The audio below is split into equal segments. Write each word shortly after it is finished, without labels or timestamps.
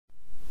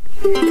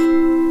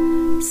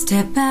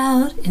Step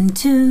out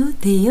into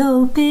the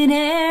open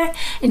air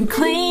and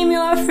claim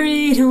your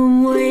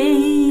freedom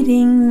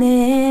waiting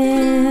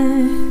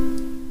there.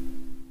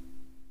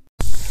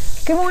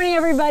 Good morning,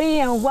 everybody,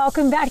 and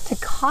welcome back to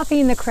Coffee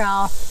in the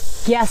Corral.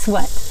 Guess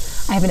what?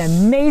 I have an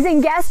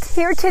amazing guest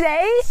here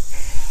today,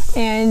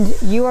 and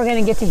you are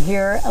going to get to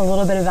hear a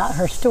little bit about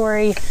her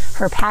story,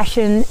 her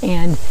passion,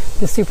 and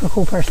the super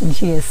cool person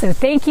she is. So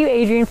thank you,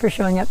 Adrienne, for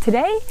showing up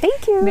today.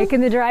 Thank you.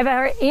 Making the drive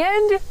out,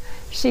 and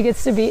she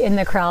gets to be in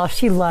the corral.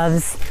 She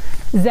loves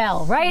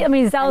Zell, right? I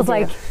mean, Zell's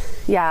like...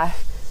 Yeah.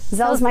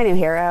 Zell's my new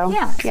hero.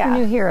 Yeah, it's her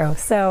new hero.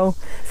 So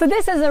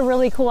this is a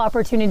really cool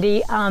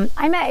opportunity.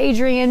 I met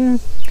Adrienne,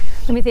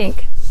 let me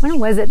think. When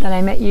was it that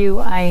I met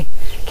you? I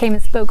came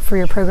and spoke for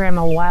your program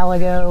a while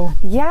ago.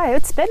 Yeah,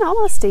 it's been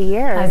almost a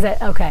year. Has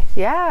it? Okay.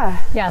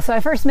 Yeah. Yeah, so I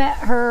first met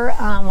her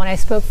when I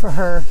spoke for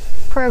her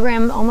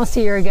program almost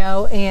a year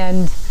ago,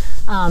 and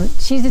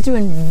she's just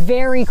doing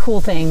very cool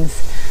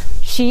things.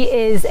 She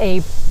is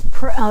a,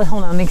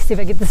 hold on, let me see if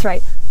I get this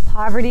right,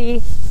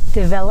 Poverty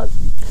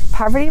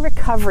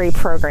Recovery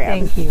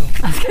Program. Thank you.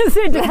 I was going to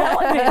say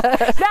development.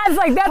 That's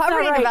Poverty not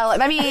right.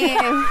 development. I mean,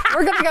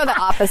 we're going to go the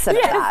opposite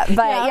of that.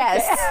 But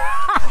yes,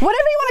 whatever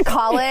you want to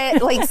call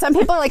it. Like, some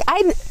people are like,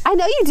 I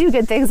know you do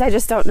good things, I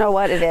just don't know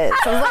what it is.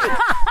 So I was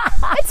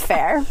like, it's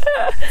fair.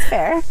 It's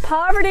fair.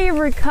 Poverty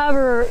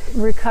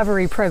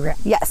Recovery Program.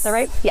 Yes. Is that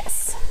right?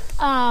 Yes.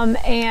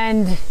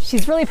 And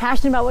she's really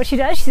passionate about what she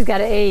does. She's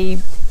got a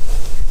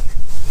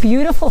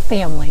beautiful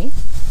family.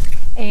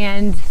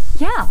 And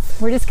yeah,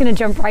 we're just going to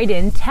jump right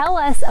in. Tell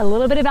us a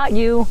little bit about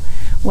you,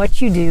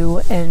 what you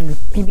do, and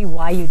maybe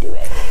why you do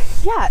it.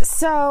 Yeah,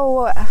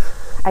 so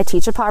I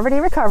teach a poverty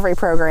recovery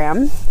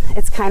program.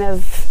 It's kind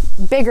of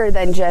bigger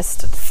than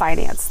just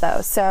finance,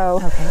 though.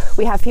 So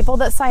we have people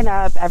that sign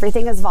up.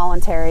 Everything is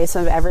voluntary,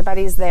 so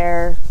everybody's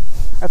there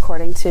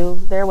according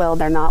to their will.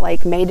 They're not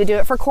like made to do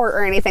it for court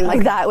or anything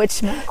like that,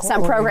 which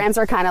some programs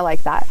are kind of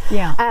like that.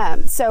 Yeah.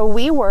 So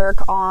we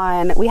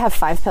have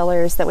 5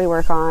 pillars that we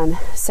work on.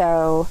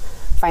 So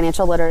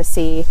financial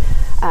literacy,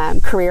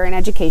 career and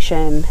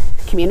education,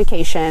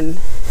 communication,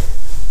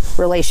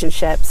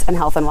 relationships, and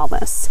health and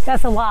wellness.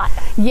 That's a lot.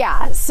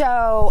 Yeah.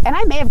 So, and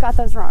I may have got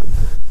those wrong,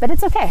 but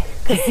it's okay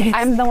because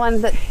I'm the one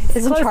that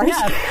is in charge.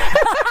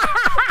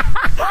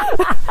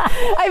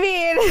 I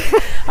mean,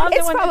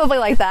 it's probably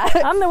like that.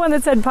 I'm the one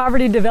that said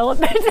poverty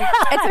development.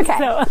 It's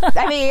okay.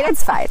 I mean,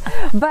 it's fine.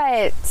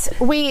 But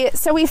we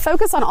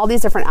focus on all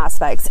these different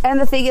aspects. And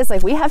the thing is,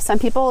 like, we have some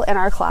people in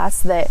our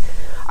class that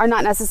are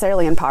not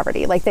necessarily in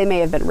poverty. Like, they may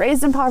have been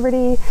raised in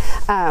poverty,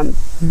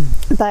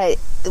 but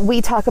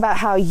we talk about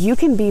how you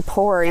can be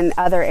poor in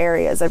other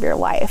areas of your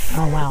life.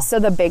 Oh, wow. So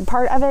the big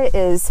part of it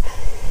is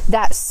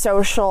that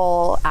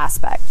social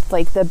aspect,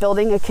 like the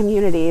building a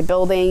community,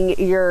 building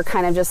your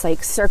kind of just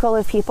like circle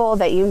of people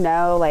that you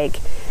know, like,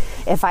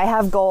 if I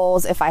have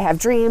goals, if I have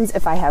dreams,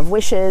 if I have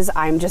wishes,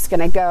 I'm just going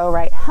to go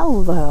right.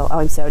 Hello. Oh,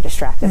 I'm so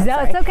distracted.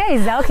 Zell, it's okay.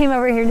 Zell came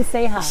over here to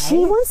say hi. She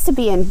wants to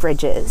be in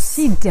Bridges.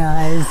 She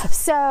does.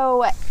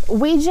 So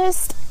we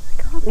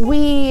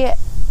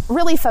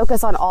really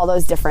focus on all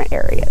those different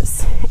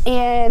areas.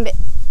 And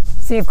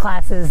so you have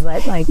classes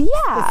that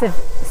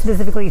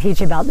specifically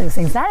teach about those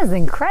things. That is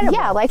incredible.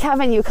 Yeah, like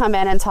having you come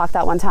in and talk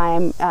that one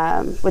time,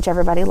 which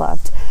everybody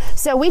loved.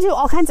 So we do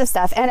all kinds of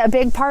stuff. And a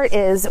big part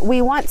is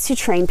we want to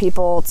train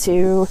people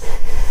to,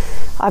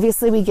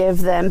 obviously we give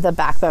them the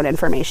backbone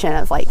information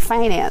of like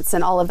finance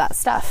and all of that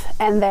stuff.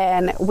 And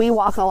then we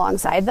walk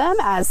alongside them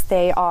as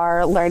they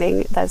are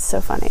learning. That's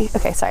so funny.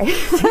 Okay, sorry.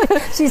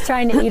 She's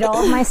trying to eat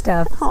all of my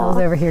stuff. So I was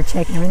over here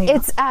checking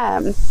everything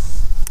out.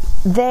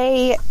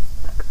 They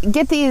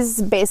get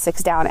these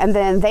basics down and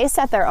then they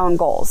set their own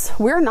goals.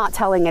 We're not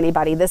telling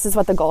anybody this is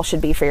what the goal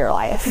should be for your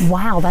life.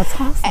 Wow,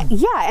 that's awesome.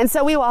 Yeah, and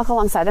so we walk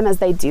alongside them as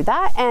they do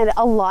that. And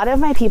a lot of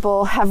my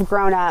people have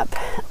grown up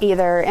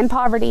either in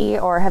poverty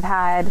or have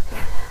had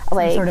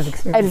like sort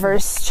of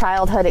adverse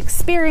childhood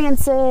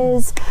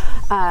experiences,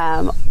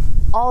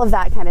 all of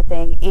that kind of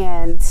thing.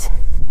 And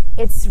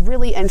it's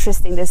really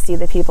interesting to see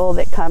the people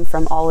that come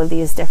from all of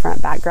these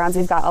different backgrounds.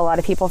 We've got a lot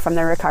of people from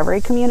the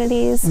recovery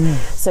communities,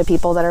 so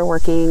people that are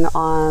working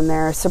on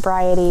their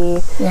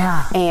sobriety.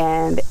 Yeah.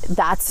 And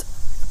that's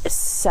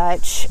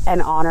such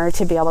an honor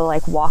to be able to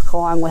like walk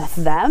along with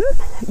them,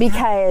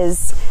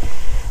 because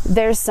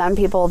there's some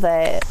people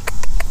that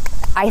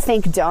I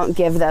think don't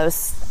give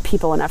those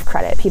people enough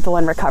credit, people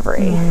in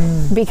recovery,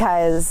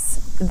 because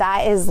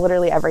that is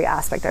literally every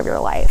aspect of your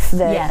life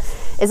that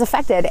is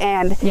affected.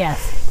 And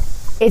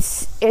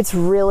it's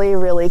really,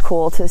 really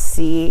cool to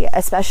see,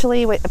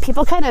 especially when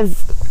people kind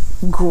of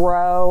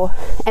grow,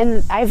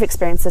 and I've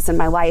experienced this in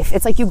my life.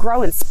 It's like you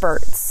grow in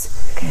spurts.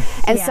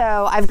 And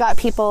so I've got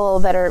people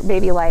that are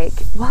maybe like,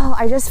 well,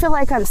 I just feel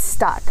like I'm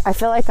stuck. I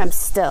feel like I'm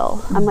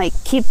still. I'm like,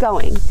 keep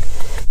going.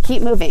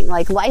 Keep moving.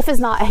 Like, life is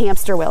not a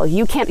hamster wheel.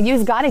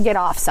 You've got to get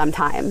off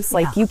sometimes.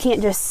 Like, you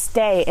can't just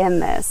stay in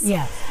this.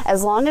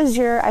 As long as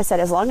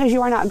as long as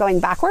you are not going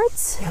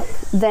backwards,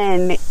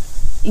 then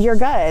you're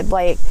good.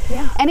 Like,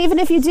 and even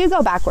if you do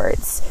go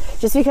backwards,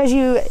 just because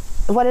you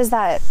what is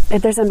that?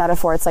 If there's a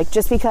metaphor, it's like,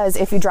 just because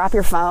if you drop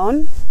your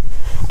phone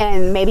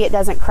and maybe it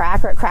doesn't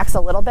crack or it cracks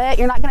a little bit,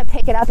 you're not going to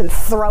pick it up and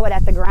throw it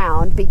at the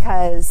ground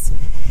because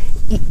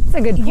That's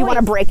a good point. you want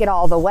to break it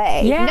all the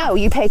way. Yeah. No,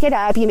 you pick it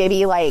up, you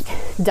maybe like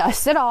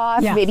dust it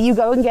off, Yeah. maybe you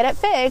go and get it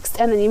fixed,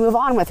 and then you move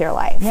on with your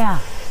life. Yeah.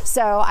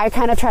 So I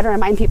kind of try to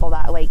remind people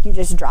that, like, you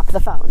just drop the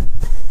phone.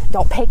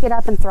 Don't pick it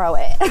up and throw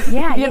it.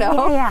 Yeah, you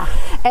know? Yeah.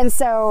 And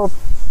so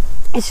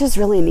it's just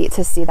really neat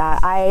to see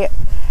that.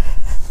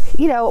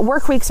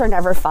 Work weeks are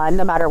never fun,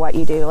 no matter what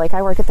you do. Like,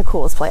 I work at the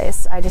coolest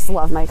place. I just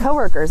love my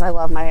coworkers. I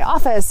love my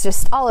office,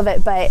 just all of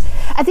it. But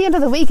at the end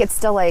of the week, it's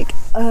still like,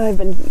 I've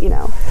been,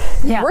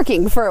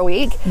 working for a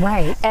week.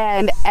 Right.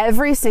 And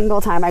every single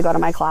time I go to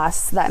my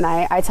class that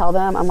night, I tell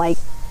them, I'm like,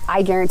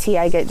 I guarantee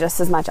I get just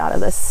as much out of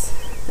this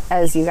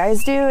as you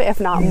guys do,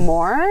 if not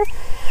more,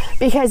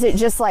 because it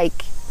just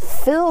like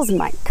fills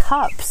my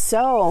cup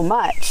so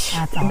much.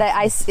 That's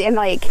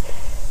awesome.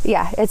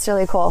 Yeah, it's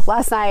really cool.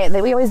 Last night,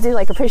 we always do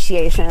like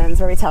appreciations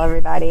where we tell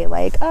everybody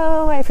like,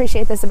 oh, I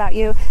appreciate this about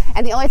you.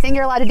 And the only thing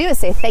you're allowed to do is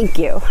say thank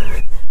you.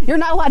 You're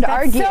not allowed to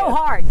argue. It's so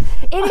hard.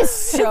 It is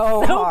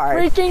so hard.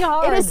 Freaking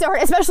hard. It is so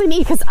hard, especially me,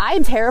 because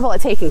I'm terrible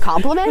at taking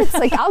compliments.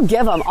 Like, I'll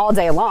give them all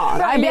day long.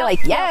 Right, I'd be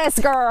like, yes,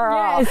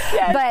 girl.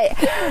 Yes.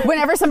 But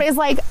whenever somebody's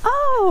like,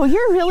 oh,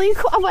 you're really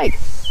cool, I'm like,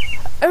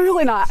 I'm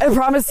really not, I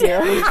promise you.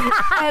 And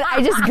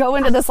I just go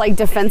into this like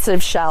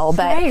defensive shell.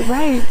 But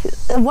right.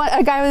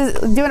 a guy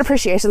was doing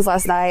appreciations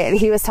last night, and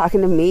he was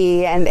talking to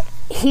me, and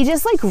he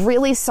just like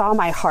really saw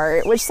my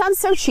heart, which sounds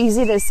so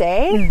cheesy to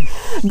say,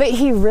 but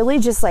he really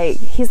just like,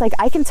 he's like,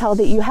 I can tell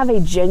that you have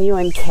a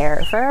genuine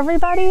care for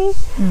everybody.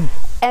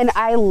 And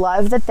I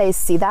love that they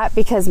see that,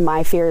 because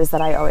my fear is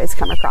that I always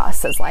come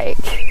across as like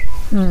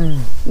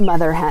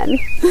mother hen.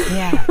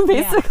 Yeah.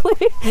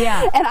 Basically.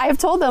 Yeah. And I've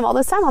told them all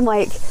this time, I'm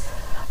like,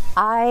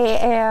 I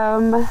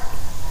am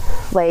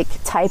like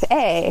type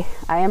A,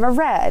 I am a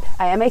red,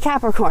 I am a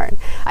Capricorn,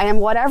 I am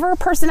whatever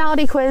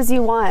personality quiz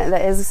you want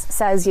that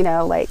says,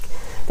 like,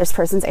 this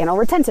person's anal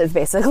retentive,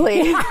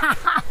 basically.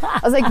 I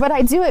was like, but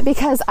I do it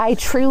because I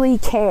truly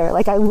care.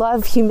 Like, I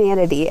love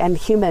humanity and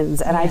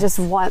humans, and I just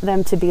want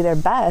them to be their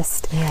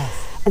best.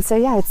 Yes. And so,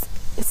 yeah, it's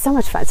so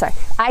much fun. Sorry,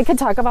 I could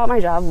talk about my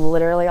job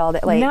literally all day.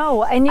 Like,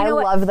 no, and I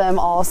love them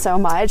all so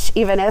much,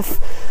 even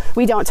if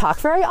we don't talk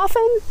very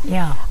often.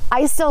 Yeah.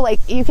 I still, like,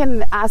 you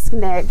can ask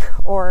Nick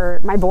or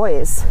my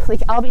boys.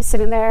 Like, I'll be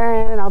sitting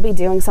there and I'll be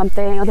doing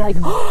something. I'll be like,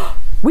 oh,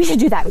 we should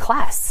do that in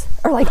class.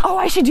 Or like, oh,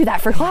 I should do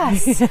that for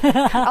class.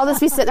 I'll just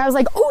be sitting there. I was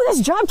like, oh,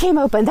 this job came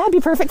open. That'd be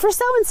perfect for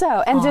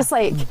so-and-so. And just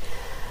like,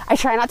 I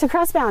try not to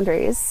cross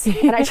boundaries,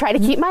 and I try to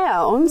keep my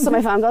own. So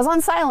my phone goes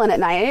on silent at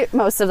night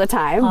most of the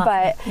time.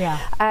 But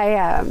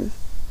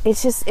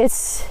it's just,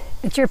 it's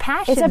your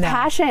passion. It's a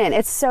passion.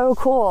 It's so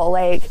cool.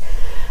 Like,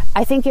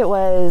 I think I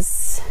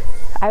was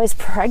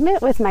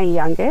pregnant with my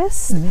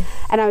youngest,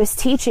 and I was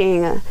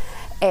teaching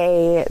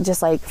a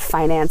just like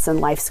finance and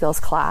life skills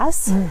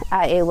class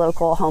at a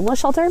local homeless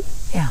shelter.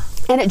 Yeah.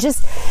 And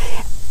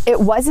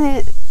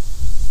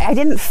I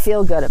didn't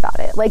feel good about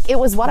it. Like, it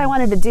was what I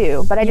wanted to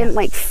do, but I didn't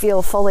like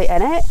feel fully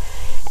in it.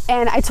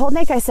 And I told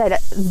Nick, I said,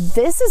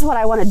 this is what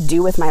I want to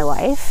do with my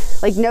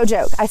life. Like, no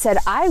joke. I said,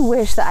 I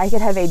wish that I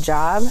could have a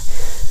job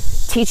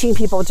teaching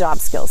people job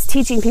skills,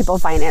 teaching people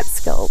finance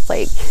skills,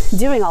 like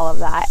doing all of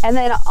that. And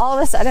then all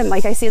of a sudden,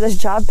 like, I see this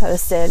job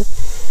posted,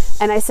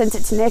 and I sent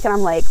it to Nick, and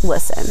I'm like,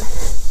 listen,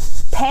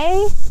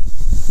 pay,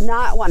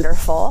 not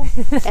wonderful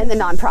in the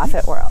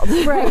nonprofit world.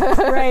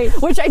 Right.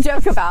 Which I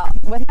joke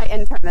about with my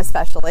intern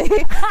especially.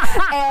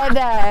 And,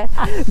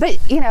 but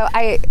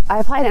I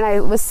applied, and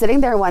I was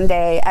sitting there one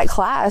day at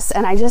class,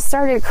 and I just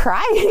started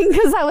crying,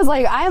 because I was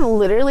like, I am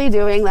literally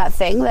doing that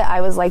thing that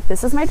I was like,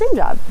 this is my dream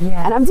job.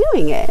 Yeah. And I'm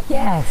doing it.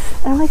 Yes.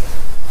 And I'm like,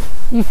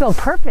 you feel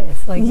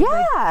purpose. Like,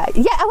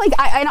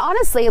 and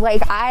honestly,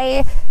 like,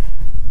 I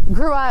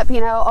grew up,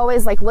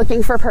 always like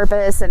looking for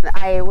purpose, and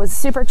I was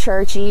super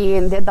churchy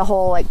and did the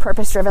whole like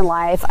purpose-driven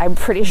life. I'm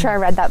pretty sure I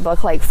read that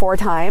book like 4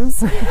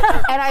 times, and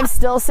I'm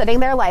still sitting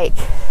there like,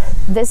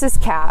 this is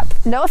cap.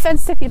 No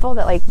offense to people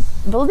that like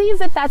believe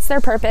that that's their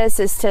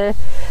purpose, is to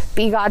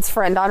be God's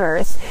friend on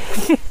earth.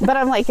 But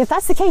I'm like, if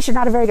that's the case, you're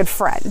not a very good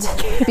friend,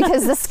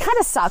 because this kind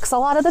of sucks a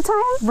lot of the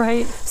time.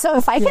 Right. So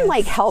if I can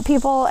like help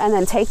people and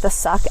then take the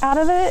suck out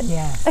of it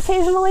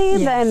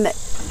occasionally, then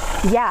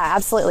yeah,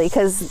 absolutely.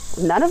 Because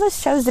none of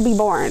us chose to be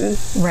born.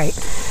 Right.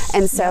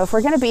 And so if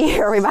we're going to be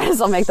here, we might as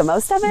well make the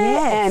most of it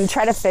and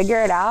try to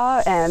figure it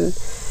out. And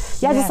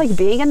just like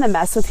being in the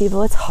mess with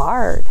people, it's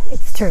hard.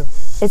 It's true.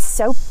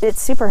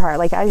 It's super hard.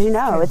 Like, as you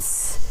know,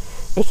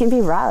 it can be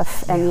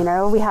rough.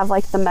 And, we have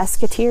like the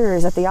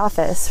Musketeers at the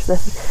office,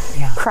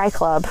 the Cry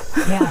Club.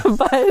 Yeah.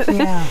 But,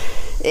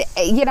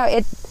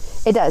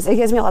 it does. It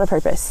gives me a lot of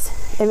purpose.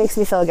 It makes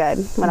me feel good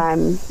when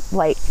I'm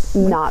like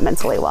not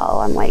mentally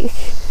well. I'm like,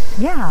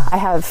 I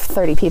have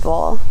 30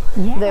 people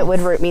that would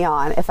root me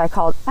on if I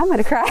called. I'm going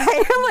to cry.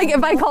 Like,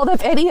 if I called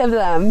up any of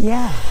them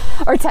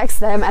or text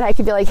them, and I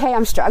could be like, hey,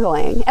 I'm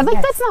struggling. And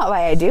like, that's not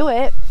why I do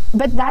it.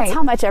 But that's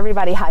how much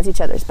everybody has each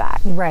other's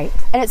back. Right.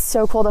 And it's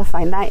so cool to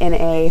find that in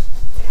a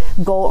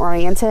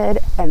goal-oriented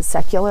and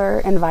secular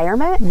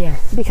environment.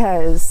 Yes.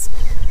 Because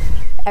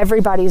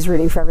everybody's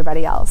rooting for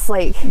everybody else.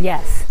 Like,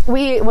 yes.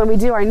 When we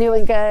do our new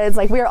and goods,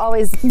 like, we're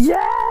always,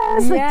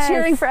 yes, like Yes.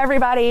 cheering for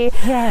everybody.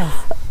 Yes.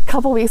 A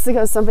couple weeks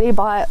ago, somebody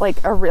bought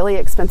like a really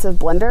expensive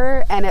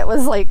blender, and it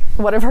was like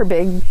one of her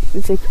big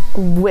like,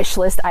 wish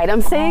list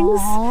item things.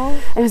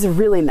 Aww. It was a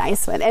really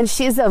nice one. And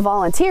she's a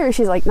volunteer.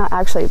 She's like not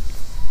actually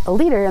a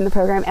leader in the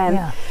program.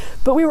 And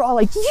but we were all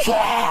like,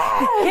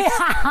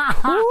 yeah.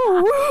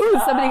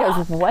 Somebody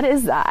goes, what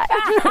is that?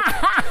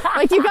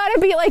 Like, you got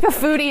to be like a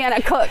foodie and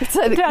a cook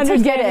to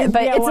get it,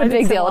 but it's a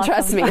big deal. Awesome.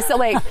 Trust me. So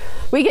like,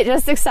 we get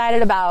just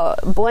excited about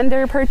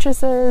blender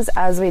purchases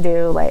as we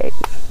do like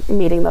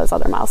meeting those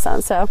other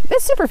milestones. So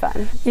it's super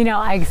fun. You know,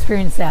 I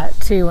experienced that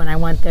too when I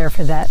went there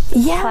for that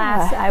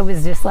class. I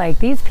was just like,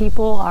 these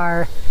people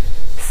are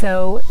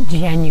so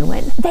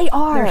genuine. They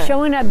are. They're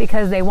showing up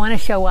because they want to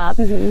show up.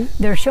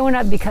 Mm-hmm. They're showing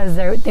up because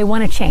they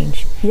want to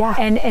change. Yeah.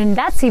 And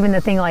that's even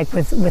the thing, like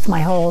with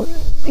my whole,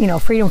 you know,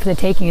 freedom for the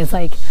taking is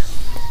like,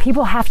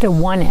 people have to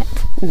want it.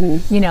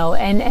 Mm-hmm. You know,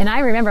 and I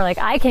remember like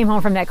I came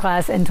home from that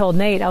class and told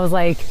Nate, I was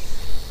like,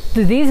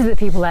 these are the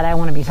people that I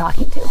want to be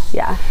talking to.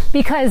 Yeah.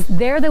 Because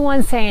they're the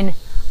ones saying,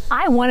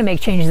 I want to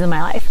make changes in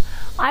my life.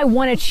 I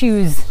want to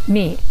choose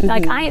me. Mm-hmm.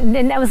 Like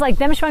and that was like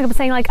them showing up and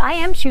saying like, I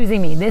am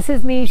choosing me. This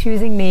is me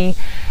choosing me.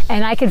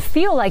 And I could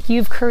feel like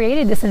you've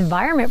created this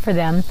environment for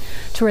them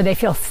to where they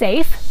feel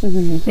safe,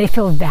 mm-hmm. they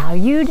feel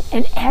valued,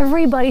 and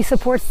everybody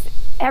supports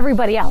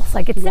everybody else.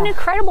 Like it's an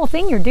incredible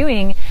thing you're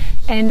doing.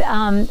 And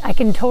I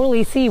can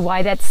totally see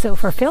why that's so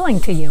fulfilling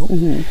to you.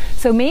 Mm-hmm.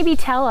 So maybe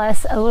tell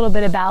us a little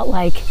bit about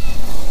like,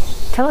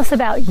 tell us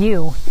about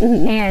you.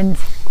 Mm-hmm. And,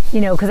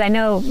 you know, because I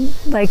know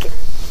like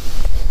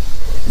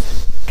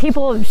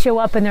people show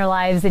up in their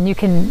lives and you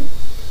can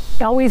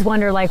always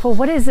wonder like, well,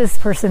 what is this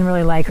person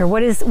really like? Or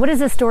what is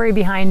the story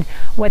behind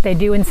what they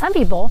do? And some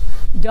people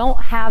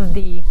don't have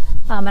the,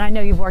 and I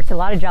know you've worked a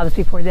lot of jobs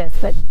before this,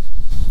 but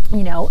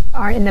you know,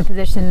 aren't in the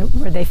position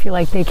where they feel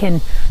like they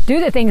can do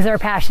the things they're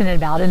passionate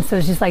about. And so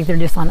it's just like they're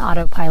just on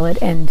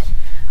autopilot and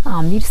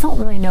you just don't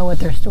really know what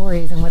their story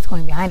is and what's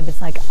going behind it.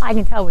 It's like, I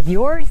can tell with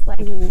yours,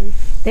 like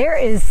there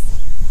is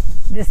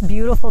this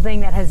beautiful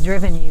thing that has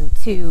driven you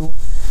to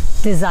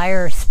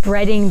desire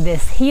spreading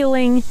this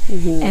healing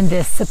and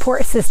this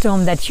support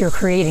system that you're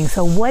creating.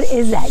 So what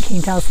is that? Can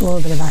you tell us a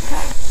little bit about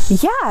that?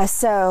 Yeah,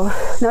 so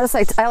notice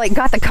I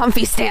got the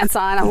comfy stance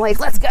on. I'm like,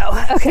 let's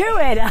go. Okay. Do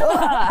it.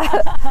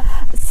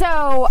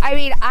 So, I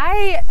mean,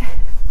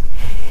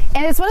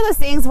 and it's one of those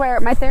things where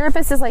my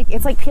therapist is like,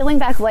 it's like peeling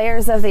back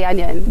layers of the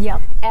onion.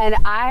 Yep. And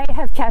I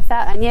have kept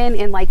that onion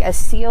in like a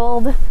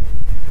sealed,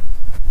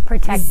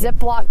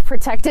 Ziploc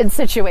protected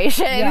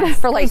situation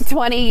for like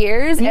 20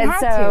 years. And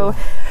so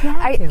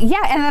and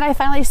then I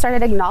finally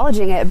started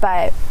acknowledging it.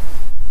 But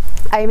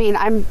I mean,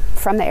 I'm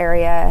from the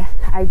area.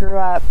 I grew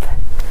up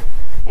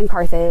in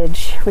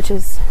Carthage, which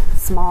is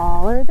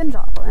smaller than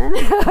Joplin.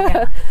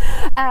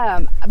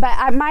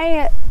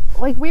 But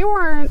we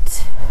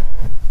weren't,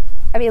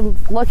 I mean,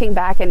 looking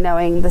back and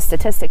knowing the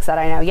statistics that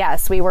I know,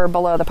 yes, we were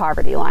below the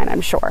poverty line,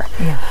 I'm sure.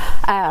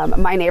 Yeah.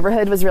 My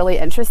neighborhood was really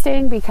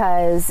interesting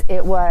because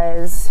it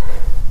was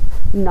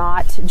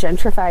not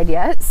gentrified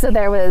yet. So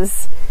there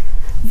was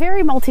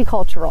very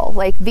multicultural,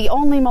 like the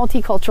only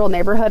multicultural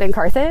neighborhood in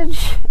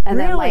Carthage. And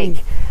then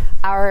like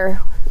our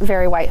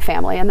very white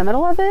family in the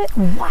middle of it.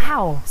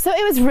 Wow. So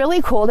it was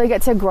really cool to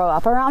get to grow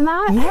up around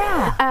that.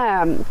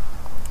 Yeah.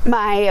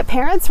 My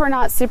parents were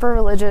not super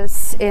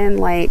religious in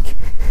like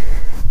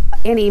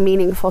any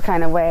meaningful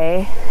kind of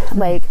way.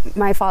 Like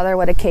my father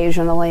would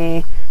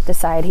occasionally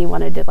decide he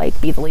wanted to like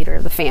be the leader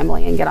of the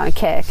family and get on a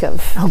kick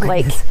of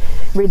like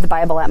read the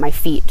Bible at my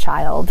feet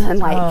child and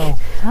like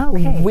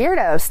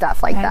weirdo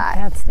stuff like that.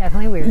 That's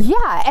definitely weird.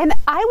 Yeah. And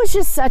I was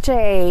just such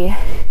a,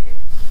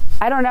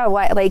 I don't know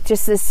what, like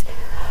just this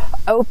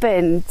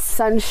open,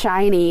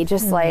 sunshiny,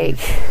 just like,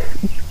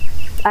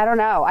 I don't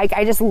know.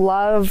 I just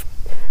love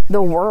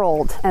the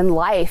world and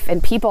life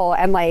and people.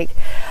 And like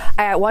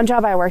at one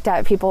job I worked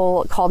at,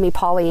 people called me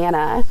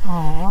Pollyanna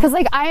because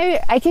like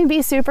I can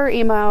be super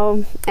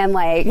emo and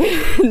like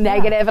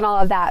negative and all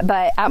of that,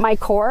 but at my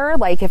core,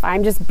 like if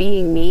I'm just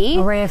being me,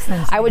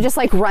 I would just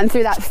like run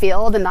through that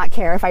field and not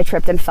care if I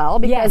tripped and fell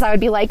because I would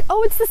be like,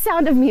 oh, it's the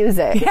sound of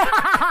music.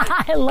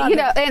 I love it. You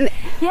know,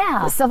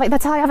 and stuff like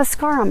that's how I have a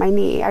scar on my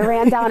knee. I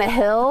ran down a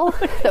hill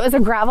that was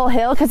a gravel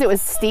hill because it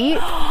was steep,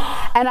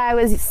 and I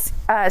was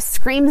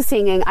scream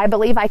singing, I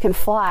believe I can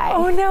fly.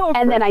 Oh no.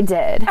 And then I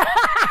did.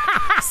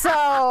 So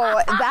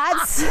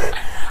that's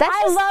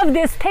I love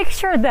this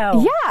picture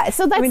though. Yeah.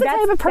 So that's the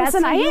type of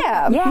person I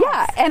am. Yes.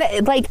 Yeah.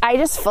 And like I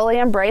just fully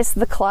embrace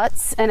the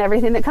klutz and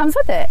everything that comes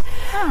with it.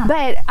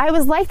 But I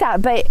was like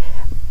that. But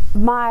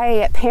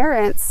my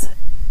parents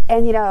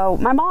and you know,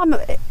 my mom,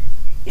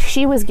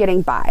 she was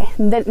getting by.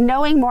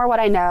 Knowing more what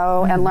I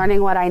know and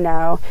learning what I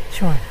know.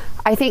 Sure.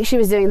 I think she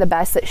was doing the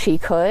best that she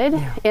could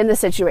in the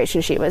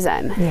situation she was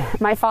in. Yeah.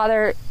 My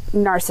father,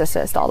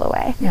 narcissist all the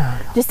way.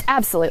 Yeah. Just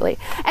absolutely.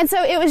 And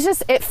so it was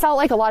just, it felt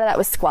like a lot of that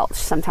was squelched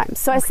sometimes.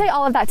 So I say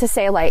all of that to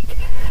say like,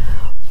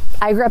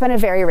 I grew up in a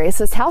very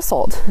racist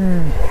household.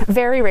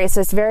 Very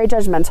racist, very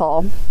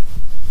judgmental.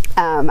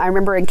 I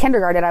remember in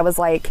kindergarten, I was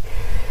like,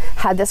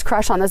 had this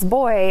crush on this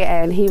boy,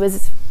 and he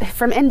was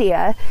from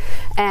India,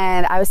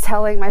 and I was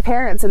telling my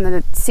parents in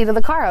the seat of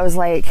the car, I was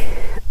like,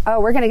 oh,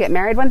 we're gonna get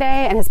married one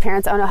day, and his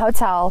parents own a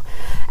hotel,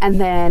 and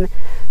then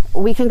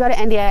we can go to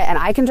India and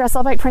I can dress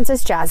up like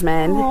Princess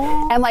Jasmine.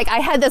 Aww. And like I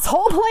had this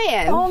whole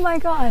plan. Oh my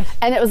gosh.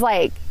 And it was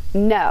like,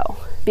 no,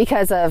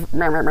 because of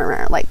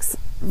like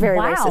very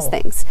racist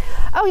things.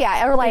 Oh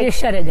yeah, or like you just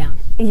shut it down.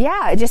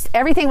 Yeah, just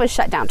everything was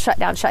shut down,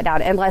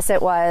 unless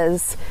it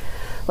was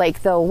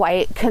like the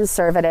white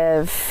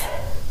conservative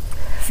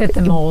fit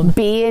the mold,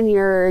 be in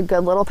your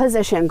good little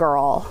position,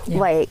 girl,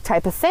 like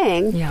type of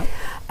thing. Yeah.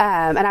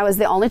 And I was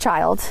the only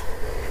child,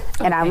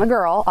 and I'm a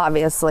girl,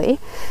 obviously,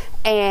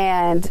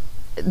 and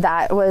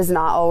that was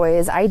not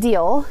always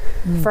ideal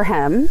for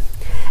him.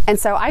 And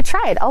so I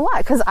tried a lot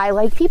because I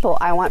like people.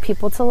 I want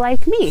people to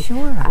like me.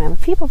 Sure. I'm a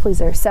people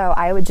pleaser. So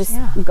I would just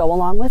go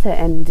along with it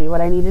and do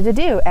what I needed to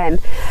do. And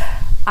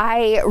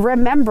I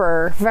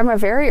remember from a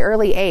very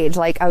early age,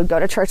 like I would go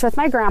to church with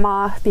my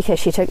grandma because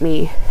she took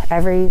me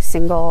every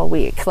single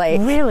week. Like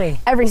really?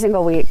 Every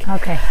single week.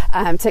 Okay.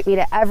 Took me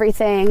to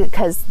everything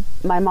because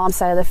my mom's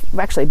side of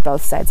actually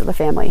both sides of the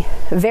family,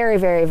 very,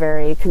 very,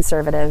 very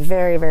conservative,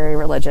 very, very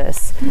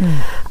religious.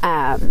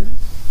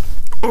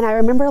 And I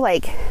remember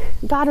like,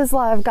 God is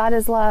love,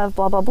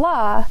 blah, blah,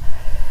 blah.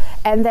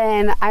 And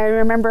then I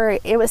remember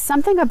it was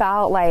something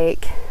about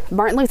like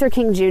Martin Luther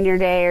King Jr.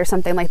 Day or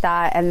something like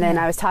that. And then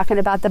I was talking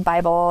about the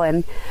Bible,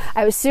 and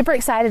I was super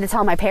excited to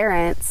tell my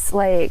parents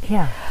like,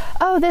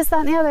 oh, this,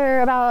 that, and the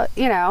other about,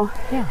 you know.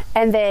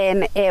 And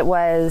then it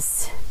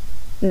was,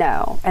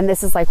 no. And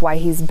this is like why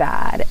he's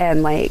bad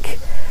and like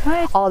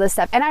all this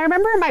stuff. And I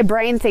remember in my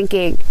brain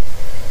thinking,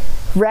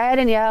 red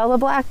and yellow,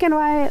 black and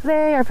white,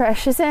 they are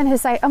precious in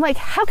his sight. I'm like,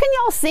 how can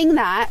y'all sing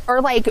that or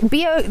like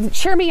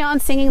cheer me on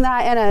singing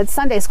that in a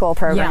Sunday school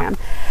program,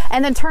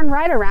 and then turn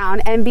right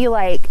around and be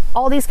like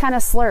all these kind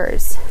of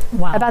slurs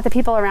about the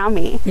people around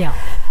me.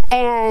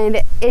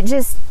 And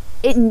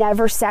it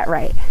never sat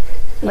right.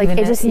 Like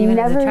it just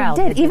never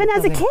did, even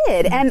as a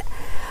kid. And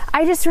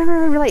I just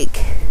remember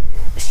like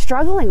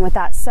struggling with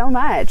that so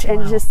much.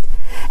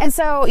 And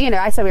so, you know,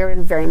 I said we were in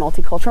a very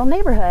multicultural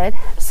neighborhood.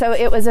 So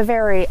it was a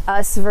very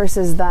us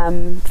versus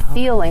them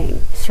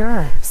feeling.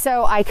 Sure.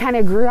 So I kind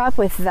of grew up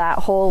with that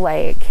whole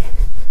like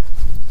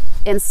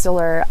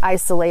insular,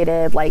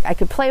 isolated, like I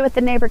could play with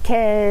the neighbor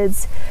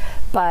kids,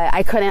 but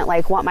I couldn't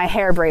like want my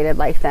hair braided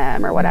like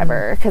them or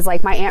whatever. Cause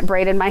like my aunt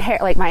braided my hair,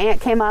 like my aunt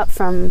came up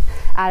from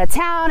out of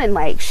town and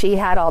like she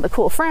had all the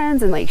cool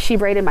friends and like she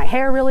braided my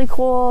hair really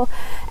cool.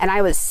 And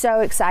I was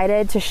so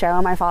excited to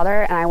show my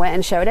father, and I went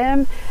and showed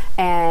him,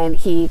 and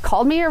he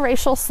called me a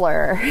racial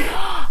slur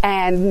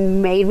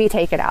and made me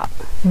take it out.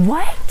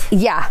 What?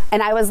 Yeah.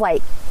 And I was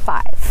like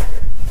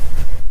 5.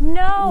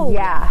 No.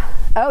 Yeah.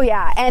 Oh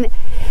yeah. And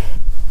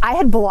I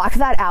had blocked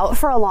that out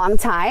for a long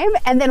time.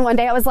 And then one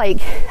day I was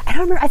like, I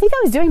don't remember, I think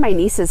I was doing my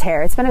niece's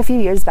hair. It's been a few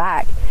years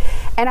back.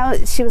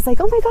 And she was like,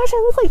 oh my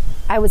gosh,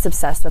 I was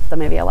obsessed with the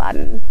movie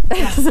Aladdin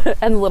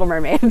and The Little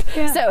Mermaid.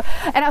 Yeah. So,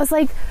 and I was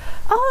like,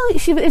 oh,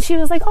 she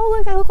was like, oh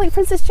look, I look like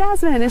Princess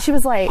Jasmine. And she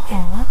was like,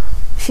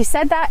 she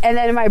said that. And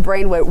then my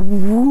brain went,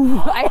 woo.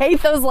 I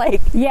hate those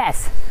like.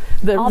 Yes.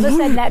 All of a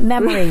sudden that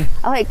memory.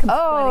 I'm like,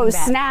 oh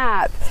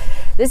snap.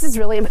 This is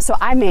really, so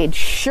I made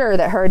sure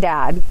that her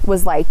dad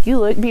was like, you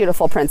look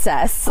beautiful,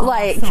 princess. Awesome.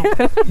 Like,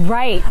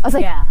 right. I was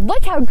like,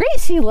 look how great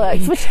she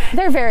looks. Which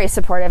they're very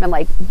supportive and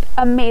like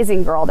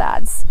amazing girl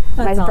dads.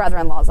 My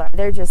brother-in-laws are.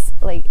 They're just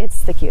like,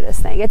 it's the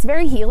cutest thing. It's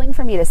very healing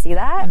for me to see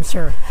that. I'm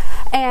sure.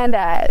 And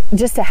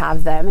just to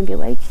have them and be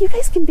like, you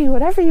guys can be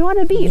whatever you want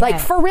to be. Yes. Like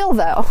for real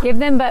though. Give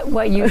them but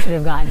what you should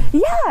have gotten.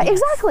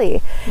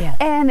 Exactly. Yeah.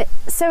 And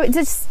so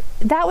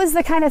that was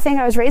the kind of thing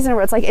I was raised in,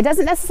 where it's like, it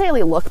doesn't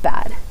necessarily look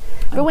bad.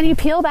 But when you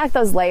peel back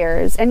those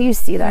layers and you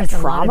see that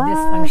trauma, a lot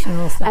of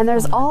dysfunctional stuff, and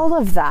there's all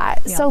of that.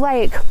 Yeah. So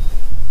like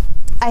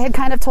I had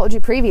kind of told you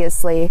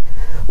previously,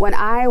 when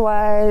I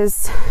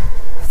was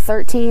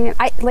 13,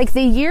 like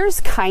the years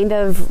kind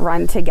of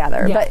run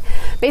together, but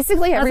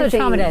basically everything. That's what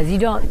trauma does. You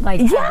don't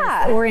like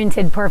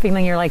oriented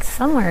perfectly. You're like,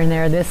 somewhere in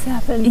there this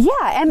happened.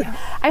 Yeah, and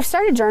I've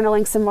started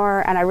journaling some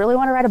more, and I really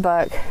want to write a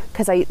book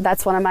because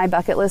that's one of my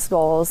bucket list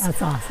goals.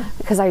 That's awesome.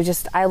 Because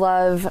I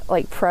love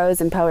like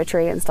prose and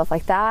poetry and stuff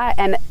like that,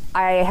 and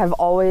I have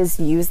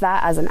always used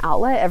that as an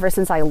outlet ever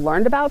since I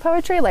learned about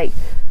poetry. Like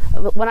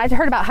when I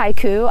heard about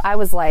haiku, I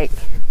was like,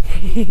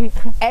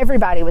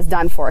 everybody was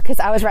done for,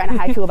 because I was writing a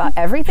haiku about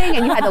everything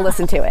and you had to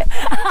listen to it.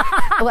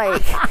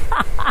 Like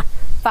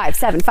 5,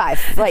 7,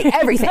 5, like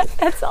everything.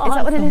 That's awesome. Is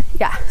that what it is?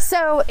 Yeah.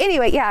 So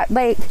anyway, yeah,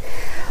 like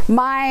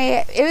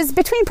it was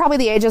between probably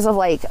the ages of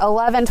like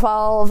 11,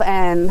 12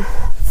 and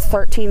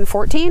 13,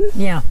 14.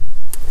 Yeah.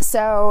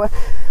 So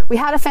we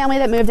had a family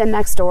that moved in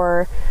next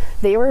door.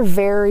 They were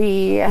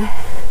very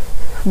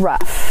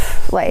rough.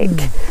 like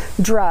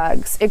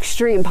drugs,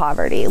 extreme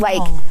poverty.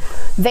 Like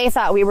they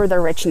thought we were the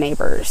rich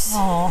neighbors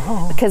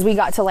because we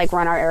got to like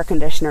run our air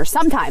conditioner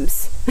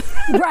sometimes.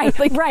 Right,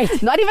 like,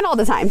 right. Not even all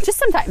the time, just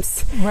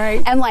sometimes.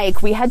 Right. And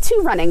like we had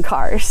 2 running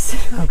cars.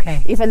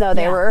 Okay. Even though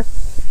they were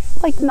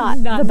like not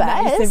the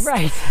best. Nice,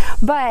 right.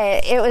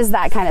 But it was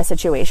that kind of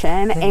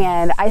situation.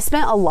 And I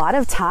spent a lot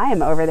of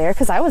time over there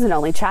because I was an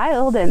only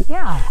child. And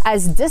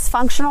as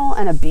dysfunctional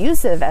and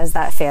abusive as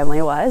that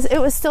family was, it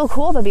was still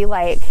cool to be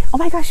like, oh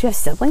my gosh, you have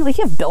siblings? Like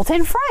you have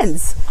built-in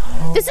friends.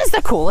 This is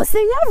the coolest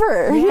thing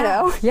ever, you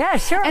know? Yeah,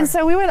 sure. And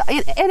so we would,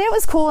 and it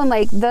was cool. And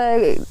like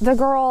the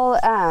girl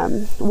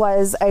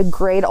was a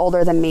grade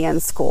older than me in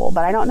school,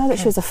 but I don't know that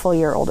she was a full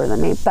year older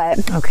than me.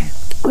 But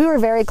we were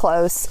very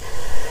close.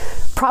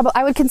 Probably,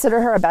 I would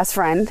consider her a best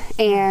friend,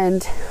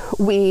 and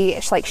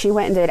she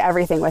went and did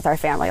everything with our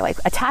family, like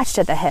attached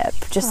at the hip,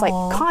 just like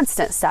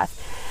constant stuff.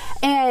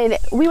 And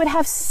we would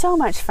have so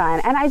much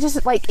fun. And I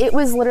just like, it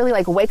was literally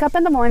like wake up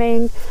in the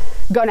morning,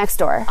 go next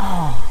door.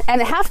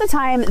 And half the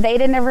time they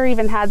never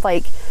even had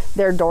like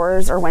their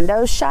doors or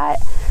windows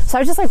shut. So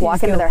I would just like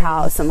walk into their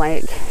house and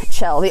like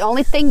chill. The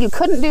only thing you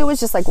couldn't do was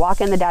just like walk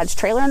in the dad's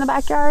trailer in the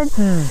backyard.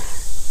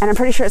 And I'm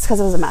pretty sure it's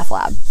because it was a meth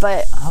lab,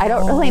 but I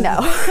don't really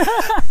know.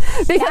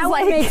 Because that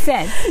would make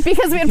sense.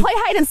 Because we would play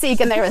hide and seek,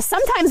 and there was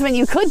sometimes when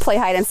you could play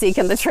hide and seek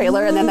in the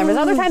trailer, and then there was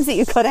other times that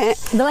you couldn't.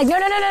 They're like, no,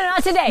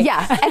 not today.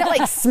 Yeah, and it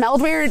like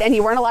smelled weird, and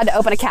you weren't allowed to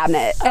open a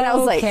cabinet. And I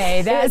was like,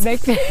 that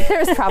makes sense.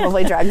 There's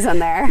probably drugs in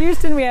there.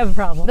 Houston, we have a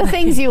problem. The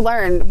things you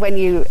learn when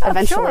you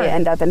eventually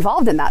end up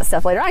involved in that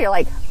stuff later on, you're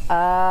like,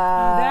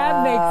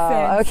 that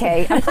makes sense.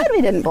 Okay, I'm glad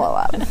we didn't blow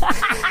up.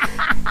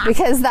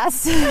 Because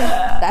that's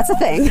a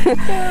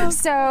thing.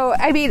 So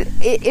I mean,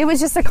 it was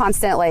just a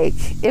constant, like,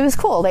 it was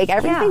cool. Like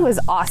everything was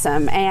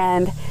awesome.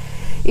 And,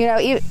 you know,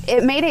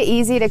 it made it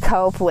easy to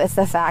cope with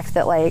the fact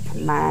that like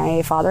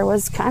my father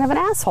was kind of an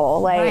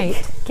asshole.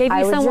 Like gave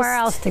you somewhere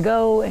else to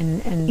go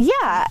and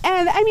yeah.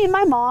 And I mean,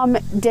 my mom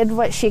did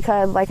what she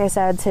could, like I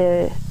said,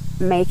 to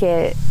make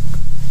it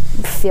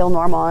feel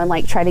normal and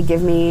like try to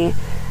give me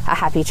a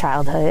happy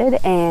childhood.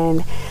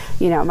 And,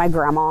 you know, my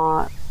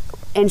grandma,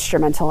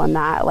 instrumental in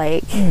that.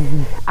 Like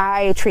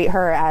I treat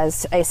her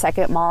as a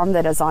second mom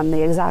that is on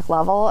the exact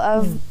level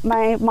of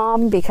my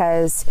mom,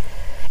 because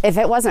if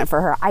it wasn't for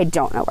her, I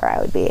don't know where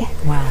I would be.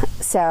 Wow.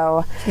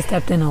 So she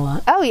stepped in a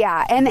lot. Oh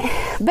yeah.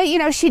 But you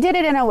know, she did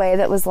it in a way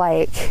that was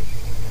like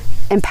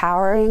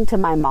empowering to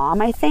my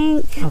mom, I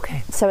think.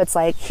 Okay. So it's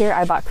like, here,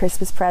 I bought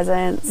Christmas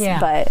presents,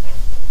 but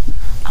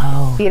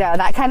you know,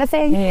 that kind of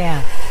thing.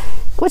 Yeah.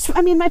 Which,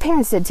 I mean, my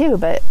parents did too,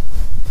 but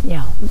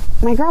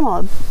my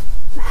grandma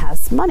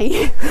has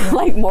money,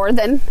 like more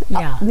than,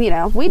 you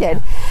know, we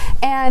did.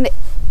 And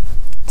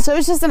so it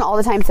was just an all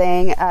the time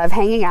thing of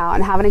hanging out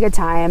and having a good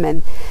time.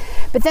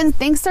 But then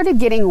things started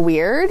getting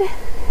weird,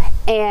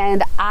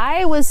 and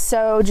I was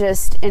so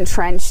just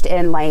entrenched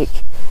in like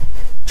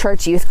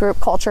church youth group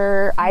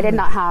culture. I did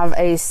not have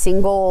a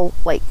single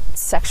like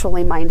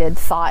sexually minded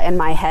thought in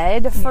my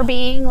head for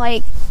being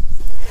like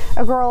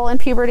a girl in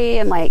puberty,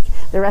 and like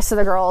the rest of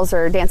the girls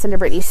are dancing to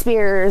Britney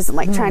Spears and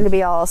like trying to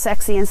be all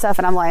sexy and stuff,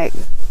 and I'm like,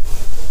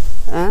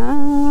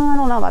 I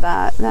don't know about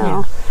that.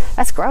 No,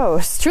 that's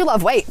gross. True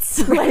love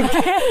waits. Like,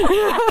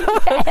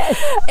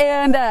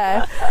 and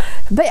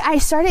but I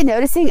started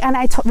noticing, and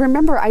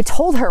remember I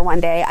told her one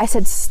day, I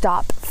said,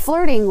 stop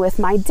flirting with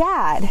my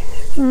dad.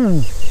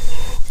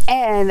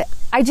 And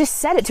I just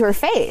said it to her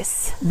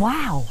face.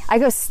 Wow. I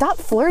go, stop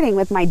flirting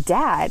with my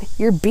dad.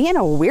 You're being a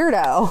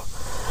weirdo.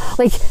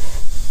 Like,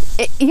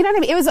 you know what I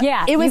mean? It was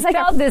like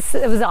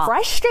it was off.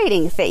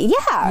 Frustrating thing.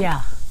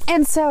 Yeah.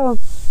 And so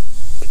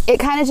it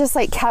kind of just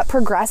like kept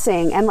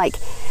progressing, and like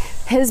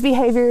his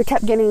behavior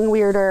kept getting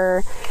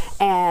weirder,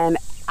 and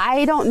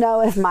I don't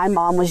know if my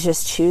mom was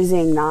just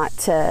choosing not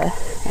to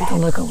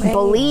look away,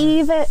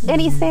 believe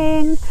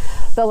anything.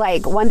 But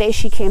like one day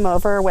she came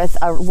over with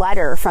a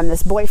letter from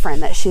this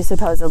boyfriend that she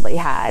supposedly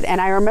had, and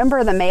I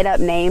remember the made up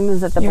name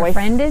that the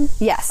boyfriend did.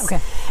 Yes.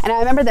 Okay. And I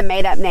remember the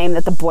made up name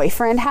that the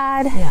boyfriend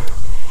had. Yeah.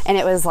 And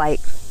it was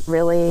like,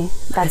 really?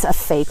 That's a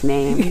fake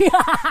name.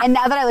 And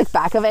now that I look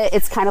back of it,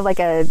 it's kind of like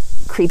a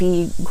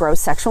creepy,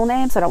 gross sexual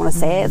name, so I don't want to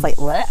say it. It's like,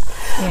 bleh.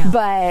 Yeah.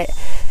 But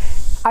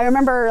I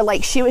remember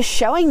like she was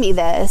showing me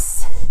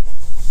this,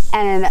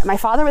 and my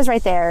father was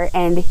right there,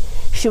 and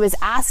she was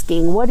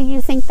asking, what do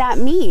you think that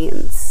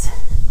means?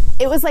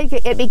 It was like,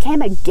 it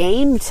became a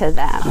game to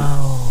them.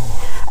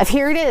 Of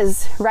here it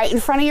is, right in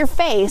front of your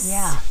face.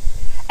 Yeah.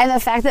 And the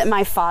fact that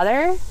my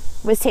father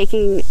was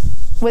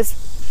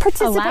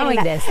participating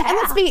in this. And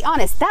let's be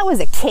honest, that was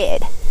a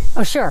kid.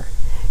 Oh, sure.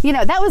 You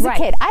know, that was a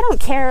kid. I don't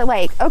care,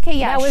 like, okay,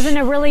 yeah. That was in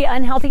a really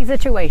unhealthy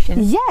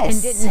situation. Yes.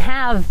 And didn't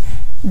have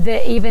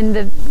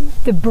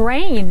the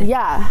brain.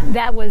 Yeah.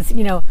 That was,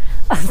 you know,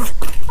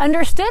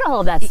 understood all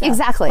of that stuff.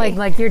 Exactly.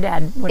 Like your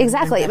dad.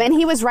 Exactly. And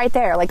he was right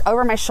there, like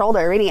over my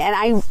shoulder reading, and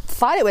I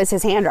thought it was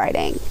his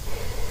handwriting.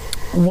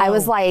 Whoa. I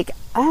was like,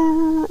 you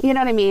know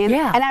what I mean?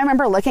 Yeah. And I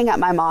remember looking at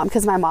my mom,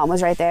 because my mom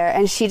was right there,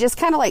 and she just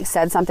kind of like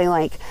said something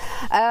like,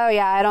 oh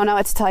yeah, I don't know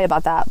what to tell you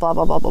about that, blah,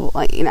 blah, blah, blah,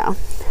 blah, you know.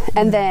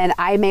 And then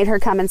I made her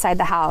come inside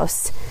the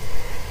house.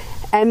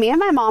 And me and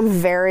my mom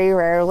very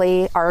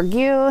rarely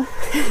argue,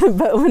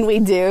 but when we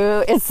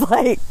do, it's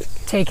like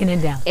taking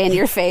it down in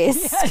your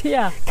face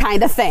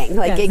kind of thing.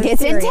 Like it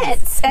gets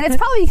intense. And it's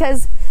probably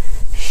because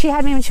she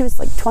had me when she was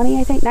like 20,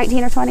 I think,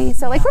 19 or 20.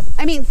 So like,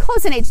 I mean,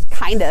 close in age,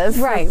 kind of.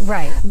 Right.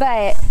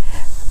 But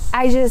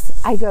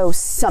I go,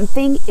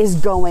 something is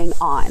going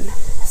on.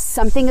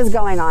 Something is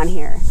going on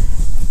here.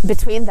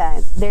 Between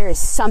them, there is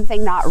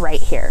something not right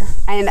here.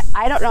 And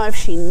I don't know if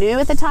she knew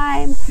at the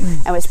time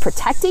and was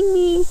protecting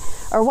me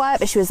or what,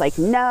 but she was like,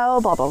 no,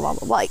 blah, blah, blah,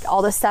 blah, like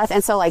all this stuff.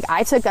 And so like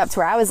I took up to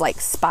where I was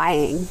like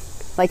spying.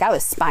 Like I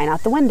was spying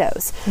out the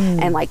windows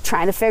and like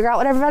trying to figure out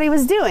what everybody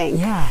was doing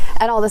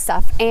and all this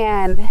stuff.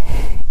 And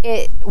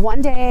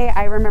one day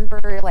I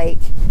remember like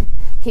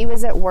he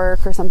was at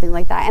work or something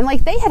like that. And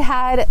like they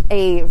had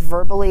a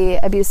verbally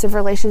abusive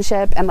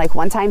relationship. And like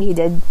one time he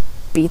did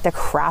beat the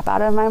crap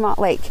out of my mom.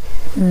 Like,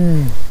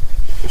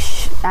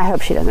 I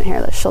hope she doesn't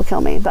hear this. She'll kill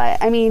me. But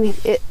I mean,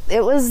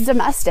 it was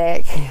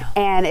domestic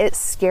and it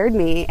scared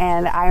me.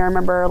 And I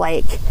remember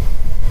like,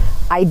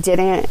 I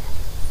didn't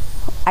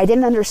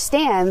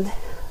understand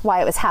why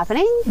it was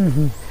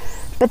happening.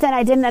 But then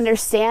I didn't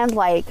understand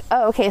like,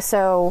 oh, okay,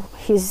 so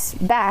he's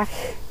back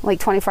like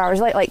 24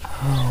 hours late. Like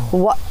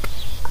what?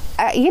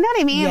 You know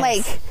what I mean?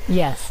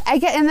 Yes. Like, I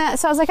get in that.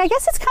 So I was like, I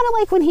guess it's kind of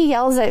like when he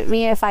yells at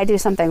me if I do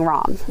something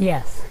wrong.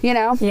 Yes. You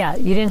know? Yeah.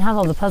 You didn't have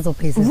all the puzzle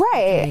pieces.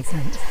 Right. That makes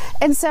sense.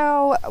 And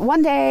so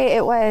one day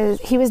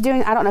he was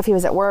doing, I don't know if he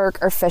was at work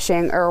or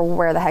fishing or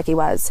where the heck he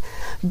was,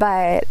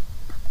 but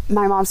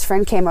my mom's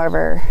friend came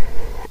over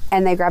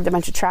and they grabbed a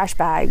bunch of trash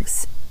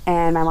bags.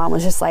 And my mom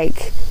was just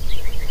like,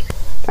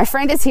 my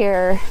friend is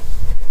here.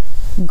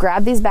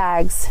 Grab these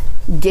bags.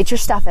 Get your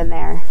stuff in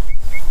there.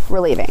 We're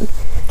leaving.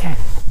 Okay.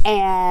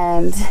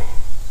 And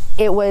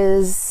it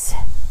was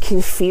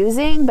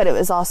confusing, but it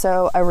was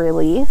also a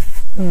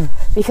relief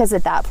because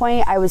at that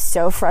point I was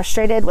so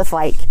frustrated with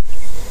like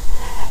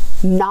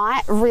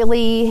not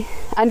really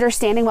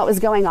understanding what was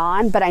going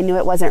on, but I knew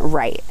it wasn't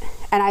right.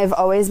 And I've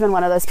always been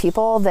one of those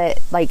people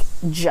that like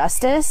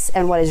justice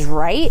and what is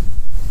right,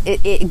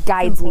 it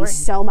guides me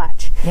so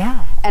much.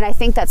 Yeah. And I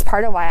think that's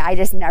part of why I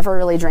just never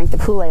really drank the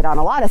Kool-Aid on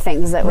a lot of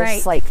things that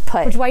was like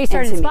put. Which is why you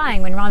started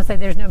spying when Ron said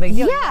there's no big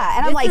deal. Yeah.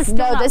 And I'm like,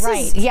 no, this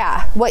is,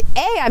 what,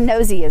 I'm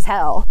nosy as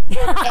hell. and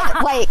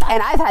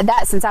I've had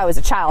that since I was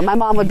a child. My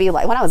mom would be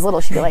like, when I was little,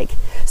 she'd be like,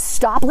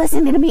 stop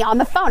listening to me on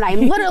the phone.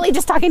 I'm literally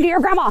just talking to your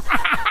grandma.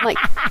 I'm like,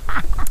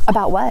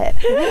 about what?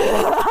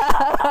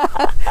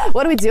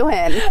 What are we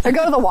doing? Or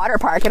go to the water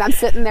park and I'm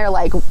sitting there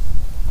like,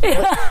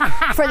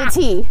 for the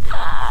tea.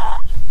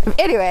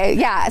 Anyway,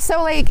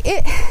 so like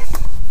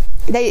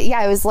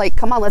it was like,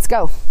 come on, let's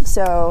go.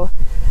 So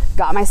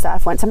got my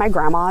stuff, went to my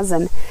grandma's,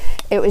 and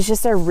it was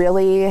just a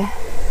really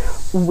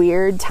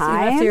weird time.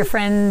 So you left your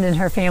friend and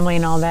her family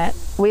and all that?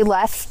 We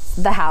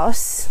left the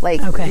house,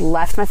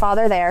 left my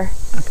father there.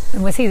 Okay.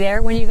 And was he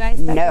there when you guys?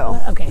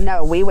 No. Okay.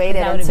 No, we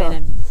waited until,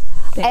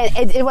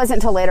 and it wasn't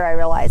until later I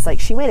realized, like,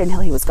 she waited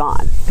until he was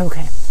gone.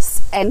 Okay.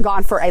 And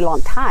gone for a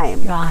long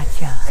time.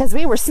 Gotcha. Because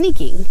we were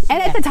sneaking.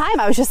 And at the time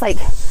I was just like,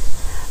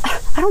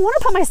 I don't want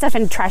to put my stuff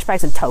in trash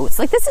bags and totes.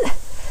 Like this is,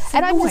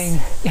 and I'm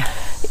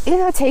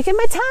just, taking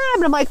my time.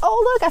 And I'm like,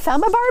 oh look, I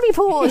found my Barbie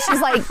pool. And she's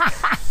like,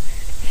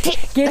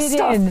 get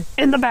it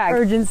in the bag.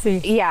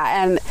 Urgency.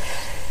 Yeah, and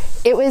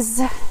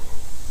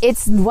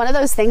it's one of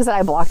those things that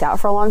I blocked out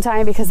for a long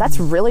time because that's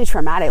really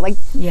traumatic. Like,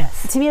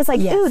 to me, it's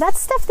like, ooh, that's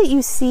stuff that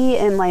you see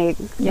in like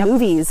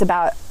movies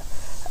about.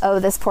 Oh,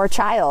 this poor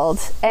child.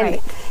 And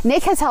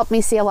Nick has helped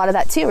me see a lot of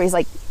that too, where he's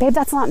like, babe,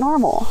 that's not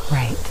normal.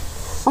 Right.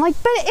 I'm like,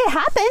 but it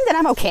happened and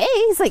I'm okay.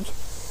 He's like,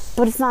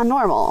 but it's not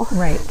normal.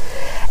 Right.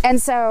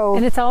 And so...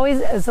 And it's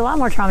a lot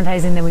more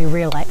traumatizing than we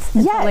realize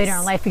until later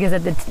in life, because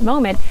at the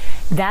moment,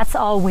 that's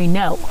all we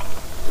know.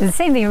 The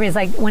same thing is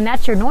like, when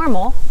that's your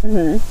normal,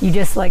 you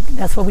just like,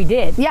 that's what we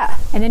did. Yeah.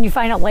 And then you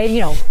find out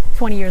later,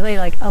 20 years later,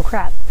 like, oh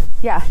crap.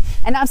 Yeah.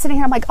 And now I'm sitting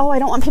here, I'm like, oh, I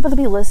don't want people to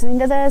be listening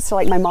to this, or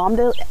like my mom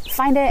to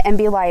find it and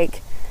be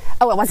like,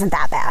 oh, it wasn't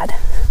that bad.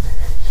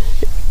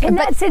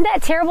 Isn't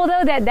that terrible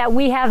though, that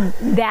we have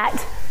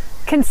that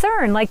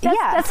concern? Like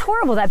that's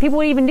horrible that people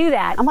would even do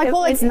that. I'm like,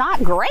 well, it's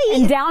not great.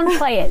 And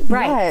downplay it,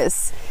 right?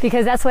 Yes.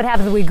 Because that's what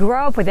happens. We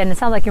grow up with it, and it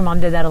sounds like your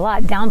mom did that a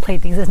lot. Downplay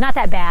things. It's not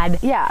that bad.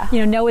 Yeah.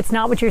 No, it's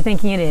not what you're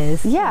thinking it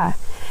is. Yeah.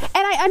 And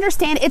I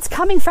understand it's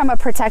coming from a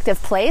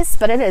protective place,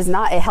 but it is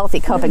not a healthy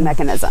coping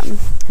mechanism.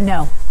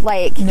 No.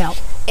 Like, no.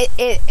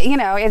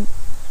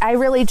 I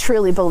really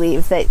truly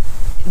believe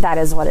that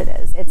is what it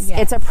is.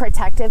 It's a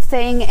protective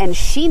thing, and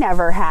she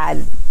never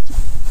had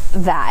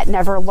that,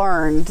 never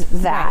learned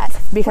that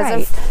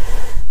because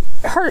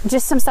of her,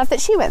 just some stuff that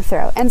she went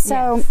through. And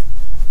so,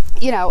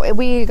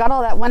 we got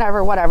all that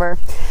whatever.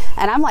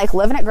 And I'm like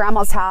living at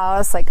grandma's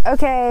house, like,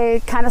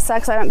 okay, kind of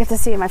sucks. I don't get to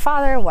see my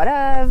father,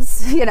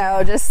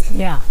 whatevs, just.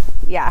 Yeah.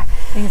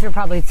 Things are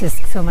probably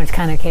just so much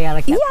kind of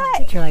chaotic.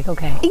 That you're like,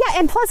 okay. Yeah.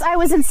 And plus I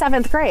was in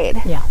 7th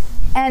grade. Yeah.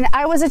 And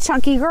I was a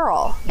chunky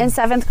girl in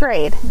 7th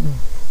grade.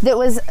 that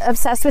was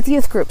obsessed with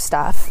youth group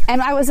stuff,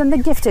 and I was in the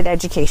gifted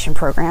education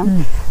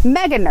program.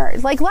 Mega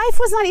nerd. Like, life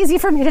was not easy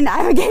for me to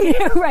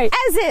navigate. Right.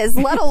 As is,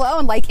 let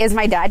alone, like, is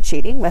my dad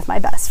cheating with my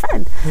best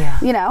friend? Yeah.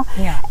 You know?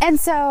 Yeah. And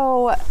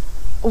so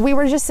we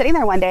were just sitting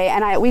there one day,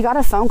 and we got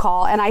a phone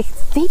call, and I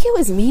think it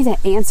was me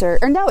that answered.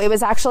 Or no, it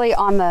was actually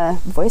on the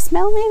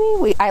voicemail,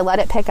 maybe? I let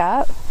it pick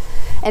up,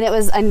 and it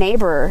was a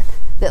neighbor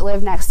that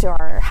lived next to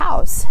our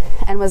house,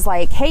 and was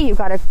like, hey,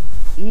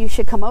 you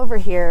should come over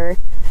here.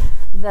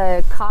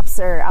 The cops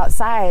are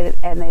outside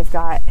and they've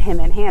got him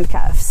in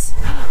handcuffs.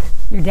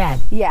 Your dad?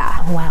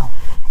 Yeah. Oh, wow.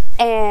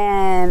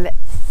 And,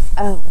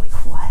 like,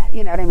 what?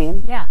 You know what I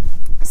mean? Yeah.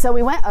 So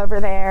we went over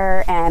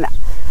there, and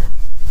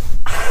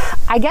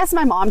I guess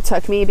my mom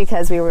took me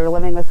because we were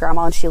living with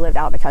grandma and she lived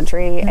out in the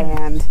country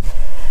and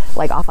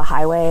like off a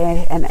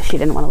highway, and she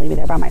didn't want to leave me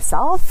there by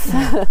myself.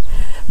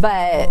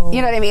 But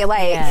you know what I mean?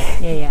 Like,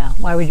 yeah.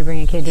 Why would you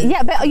bring a kid to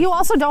yeah, but you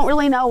also don't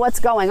really know what's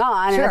going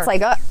on. Sure. And it's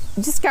like,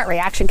 just gut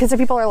reaction. Because if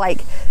people are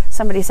like,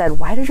 somebody said,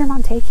 why did your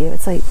mom take you?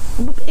 It's like,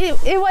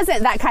 it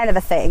wasn't that kind of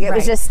a thing. It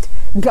was just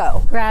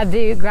go. Grab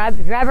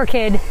her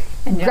kid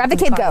and grab the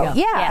kid, go.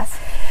 Yeah. Yes.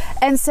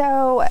 And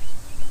so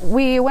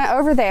we went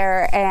over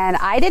there, and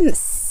I didn't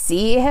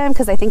see him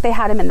because I think they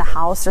had him in the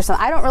house or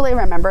something. I don't really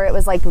remember. It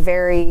was like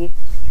very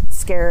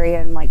scary,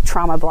 and like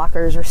trauma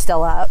blockers are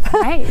still up.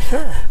 Right,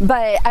 sure.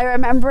 But I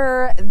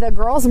remember the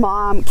girl's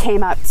mom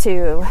came up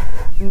to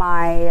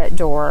my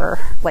door,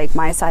 like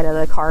my side of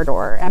the car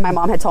door, and my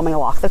mom had told me to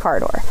lock the car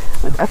door.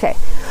 Like, okay.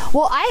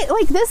 Well,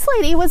 this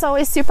lady was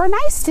always super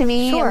nice to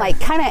me, Sure. and like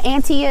kind of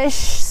auntie-ish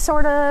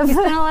sort of. You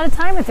spent a lot of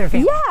time with her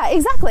family. Yeah,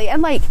 exactly.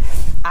 And like,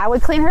 I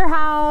would clean her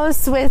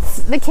house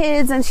with the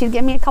kids, and she'd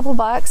give me a couple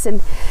bucks.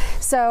 And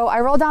so I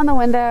rolled down the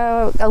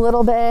window a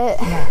little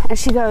bit, and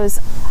she goes,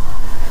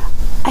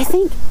 I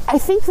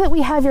think that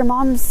we have your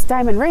mom's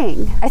diamond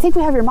ring. I think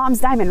we have your mom's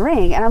diamond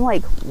ring. And I'm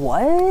like,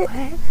 what?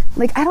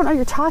 Like, I don't know what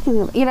you're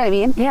talking about. You know what I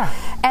mean? Yeah.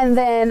 And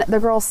then the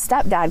girl's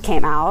stepdad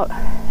came out,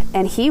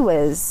 and he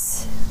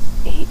was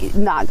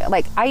not,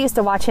 like, I used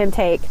to watch him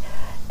take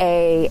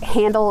a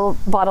handle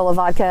bottle of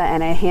vodka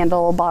and a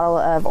handle bottle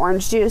of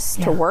orange juice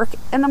to work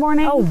in the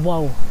morning. Oh,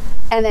 whoa.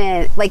 And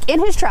then, like,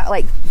 in his truck,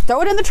 like,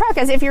 throw it in the truck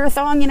as if you were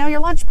throwing, your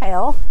lunch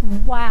pail.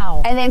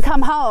 Wow. And then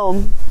come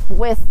home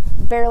with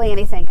barely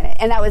anything in it.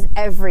 And that was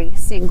every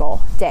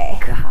single day.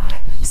 God.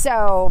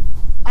 So,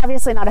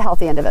 obviously not a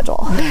healthy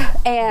individual.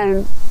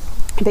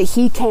 But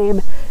he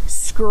came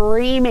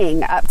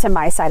screaming up to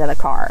my side of the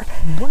car.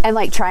 What? And,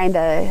 like, trying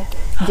to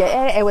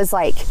get it. It was,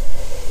 like,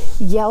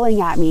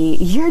 yelling at me,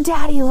 your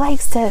daddy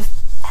likes to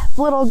f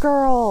little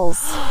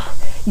girls.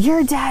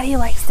 Your daddy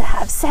likes to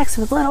have sex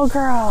with little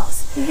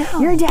girls. No.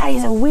 Your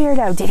daddy's a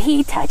weirdo. Did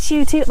he touch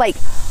you too? Like,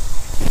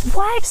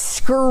 what?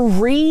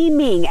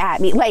 Screaming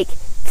at me. Like,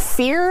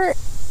 fear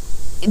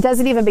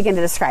doesn't even begin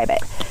to describe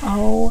it.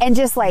 Oh. And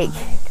just like,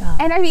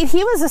 and I mean,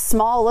 he was a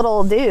small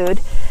little dude,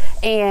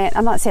 and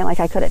I'm not saying like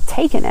I could have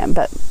taken him,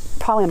 but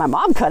probably my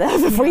mom could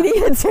have if we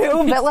needed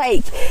to. But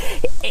like,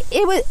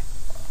 it was,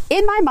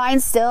 in my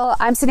mind still,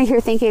 I'm sitting here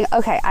thinking,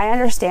 okay, I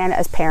understand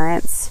as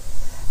parents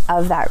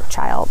of that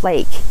child,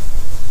 like,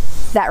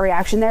 that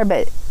reaction there,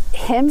 but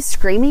him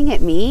screaming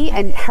at me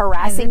and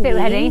harassing me. As if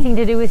it had anything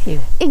to do with you.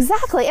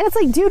 Exactly. And it's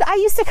like, dude, I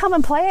used to come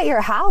and play at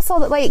your house all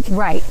that, like,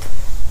 right.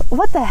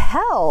 What the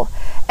hell?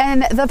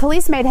 And the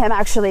police made him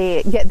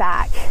actually get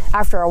back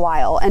after a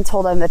while and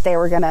told him that they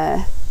were going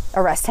to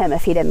arrest him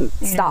if he didn't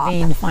stop.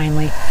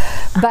 Finally.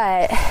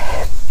 But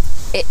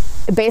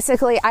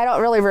basically, I don't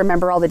really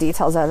remember all the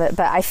details of it,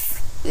 but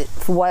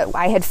what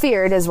I had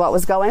feared is what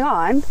was going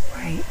on.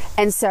 Right.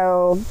 And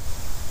so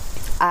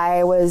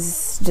I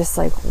was just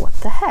like, what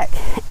the heck?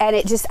 And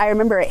I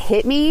remember it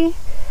hit me,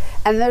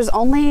 and there's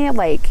only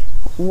like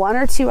one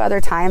or two other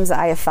times that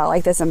I have felt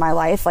like this in my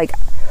life, like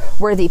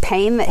where the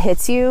pain that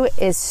hits you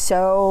is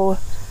so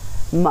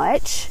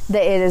much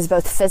that it is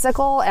both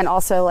physical and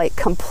also like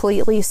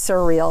completely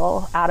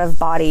surreal, out of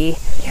body.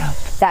 Yeah.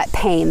 That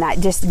pain, that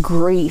just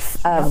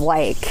grief of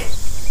like,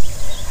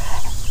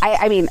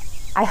 I mean,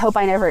 I hope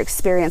I never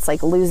experienced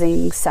like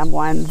losing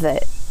someone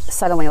that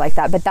suddenly like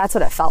that, but that's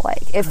what it felt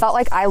like. It felt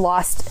like I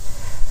lost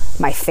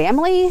my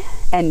family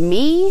and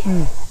me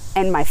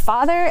and my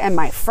father and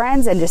my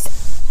friends, and just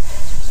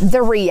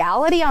the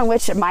reality on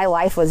which my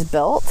life was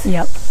built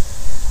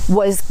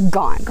was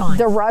gone.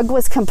 The rug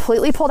was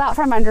completely pulled out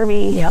from under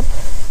me.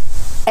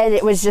 And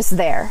it was just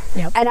there.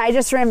 And I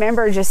just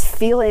remember just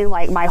feeling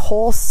like my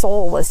whole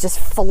soul was just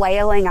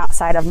flailing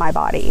outside of my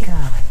body.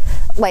 God.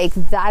 Like,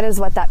 that is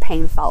what that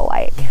pain felt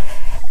like.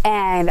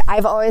 And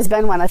I've always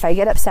been one, if I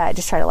get upset,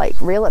 just try to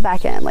like reel it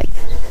back in. Like,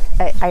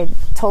 I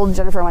told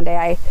Jennifer one day,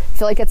 I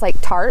feel like it's like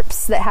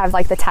tarps that have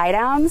like the tie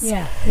downs.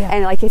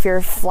 And like if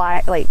you're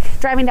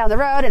driving down the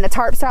road and the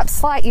tarp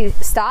stops, you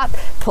stop,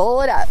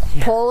 pull it up,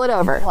 pull it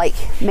over, like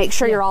make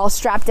sure you're all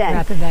strapped in.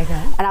 Wrap it back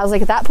up. And I was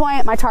like, at that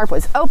point, my tarp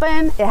was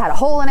open. It had a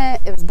hole in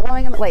it. It was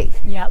blowing in the lake.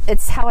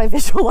 It's how I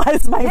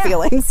visualize my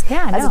feelings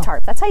as a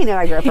tarp. That's how you know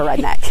I grew up a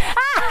redneck.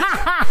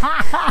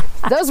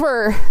 Those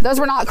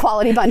were not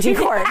quality bungee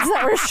cords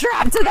that were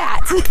strapped to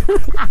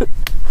that.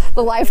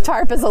 The life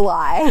tarp is a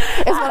lie,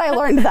 is what I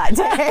learned that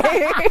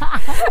day.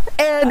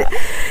 And,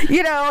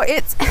 you know,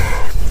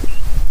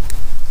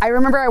 I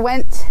remember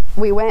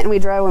we went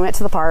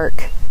to the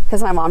park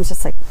because my mom's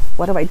just like,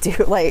 what do I do?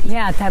 Like,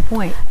 yeah, at that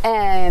point.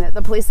 And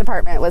the police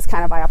department was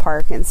kind of by a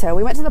park. And so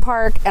we went to the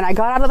park and I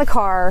got out of the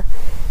car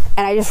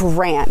and I just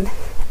ran.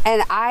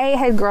 And I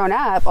had grown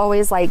up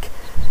always like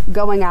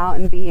going out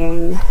and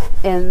being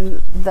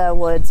in the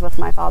woods with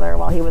my father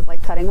while he was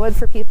like cutting wood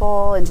for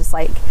people, and just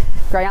like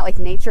growing out, like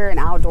nature and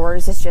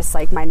outdoors is just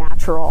like my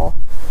natural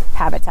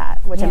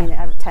habitat, which I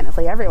mean,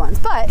 technically everyone's,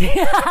 but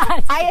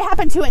I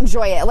happen to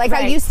enjoy it. Like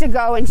I used to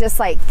go and just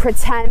like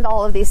pretend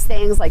all of these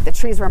things, like the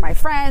trees were my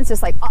friends,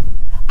 just like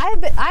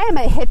I am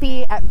a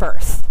hippie at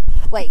birth.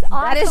 Like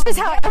that is just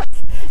how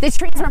the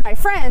trees were my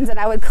friends, and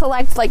I would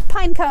collect like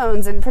pine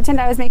cones and pretend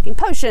I was making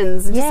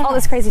potions and just all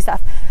this crazy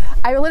stuff.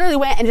 I literally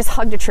went and just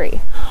hugged a tree.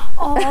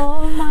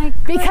 Oh my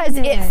goodness. Because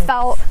it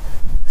felt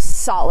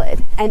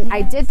solid, and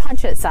I did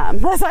punch it some.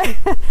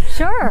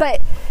 Sure.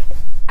 But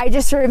I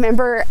just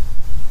remember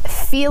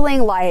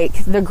feeling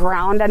like the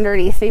ground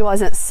underneath me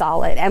wasn't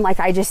solid, and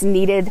like I just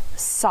needed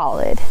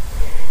solid.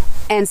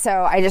 And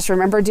so I just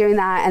remember doing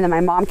that, and then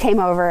my mom came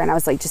over and I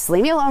was like, just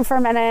leave me alone for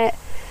a minute.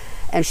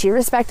 And she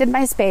respected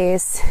my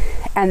space,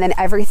 and then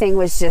everything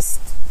was just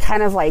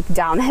kind of like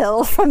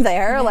downhill from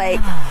there. Yeah. Like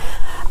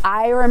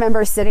I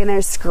remember sitting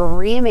there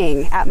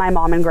screaming at my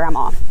mom and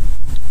grandma,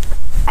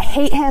 I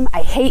hate him,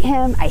 I hate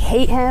him, I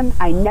hate him.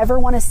 I never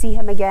want to see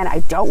him again. I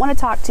don't want to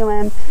talk to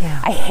him.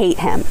 Yeah. I hate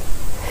him.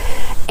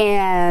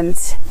 And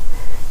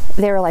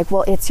they were like,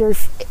 well, it's your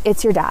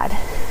dad.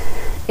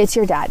 It's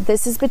your dad.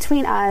 This is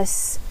between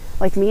us,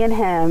 like me and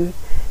him.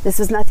 This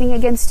was nothing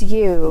against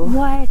you.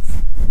 What?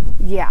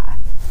 Yeah.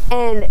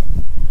 And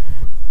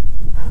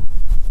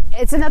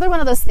it's another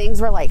one of those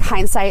things where like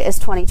hindsight is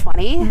 20/20.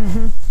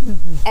 Mm-hmm.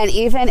 Mm-hmm. And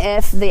even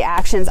if the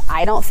actions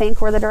I don't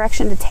think were the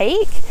direction to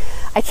take,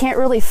 I can't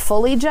really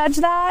fully judge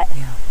that.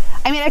 Yeah.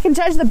 I mean, I can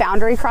judge the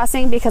boundary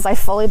crossing because I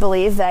fully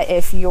believe that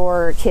if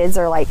your kids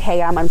are like,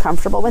 hey, I'm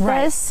uncomfortable with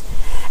this,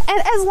 and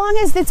as long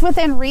as it's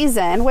within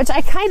reason, which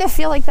I kind of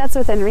feel like that's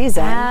within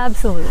reason.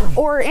 Absolutely.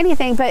 Or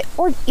anything,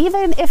 or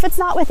even if it's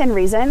not within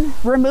reason,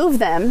 remove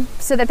them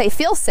so that they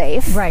feel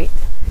safe. Right.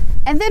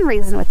 And then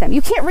reason with them.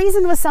 You can't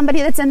reason with somebody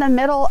that's in the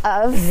middle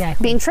of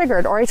being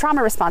triggered or a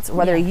trauma response,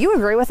 whether you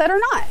agree with it or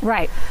not.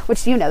 Right.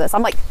 Which you know this.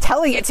 I'm like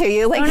telling it to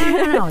you. Like,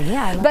 no.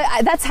 Yeah.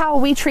 But that's how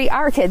we treat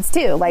our kids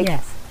too. Like,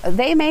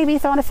 they may be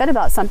throwing a fit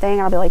about something,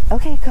 and I'll be like,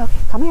 okay,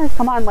 come here,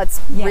 come on,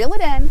 let's reel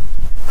it in,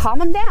 calm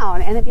them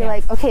down, and then be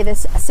like, okay,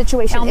 this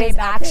situation is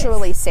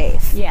actually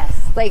safe. Yes.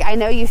 Like, I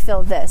know you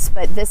feel this,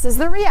 but this is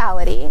the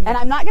reality, and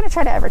I'm not going to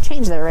try to ever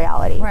change the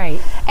reality. Right.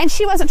 And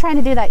she wasn't trying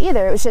to do that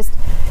either. It was just,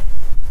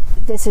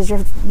 this is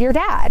your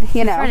dad,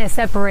 you know. Trying to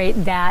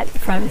separate that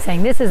from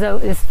saying this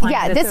is fine.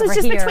 Yeah, this was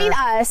just between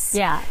us.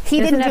 Yeah. He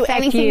didn't do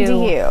anything to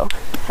you.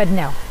 But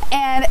no.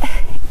 And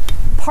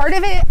part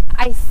of it,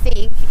 I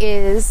think,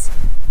 is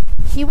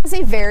he was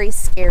a very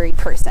scary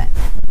person.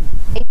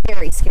 A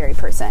very scary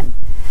person.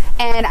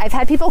 And I've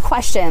had people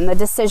question the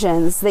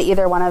decisions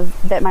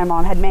that my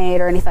mom had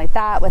made or anything like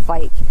that, with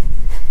like,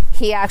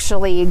 he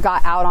actually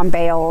got out on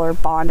bail or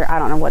bond, or I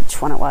don't know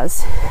which one it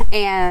was.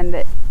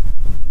 And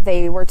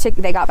they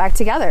got back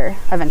together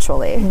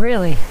eventually.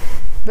 Really?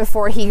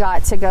 Before he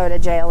got to go to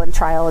jail and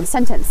trial and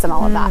sentence and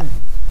all of that.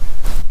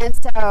 And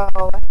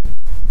so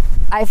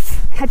I've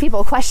had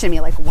people question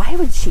me, like, why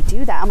would she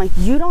do that? I'm like,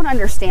 you don't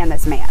understand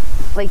this man.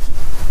 Like,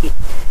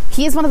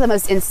 he is one of the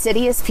most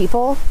insidious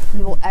people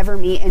you will ever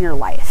meet in your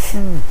life.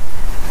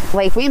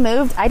 Like, we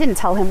moved, I didn't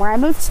tell him where I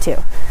moved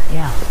to.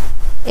 Yeah.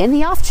 In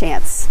the off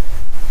chance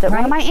that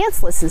one of my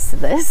aunts listens to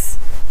this.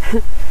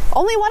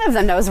 Only one of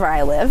them knows where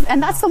I live,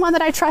 and that's the one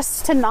that I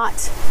trust to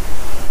not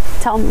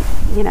tell him,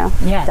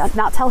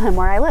 not tell him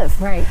where I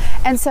live. Right.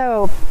 And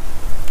so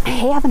I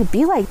happen to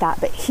be like that,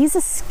 but he's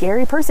a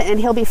scary person, and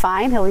he'll be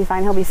fine,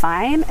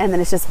 and then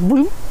it's just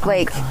whoop,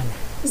 like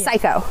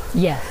psycho.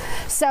 Yeah.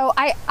 So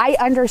I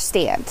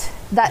understand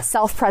that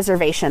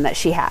self-preservation that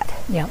she had.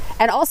 Yeah.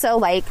 And also,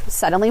 like,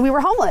 suddenly we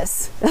were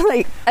homeless.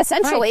 Like,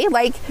 essentially,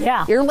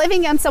 you're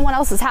living in someone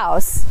else's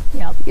house.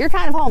 Yep. You're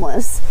kind of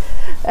homeless.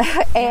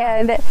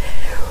 And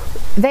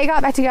they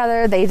got back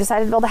together. They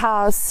decided to build a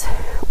house.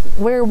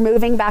 We're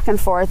moving back and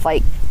forth,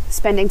 like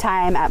spending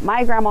time at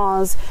my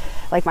grandma's,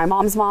 like my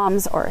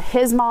mom's or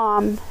his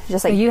mom.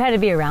 Just like, so you had to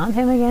be around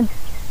him again?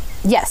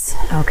 Yes.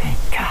 Okay.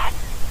 God.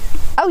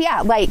 Oh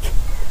yeah, like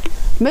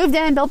moved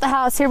in, built the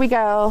house. Here we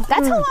go.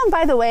 That's how long,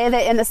 by the way,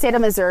 that in the state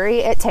of Missouri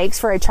it takes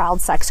for a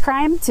child sex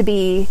crime to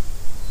be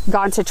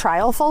gone to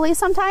trial fully.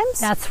 Sometimes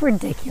that's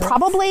ridiculous.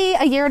 Probably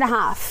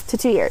 1.5 to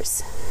 2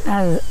 years.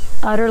 That is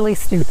utterly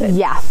stupid.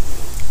 Yeah,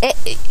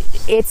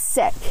 it's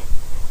sick,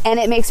 and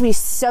it makes me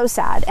so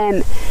sad.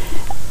 And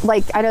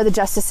like, I know the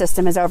justice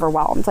system is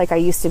overwhelmed. Like, I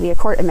used to be a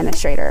court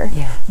administrator,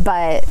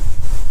 but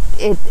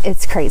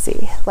it's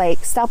crazy.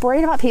 Like, stop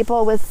worrying about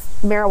people with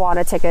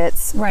marijuana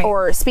tickets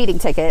or speeding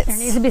tickets. There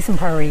needs to be some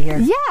priority here.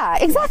 Yeah,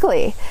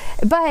 exactly.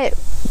 But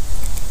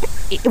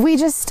we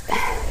just,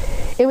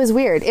 It was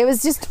weird. It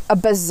was just a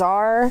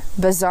bizarre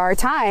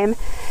time.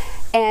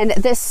 And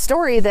this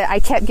story that I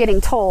kept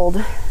getting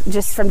told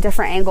just from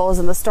different angles,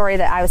 and the story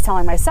that I was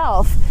telling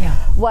myself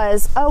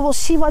was, oh, well,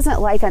 she wasn't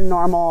like a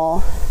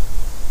normal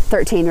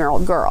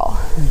 13-year-old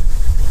girl.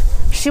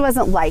 She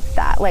wasn't like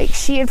that. Like,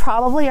 she had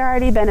probably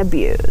already been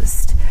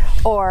abused,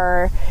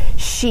 or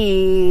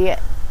she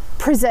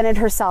presented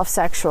herself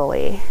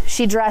sexually.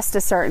 She dressed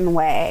a certain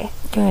way.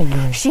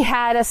 Good. She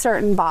had a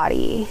certain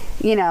body,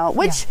 you know,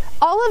 which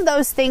all of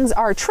those things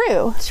are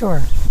true.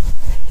 Sure.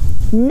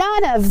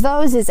 None of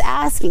those is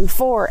asking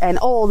for an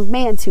old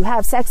man to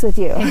have sex with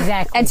you.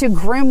 Exactly. And to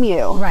groom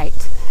you. Right.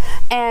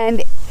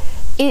 And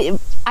the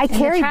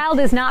child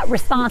is not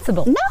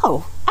responsible.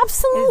 No,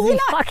 absolutely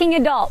not. Fucking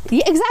adult.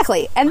 Yeah,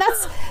 exactly. And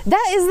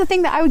that is the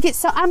thing that I would get.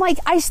 So I'm like,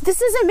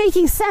 this isn't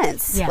making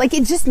sense. Yeah. Like,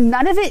 it just,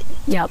 none of it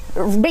Yep.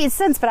 made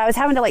sense. But I was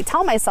having to like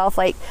tell myself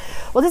like,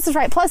 well, this is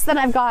right. Plus then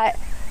I've got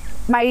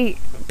my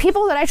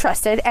people that I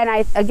trusted, and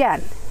I,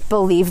 again,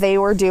 believe they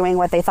were doing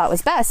what they thought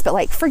was best, but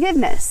like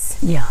forgiveness.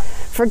 Yeah.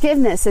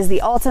 Forgiveness is the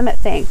ultimate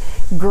thing.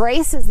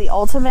 Grace is the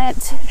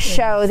ultimate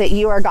show that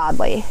you are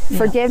godly. Yeah.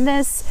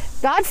 Forgiveness,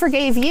 God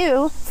forgave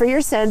you for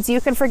your sins. You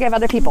can forgive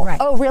other people. Right.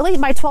 Oh, really?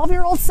 My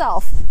 12-year-old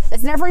self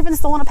that's never even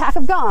stolen a pack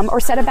of gum or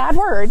said a bad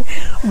word.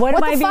 What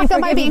the fuck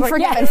am I being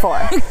forgiven for?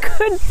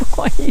 Good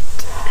point.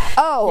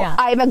 Oh, yeah.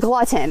 I'm a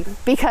glutton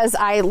because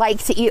I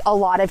like to eat a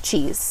lot of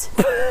cheese.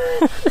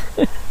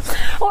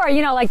 Or,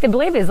 you know, like the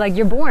belief is like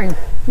you're born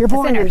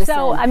into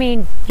so sin. I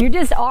mean, you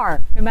just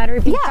are, no matter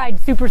if you tried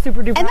super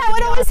duper. And that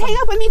would always hang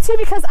up with me too,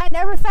 because I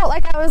never felt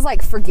like I was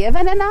like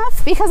forgiven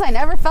enough, because I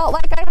never felt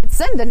like I had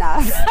sinned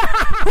enough.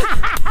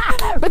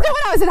 But then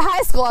when I was in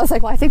high school, I was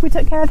like, well, I think we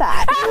took care of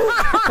that.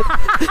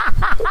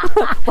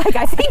 Like,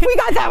 I think we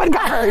got that one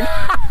covered.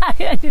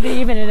 I did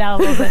even it out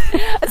a little bit.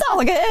 It's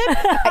all good.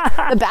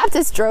 The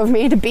Baptist drove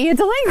me to be a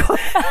delinquent.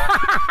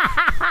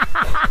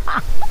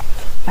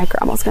 My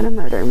grandma's gonna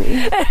murder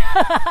me.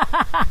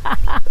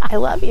 I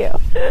love you.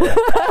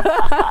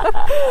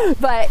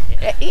 But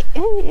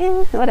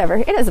whatever,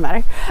 it doesn't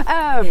matter.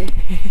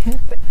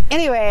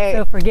 Anyway,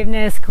 so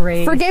forgiveness,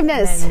 grace,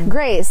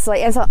 grace,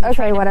 like, and so,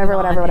 okay,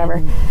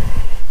 whatever.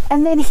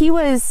 And then he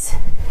was,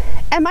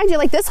 and mind you,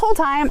 like, this whole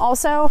time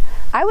also,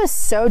 I was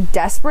so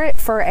desperate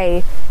for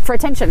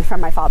attention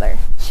from my father.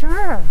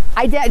 Sure.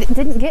 I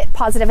didn't get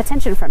positive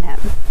attention from him.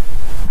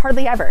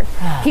 Hardly ever.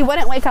 He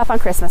wouldn't wake up on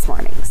Christmas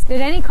mornings.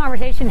 Did any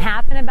conversation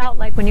happen about,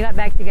 like, when you got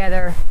back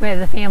together with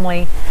the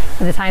family,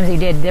 the times you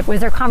did, was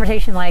there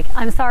conversation like,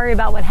 I'm sorry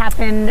about what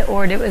happened,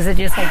 or was it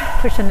just like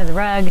pushed under the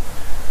rug?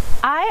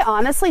 I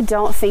honestly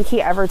don't think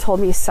he ever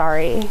told me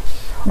sorry.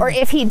 Or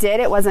if he did,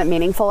 it wasn't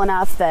meaningful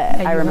enough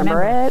that I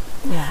remember it.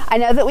 Yeah. I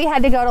know that we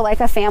had to go to like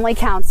a family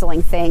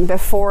counseling thing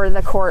before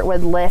the court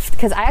would lift,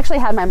 because I actually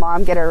had my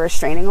mom get a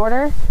restraining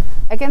order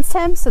against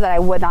him so that I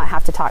would not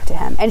have to talk to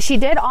him. And she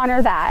did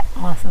honor that.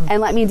 Awesome.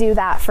 And let me do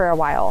that for a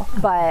while.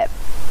 But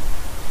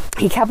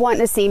he kept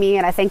wanting to see me,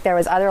 and I think there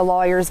was other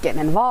lawyers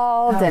getting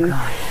involved.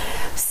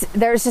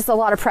 There's just a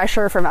lot of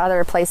pressure from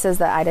other places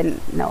that I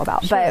didn't know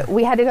about. Sure. But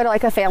we had to go to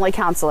like a family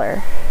counselor,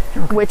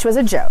 which was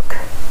a joke.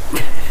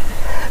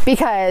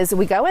 Because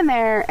we go in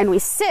there and we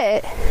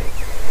sit,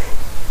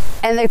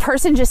 and the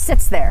person just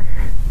sits there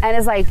and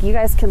is like, you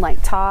guys can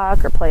like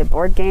talk or play a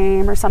board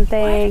game or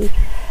something. What?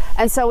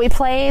 And so we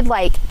played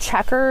like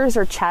checkers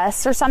or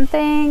chess or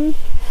something.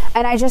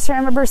 And I just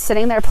remember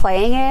sitting there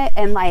playing it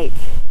and like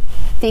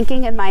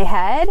thinking in my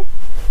head,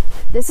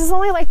 this is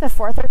only like the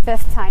 4th or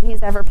 5th time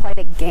he's ever played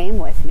a game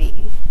with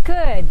me.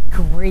 Good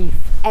grief.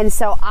 And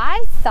so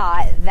I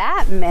thought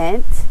that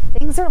meant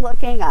things are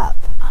looking up.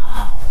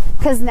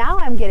 Because now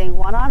I'm getting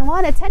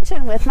one-on-one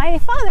attention with my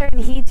father,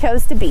 and he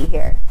chose to be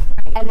here.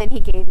 Right. And then he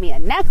gave me a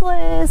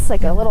necklace,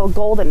 like a little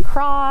golden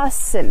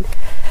cross, and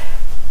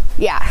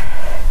listen,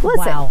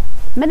 wow.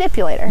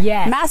 Manipulator.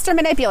 Yes. Master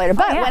manipulator.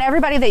 But when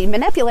everybody that you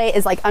manipulate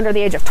is like under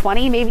the age of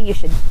 20, maybe you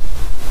should.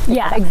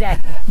 Yeah,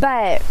 exactly.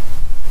 But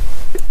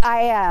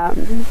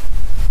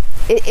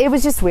it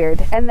was just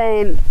weird. And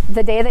then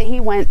the day that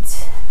he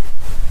went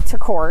to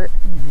court,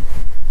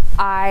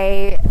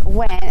 I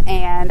went,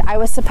 and I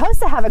was supposed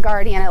to have a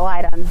guardian ad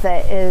litem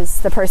that is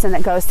the person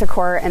that goes to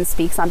court and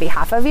speaks on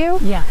behalf of you.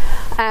 Yeah.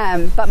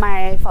 But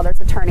my father's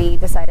attorney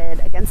decided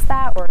against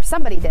that, or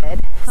somebody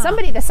did.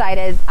 Somebody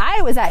decided.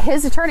 I was at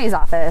his attorney's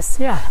office.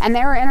 Yeah. And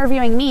they were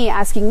interviewing me,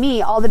 asking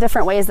me all the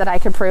different ways that I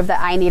could prove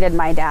that I needed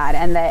my dad,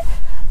 and that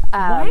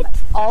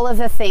all of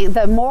the things,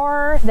 the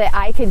more that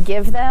I could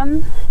give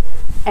them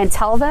and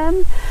tell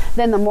them,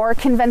 then the more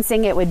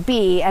convincing it would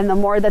be, and the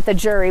more that the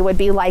jury would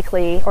be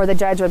likely, or the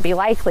judge would be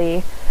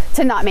likely,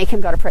 to not make him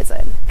go to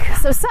prison.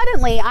 So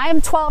suddenly I'm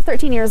 12,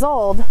 13 years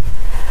old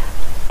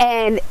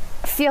and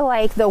feel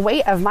like the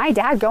weight of my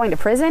dad going to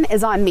prison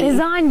is on me. Is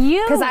on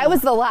you. Because I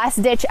was the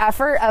last ditch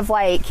effort of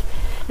like,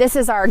 this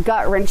is our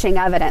gut-wrenching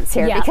evidence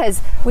here.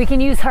 Because we can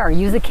use her,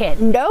 use a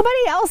kid.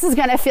 Nobody else is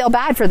going to feel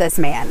bad for this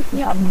man.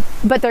 Yeah.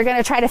 But they're going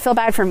to try to feel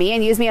bad for me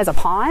and use me as a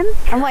pawn.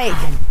 I'm like,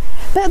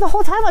 But the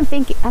whole time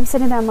I'm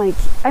sitting down like,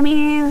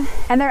 and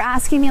they're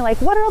asking me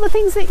like, what are all the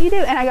things that you do?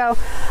 And I go,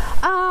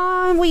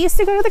 we used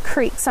to go to the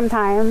creek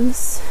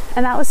sometimes,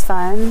 and that was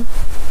fun.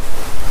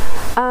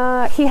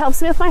 He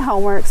helps me with my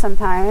homework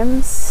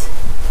sometimes.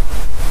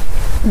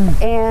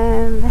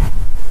 And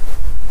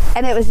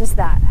it was just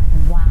that.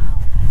 Wow.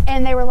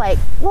 And they were like,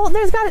 well,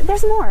 there's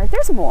more.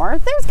 There's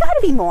got to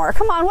be more.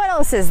 Come on, what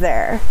else is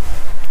there?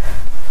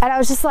 And I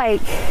was just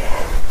like,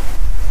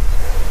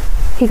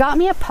 he got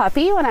me a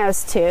puppy when I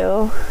was 2.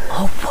 Oh,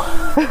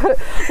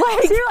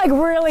 like, so you're like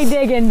really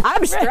digging.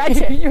 I'm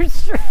stretching. You're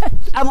stretching.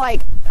 I'm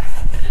like,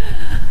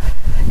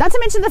 not to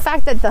mention the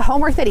fact that the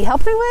homework that he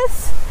helped me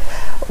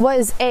with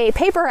was a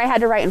paper I had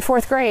to write in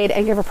 4th grade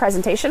and give a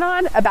presentation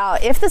on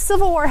about if the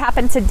Civil War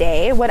happened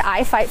today, would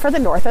I fight for the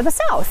North or the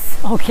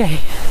South? Okay.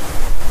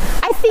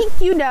 I think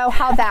you know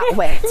how that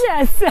went.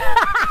 Yes.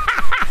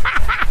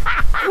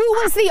 Who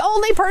was the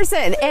only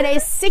person in a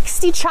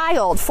 60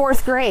 child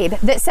 4th grade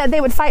that said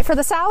they would fight for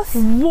the South?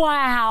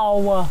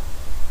 Wow.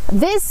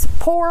 This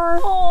poor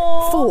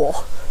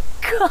fool.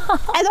 God.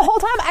 And the whole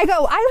time I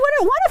go, I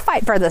wouldn't want to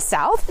fight for the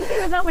South.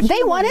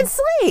 They wanted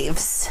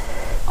slaves.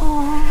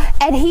 Oh.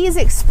 And he's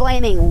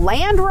explaining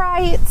land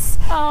rights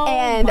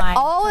and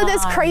all of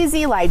this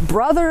crazy like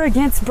brother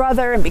against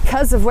brother, and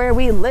because of where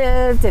we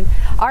lived and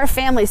our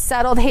family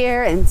settled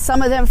here, and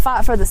some of them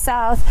fought for the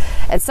South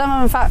and some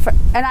of them fought for,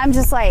 and I'm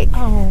just like,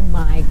 oh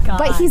my God.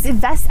 But he's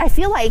I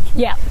feel like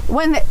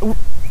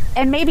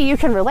and maybe you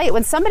can relate,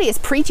 when somebody is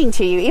preaching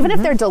to you, even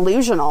if they're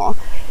delusional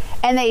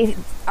and they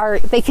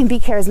can be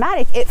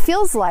charismatic, it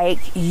feels like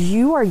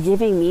you are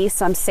giving me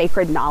some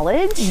sacred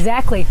knowledge.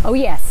 Exactly. Oh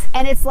yes.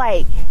 And it's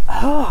like,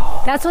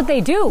 oh, that's what they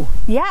do.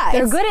 Yeah,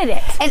 they're good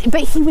at it.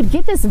 But he would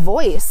get this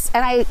voice,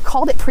 and I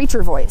called it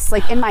preacher voice,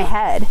 like in my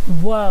head.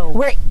 Whoa.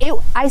 Where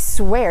I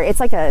swear, it's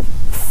like a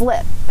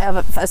flip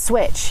of a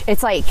switch.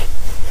 It's like,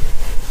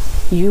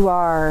 you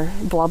are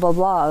blah blah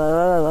blah,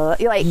 blah,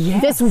 blah. Like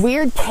this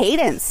weird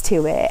cadence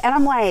to it, and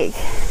I'm like,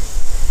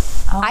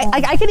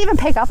 I could even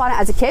pick up on it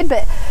as a kid,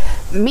 but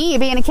me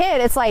being a kid,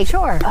 it's like,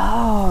 sure.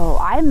 Oh,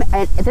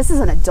 this is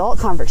an adult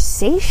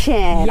conversation.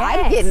 Yes.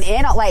 I'm getting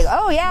in, like,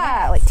 oh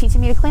yeah, like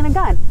teaching me to clean a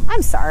gun.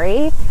 I'm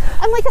sorry.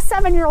 I'm like a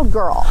 7-year-old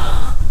girl.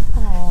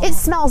 Aww. It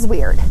smells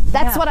weird.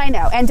 That's what I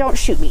know. And don't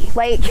shoot me,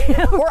 like,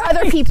 or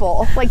other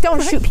people. Like,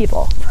 don't shoot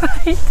people.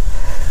 Right.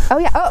 Oh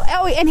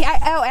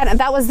yeah. And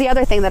that was the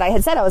other thing that I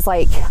had said. I was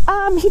like,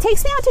 he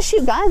takes me out to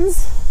shoot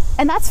guns,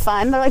 and that's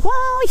fun. They're like,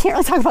 well, we can't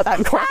really talk about that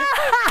in court.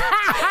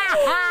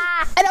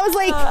 And I was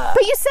like,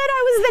 but you said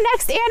I was the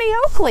next Annie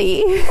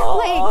Oakley.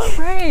 Oh,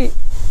 right.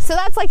 So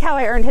that's like how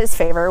I earned his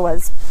favor,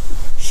 was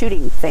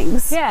shooting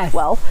things. Yes.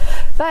 Well,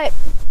 but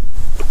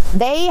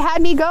they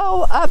had me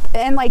go up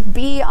and like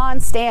be on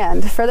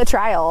stand for the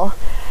trial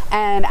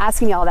and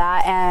asking me all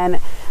that. And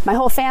my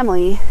whole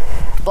family,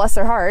 bless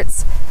their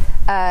hearts,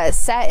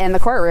 sat in the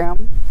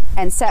courtroom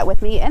and sat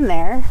with me in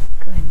there.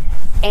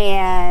 Goodness.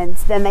 And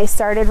then they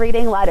started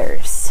reading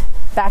letters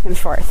back and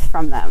forth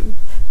from them.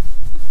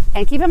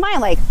 And keep in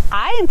mind, like,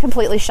 I am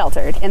completely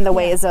sheltered in the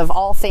ways of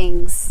all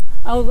things.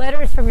 Oh,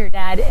 letters from your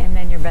dad and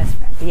then your best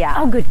friend. Yeah.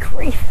 Oh, good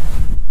grief.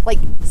 Like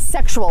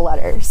sexual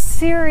letters.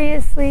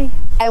 Seriously?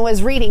 I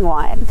was reading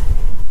one.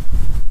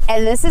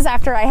 And this is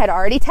after I had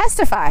already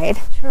testified.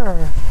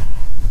 Sure.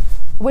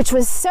 Which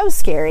was so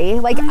scary.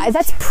 Like,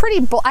 that's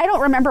pretty, I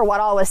don't remember what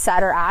all was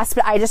said or asked,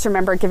 but I just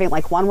remember giving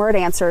like 1-word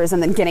answers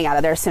and then getting out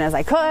of there as soon as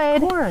I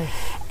could. Of course.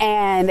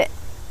 And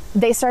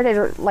they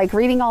started like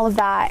reading all of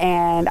that,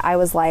 and I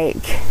was like,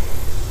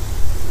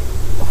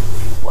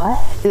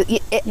 what?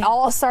 It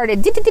all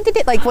started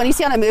like when you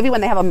see on a movie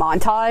when they have a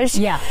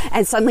montage,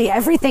 and suddenly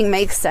everything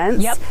makes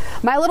sense. Yep.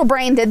 My little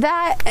brain did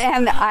that,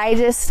 and I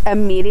just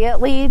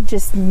immediately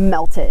just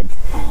melted.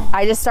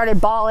 I just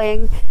started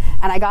bawling,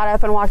 and I got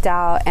up and walked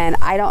out, and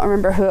I don't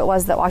remember who it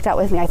was that walked out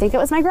with me. I think it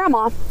was my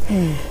grandma.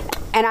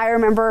 And I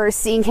remember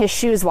seeing his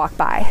shoes walk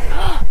by.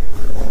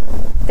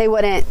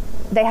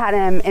 They had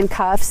him in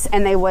cuffs,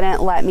 and they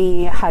wouldn't let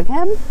me hug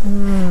him.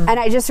 And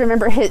I just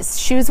remember his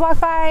shoes walk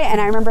by,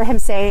 and I remember him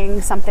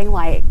saying something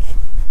like,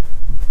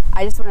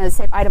 I just wanted to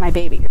say bye to my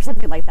baby, or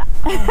something like that.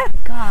 Oh my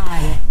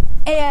God.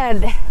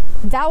 And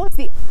that was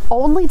the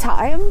only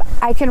time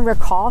I can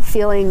recall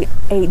feeling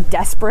a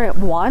desperate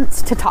want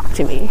to talk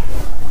to me.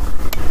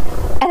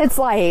 And it's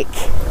like,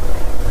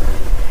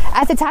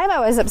 at the time I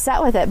was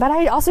upset with it, but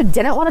I also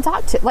didn't want to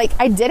talk to, like,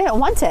 I didn't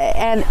want it.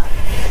 And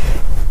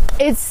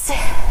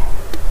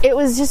it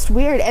was just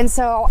weird. And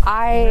so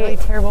a really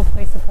terrible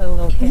place to put a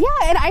little kid.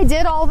 Yeah, and I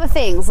did all the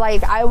things.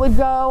 Like, I would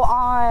go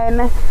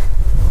on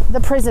the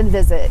prison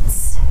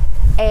visits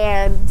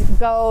and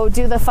go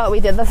do we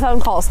did the phone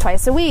calls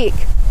twice a week.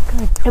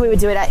 Good. And we would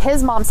do it at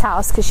his mom's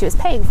house because she was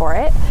paying for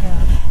it.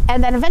 Yeah.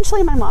 And then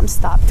eventually my mom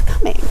stopped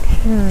coming.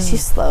 She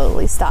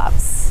slowly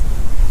stops.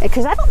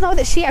 Because I don't know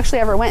that she actually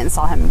ever went and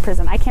saw him in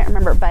prison. I can't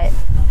remember, but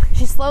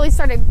she slowly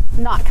started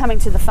not coming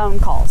to the phone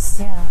calls.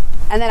 Yeah.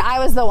 And then I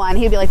was the one,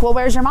 he'd be like, well,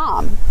 where's your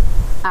mom?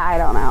 I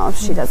don't know if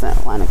she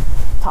doesn't want to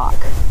talk.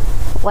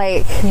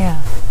 Like,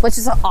 which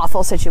is an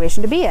awful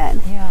situation to be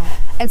in. Yeah.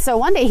 And so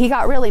one day he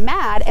got really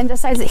mad and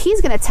decides that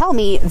he's going to tell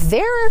me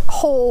their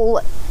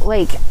whole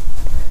like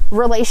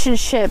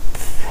relationship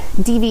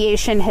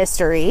deviation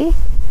history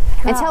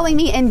and telling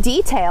me in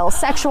detail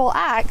sexual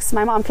acts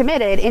my mom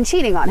committed in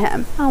cheating on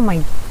him. Oh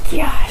my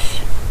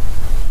gosh.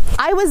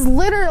 I was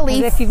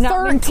literally As if you've 13.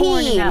 not been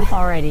torn enough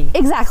already.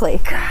 Exactly.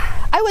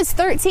 I was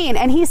 13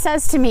 and he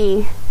says to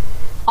me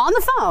on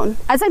the phone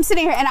as I'm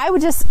sitting here, and I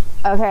would just,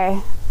 okay,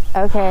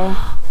 because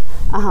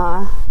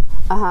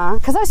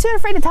I was too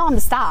afraid to tell him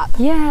to stop.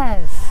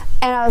 Yes.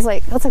 And I was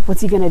like,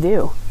 what's he gonna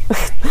do?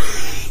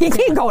 He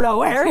can't go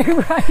nowhere.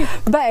 Right.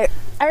 But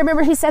I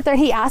remember he sat there,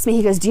 he asked me,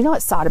 he goes, do you know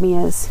what sodomy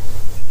is?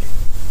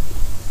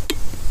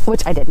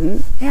 Which I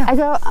didn't. Yeah. I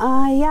go,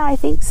 yeah, I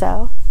think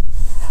so.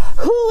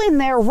 Who in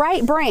their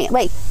right brain,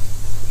 like,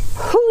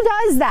 who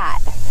does that?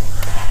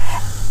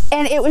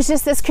 And it was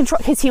just this control,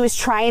 because he was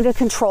trying to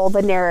control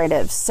the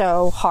narrative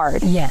so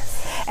hard.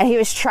 Yes. And he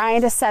was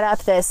trying to set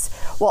up this,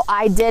 well,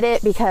 I did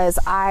it because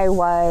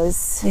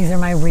these are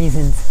my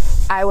reasons.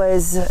 I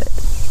was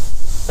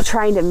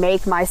trying to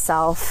make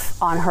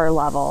myself on her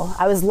level.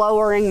 I was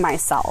lowering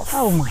myself.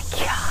 Oh my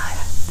God.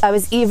 I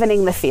was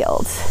evening the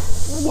field.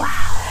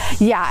 Wow.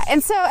 Yeah.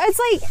 And so it's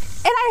like,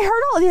 and I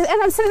heard all of these,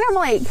 and I'm sitting there, I'm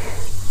like,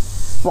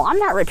 well, I'm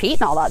not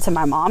repeating all that to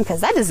my mom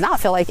because that does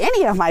not feel like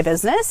any of my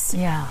business.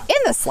 Yeah. In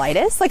the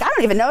slightest. Like, I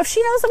don't even know if she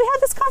knows that we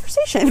had this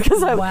conversation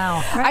because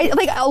wow. Right. I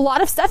like a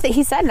lot of stuff that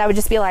he said, and I would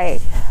just be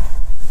like,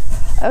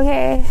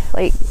 okay.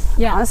 Like,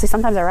 yeah. Honestly,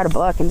 sometimes I read a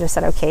book and just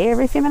said okay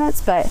every few minutes,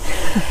 but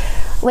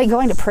like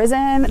going to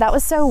prison, that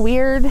was so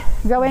weird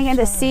going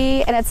into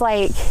sea. And it's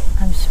like,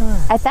 I'm sure.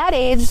 At that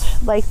age,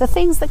 like the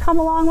things that come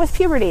along with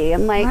puberty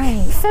and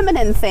like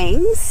feminine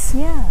things.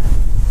 Yeah.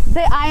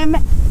 That I'm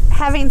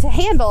having to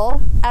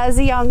handle as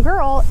a young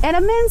girl in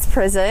a men's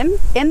prison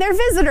in their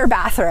visitor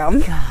bathroom.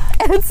 God.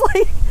 And it's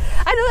like,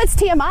 I know that's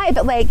TMI,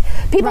 but like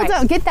people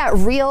don't get that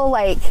real,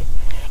 like,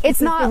 it's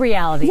not the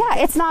reality. Yeah,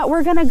 it's not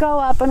we're gonna go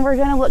up and we're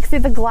gonna look through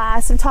the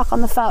glass and talk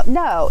on the phone.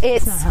 No,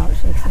 it's not how it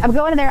shakes out. I'm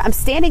going in there, I'm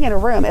standing in a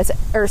room,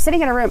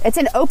 sitting in a room, it's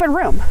an open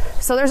room.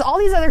 So there's all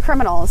these other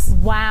criminals.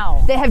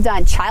 Wow. That have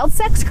done child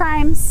sex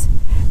crimes,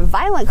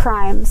 violent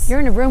crimes. You're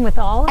in a room with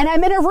all of them? And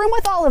I'm in a room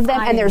with all of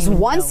them, and there's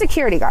one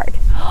security guard.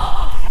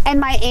 And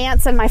my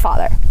aunts and my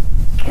father.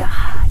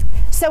 God.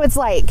 So it's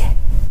like,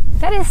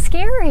 that is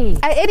scary.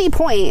 At any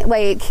point,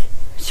 like,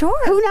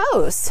 sure, who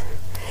knows?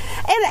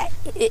 And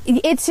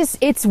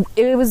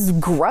it was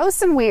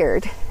gross and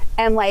weird.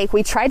 And like,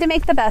 we tried to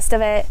make the best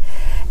of it,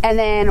 and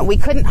then we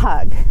couldn't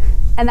hug.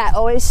 And that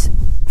always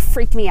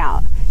freaked me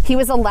out. He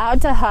was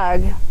allowed to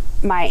hug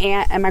my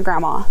aunt and my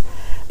grandma,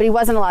 but he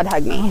wasn't allowed to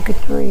hug me. Oh,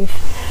 good grief.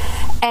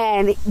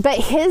 But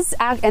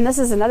and this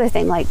is another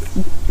thing, like,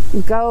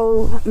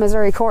 go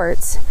Missouri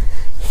courts.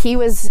 He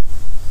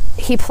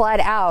pled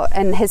out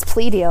and his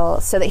plea deal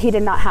so that he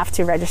did not have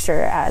to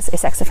register as a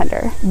sex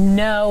offender.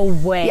 No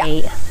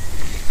way.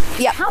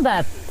 Yeah. How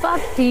the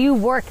fuck do you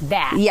work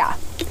that? Yeah.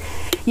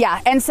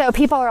 Yeah. And so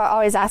people are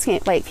always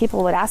asking, like,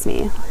 people would ask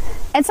me,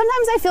 and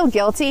sometimes I feel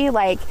guilty,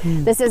 like,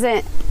 this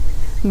isn't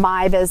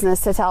my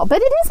business to tell,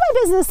 but it is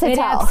my business to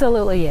tell. It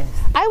absolutely is.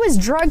 I was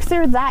drugged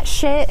through that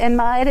shit and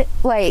mud,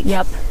 like,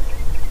 yep.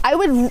 I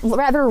would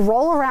rather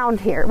roll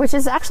around here, which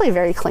is actually a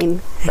very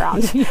clean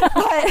ground.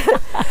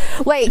 But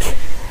like,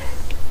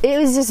 it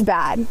was just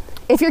bad.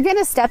 If you're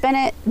gonna step in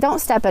it, don't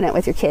step in it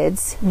with your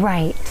kids.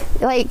 Right.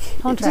 Like,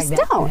 don't just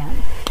don't.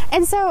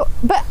 And so,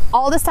 but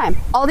all this time,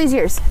 all these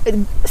years,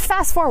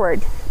 fast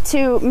forward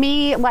to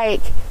me,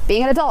 like,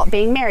 being an adult,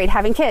 being married,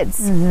 having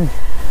kids.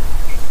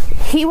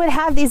 He would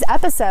have these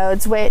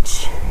episodes,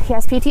 which he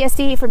has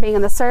PTSD for being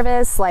in the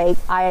service. Like,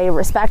 I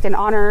respect and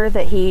honor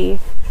that he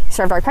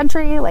served our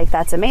country. Like,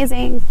 that's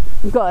amazing.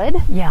 Good.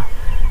 Yeah.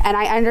 And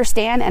I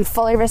understand and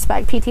fully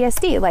respect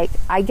PTSD. Like,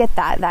 I get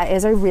that. That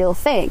is a real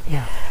thing.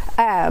 Yeah.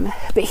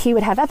 But he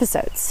would have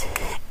episodes,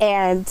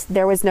 and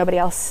there was nobody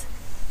else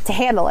to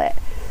handle it.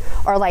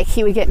 Or, like,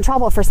 he would get in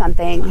trouble for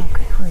something.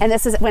 Okay, and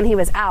this is when he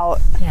was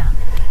out. Yeah.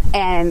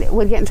 And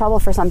would get in trouble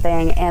for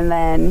something and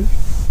then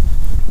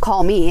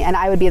call me, and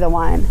I would be the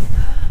one.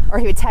 Or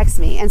he would text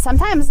me. And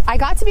sometimes I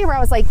got to be where I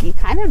was like, you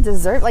kind of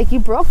deserve, like, you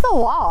broke the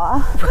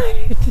law.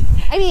 Right.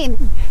 I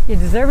mean, you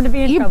deserve to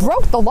be in trouble. You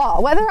broke the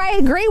law. Whether I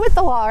agree with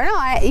the law or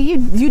not,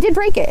 you did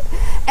break it.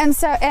 And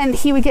so, and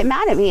he would get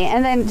mad at me,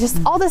 and then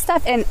just all this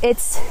stuff. And it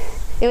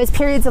was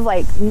periods of,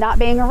 like, not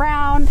being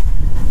around,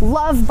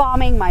 love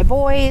bombing my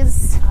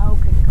boys. Oh,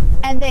 good grief.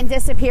 And then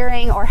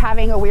disappearing or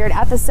having a weird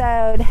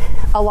episode.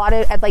 A lot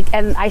of, like,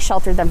 and I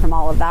sheltered them from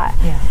all of that.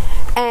 Yeah.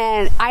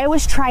 And I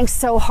was trying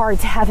so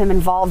hard to have him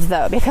involved,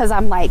 though, because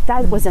I'm like,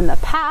 that was in the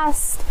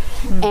past,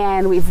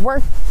 and we've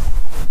worked.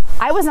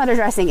 I was not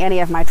addressing any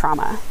of my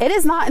trauma. It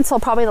is not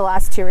until probably the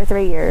last 2 or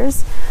 3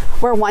 years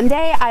where one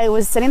day I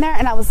was sitting there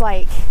and I was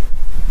like,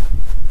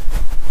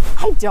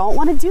 I don't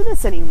want to do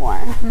this anymore.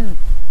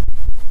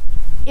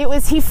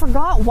 He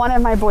forgot one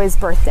of my boys'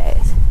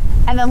 birthdays.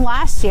 And then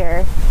last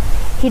year,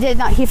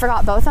 he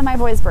forgot both of my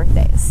boys'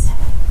 birthdays.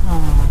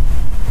 Oh.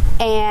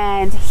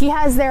 and he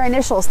has their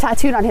initials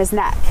tattooed on his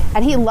neck,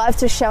 and he loved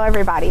to show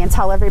everybody and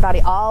tell everybody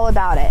all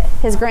about it.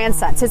 His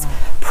grandsons, his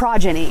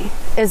progeny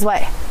is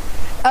what.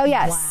 Oh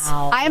yes,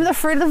 Wow. I am the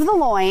fruit of the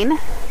loin,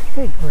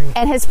 Good grief.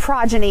 and his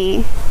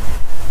progeny,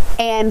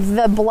 and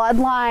the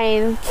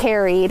bloodline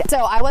carried. So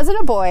I wasn't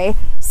a boy,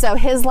 so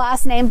his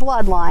last name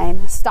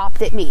bloodline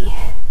stopped at me.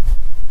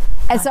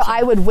 And so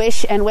I would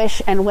wish and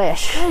wish and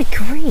wish Good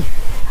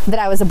grief. that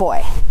I was a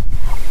boy.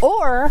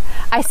 Or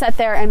I sat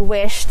there and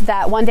wished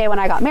that one day when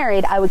I got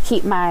married, I would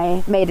keep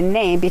my maiden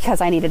name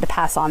because I needed to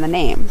pass on the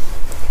name.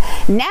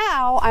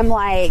 Now I'm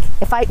like,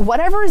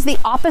 whatever is the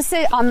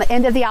opposite on the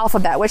end of the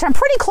alphabet, which I'm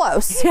pretty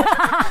close,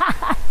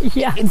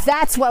 Yeah.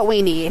 that's what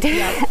we need.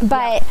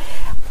 But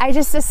I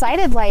just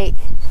decided, like,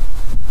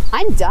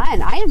 I'm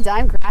done. I am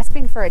done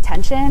grasping for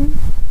attention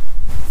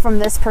from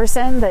this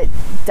person that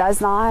does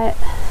not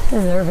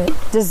Deserve it.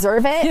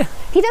 deserve it. Yeah.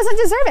 He doesn't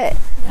deserve it.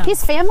 No.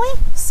 He's family.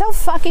 So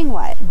fucking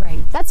what? Right.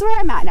 That's where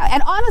I'm at now.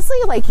 And honestly,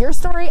 like, your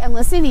story and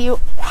listening to you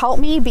help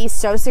me be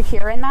so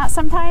secure in that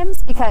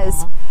sometimes,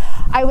 because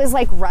I was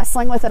like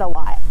wrestling with it a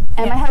lot.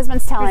 And Yeah. my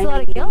husband's telling There's a lot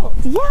me, of guilt.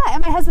 yeah,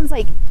 and my husband's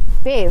like,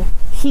 babe,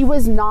 he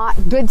was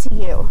not good to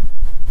you.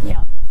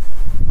 Yeah.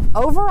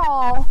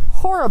 Overall,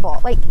 horrible.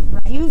 Like,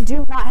 you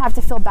do not have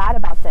to feel bad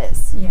about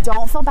this. Yeah.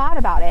 Don't feel bad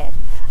about it.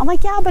 I'm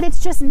like, yeah, but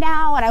it's just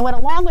now, and I went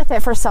along with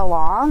it for so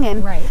long,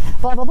 and Right.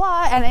 blah, blah,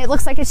 blah, and it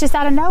looks like it's just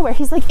out of nowhere.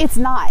 He's like, it's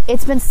not.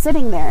 It's been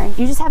sitting there.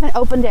 You just haven't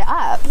opened it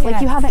up.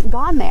 Like, you Yes. haven't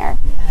gone there.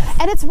 Yes.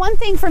 And it's one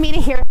thing for me to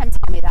hear him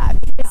tell me that,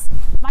 because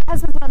my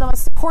husband's one of the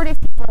most supportive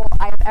people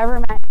I've ever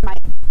met in my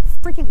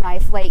freaking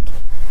life. Like,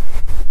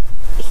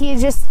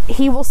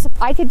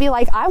 I could be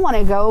like, I want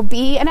to go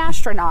be an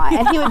astronaut,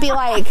 and he would be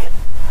like,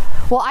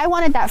 well, I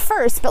wanted that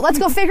first, but let's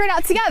go figure it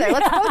out together.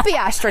 Let's both be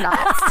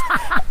astronauts.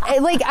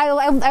 Like, I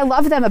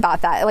love them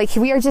about that. Like,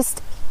 we are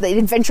just the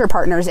adventure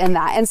partners in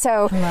that. And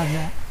so I love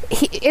that.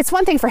 it's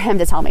one thing for him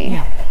to tell me.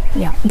 Yeah.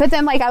 Yeah. But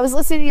then, like, I was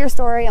listening to your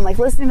story and, like,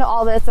 listening to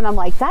all this, and I'm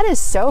like, that is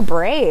so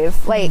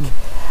brave. Like,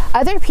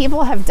 other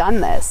people have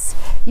done this.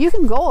 You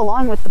can go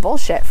along with the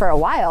bullshit for a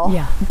while.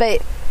 Yeah.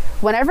 But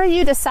whenever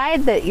you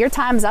decide that your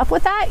time's up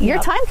with that,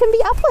 your time can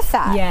be up with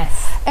that.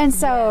 Yes. And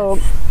so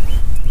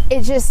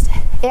it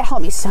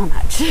helped me so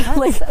much.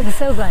 Like, I'm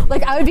so glad.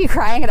 like, I would be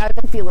crying and I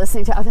would be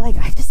listening to it. I'd be like,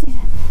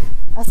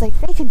 I was like,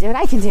 they can do it.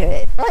 I can do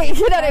it. Like,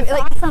 you know what I mean? That's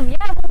Like, awesome. Yeah,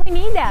 well, we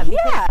need that. Because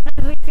Yeah.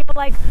 sometimes we feel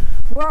like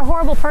we're a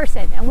horrible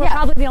person, and we're Yeah.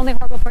 probably the only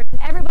horrible person.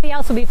 Everybody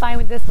else will be fine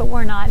with this, but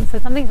we're not. And so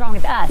something's wrong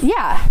with us.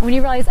 Yeah. And when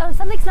you realize, oh,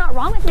 something's not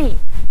wrong with me.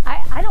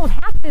 I don't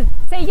have to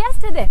say yes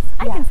to this.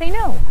 I Yeah. can say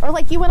no. or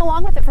like, you went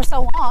along with it for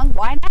so long.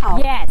 Why now?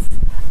 Yes.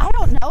 I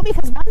don't know,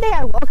 because one day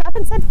I woke up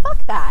and said,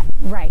 fuck that.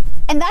 Right.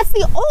 And that's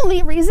the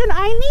only reason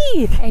I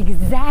need.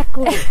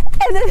 Exactly.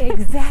 And then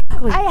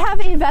Exactly. I have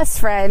a best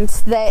friend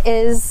that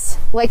is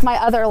like my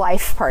other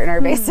life partner,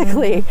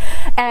 basically.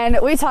 And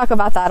we talk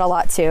about that a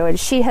lot too. And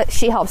she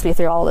helps me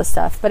through all this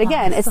stuff. But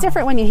again, it's Awesome.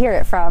 different when you hear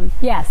it from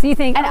Yes. You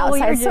think, an oh,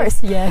 outside you're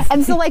source. just, yes.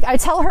 And so, like, I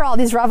tell her all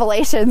these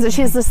revelations, and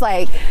she's just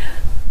like,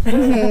 I've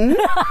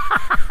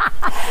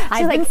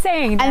been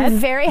saying that. I'm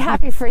very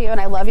happy for you, and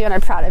I love you, and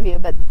I'm proud of you,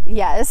 but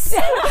yes.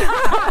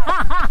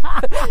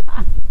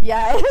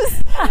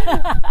 Yes.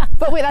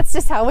 But wait, that's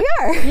just how we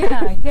are.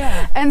 Yeah.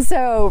 Yeah. And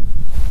so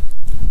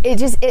it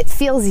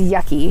feels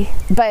yucky.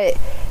 But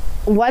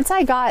once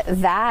I got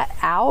that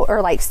out,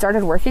 or like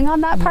started working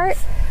on that part,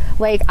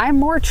 like, I'm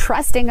more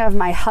trusting of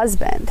my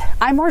husband.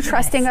 I'm more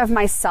trusting of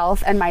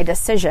myself and my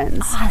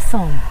decisions.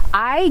 Awesome.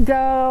 I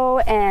go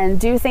and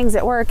do things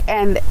at work,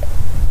 and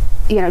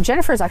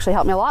Jennifer's actually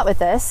helped me a lot with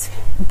this.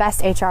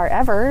 Best HR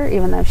ever,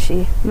 even though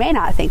she may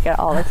not think it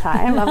all the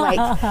time. I'm like,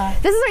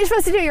 this is what you're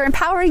supposed to do. You're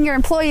empowering your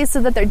employees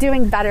so that they're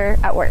doing better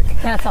at work.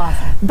 That's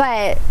awesome.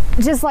 But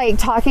just like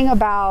talking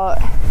about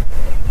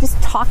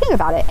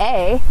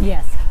it,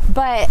 Yes.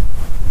 but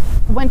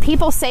when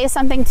people say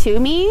something to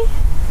me,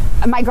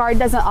 my guard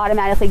doesn't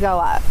automatically go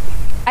up.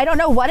 I don't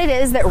know what it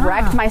is that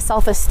wrecked my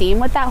self-esteem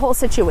with that whole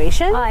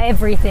situation.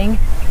 Everything.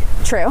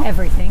 True.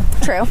 Everything.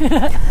 True.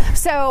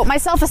 So my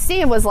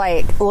self-esteem was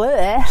like,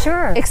 bleh.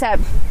 Sure.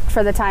 Except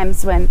for the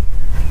times when,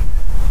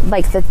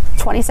 like, the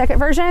 20-second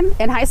version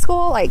in high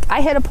school, like,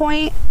 I hit a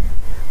point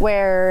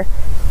where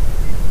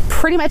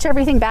pretty much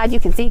everything bad you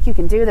can think you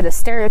can do that is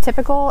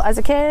stereotypical as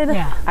a kid,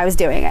 Yeah. I was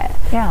doing it.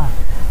 Yeah.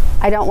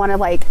 I don't want to,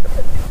 like,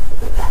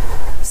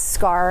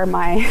 scar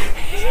my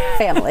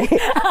family.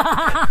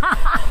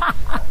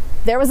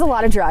 There was a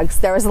lot of drugs.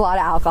 There was a lot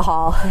of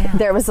alcohol. Yeah.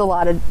 There was a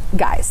lot of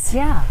guys.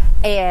 Yeah.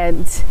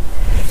 And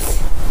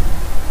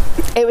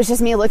it was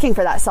just me looking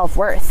for that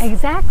self-worth.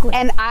 Exactly.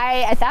 And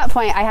at that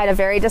point, I had a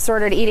very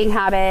disordered eating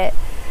habit.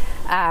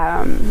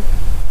 And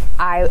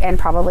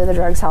probably the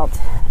drugs helped.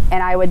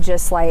 And I would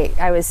just, like,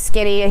 I was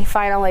skinny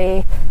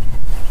finally,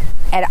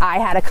 and I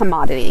had a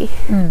commodity.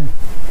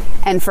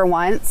 And for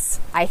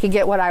once, I could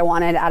get what I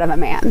wanted out of a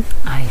man.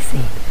 I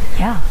see.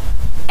 Yeah.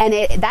 And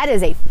that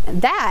is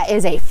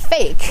a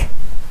fake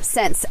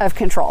sense of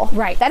control.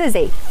 Right. That is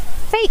a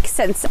fake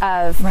sense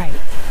of Right.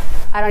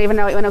 I don't even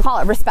know what you want to call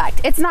it.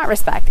 Respect. It's not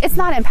respect. It's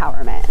not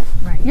empowerment.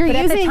 Right. You're but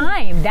using, at the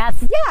time,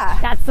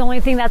 that's the only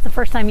thing. That's the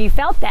first time you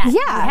felt that. Yeah.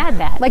 You had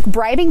that. Like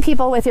bribing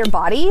people with your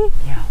body.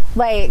 Yeah.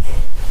 Like,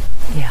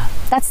 yeah.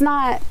 That's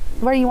not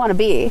where you want to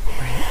be.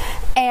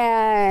 Right.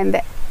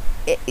 And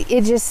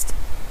it just,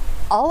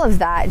 all of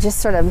that just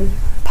sort of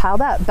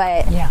piled up.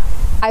 But yeah.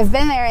 I've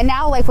been there, and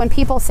now like when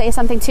people say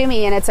something to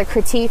me and it's a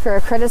critique or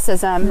a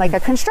criticism, like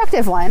a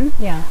constructive one,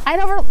 I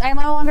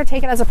no longer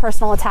take it as a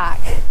personal attack.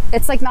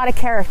 It's like not a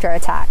character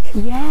attack.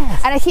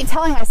 Yes. And I keep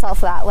telling myself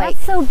that, like,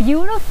 that's so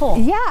beautiful.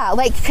 Yeah,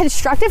 like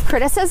constructive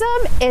criticism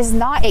is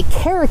not a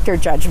character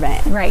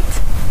judgment. Right.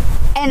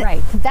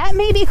 And that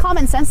may be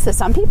common sense to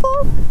some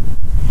people,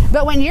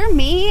 but when you're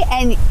me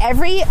and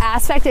every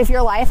aspect of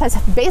your life has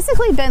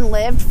basically been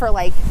lived for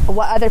like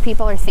what other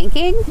people are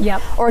thinking,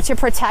 or to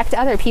protect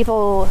other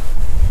people.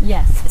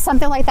 Yes.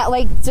 Something like that,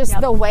 like just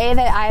the way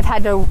that I've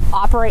had to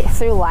operate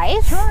through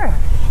life. Sure.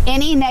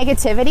 Any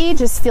negativity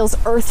just feels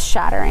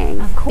earth-shattering.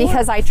 Of course.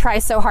 Because I try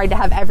so hard to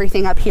have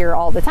everything up here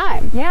all the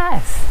time.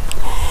 Yes.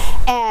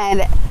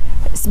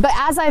 But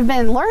as I've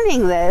been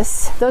learning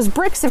this, those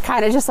bricks have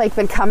kind of just like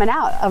been coming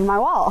out of my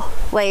wall.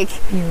 Like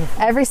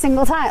every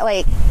single time.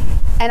 Like,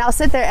 and I'll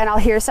sit there and I'll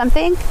hear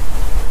something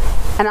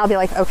and I'll be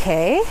like,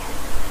 okay.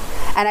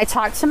 And I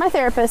talked to my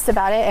therapist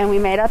about it and we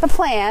made up a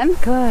plan.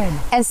 Good.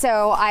 And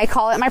so I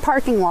call it my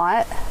parking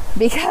lot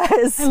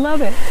because I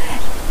love it.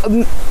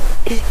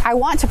 I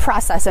want to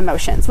process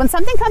emotions. When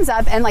something comes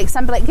up and like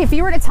somebody, like if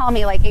you were to tell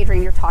me like,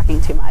 Adrienne, you're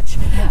talking too much,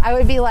 I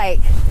would be like,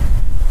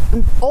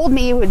 old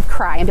me would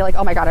cry and be like,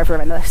 oh my God, I've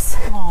ruined this.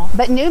 Aww.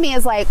 But new me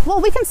is like,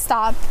 well, we can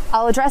stop.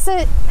 I'll address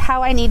it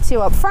how I need to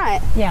up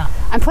front. Yeah.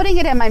 I'm putting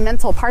it in my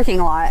mental parking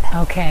lot.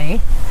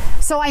 Okay.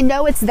 So I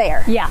know it's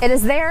there. Yeah. It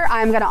is there.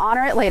 I'm going to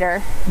honor it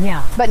later.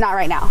 Yeah. But not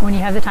right now. When you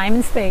have the time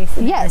and space.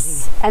 And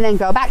yes. energy. And then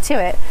go back to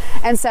it.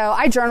 And so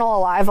I journal a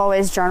lot. I've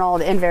always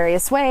journaled in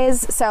various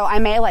ways. So I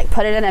may like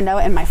put it in a note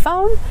in my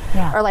phone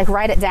or like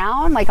write it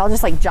down. Like I'll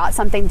just like jot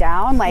something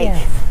down.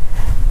 Like,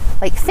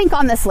 like think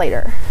on this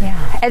later.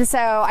 Yeah. And so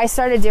I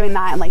started doing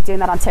that and like doing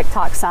that on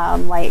TikTok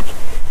some. Like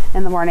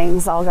in the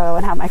mornings I'll go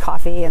and have my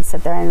coffee and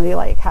sit there and be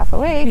like half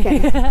awake.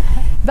 And,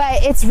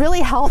 but it's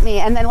really helped me.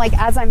 And then like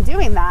as I'm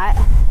doing that,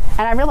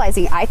 and I'm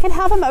realizing I can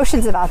have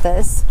emotions about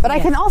this, but I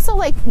can also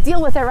like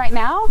deal with it right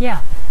now.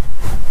 Yeah.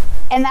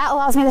 And that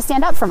allows me to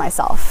stand up for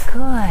myself.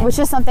 Good. Which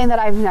is something that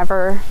I've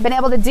never been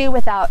able to do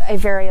without a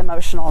very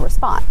emotional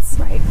response.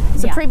 Right.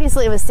 So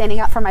previously it was standing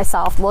up for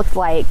myself looked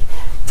like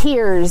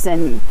tears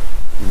and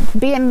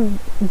being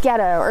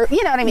ghetto, or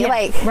you know what I mean?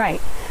 Like,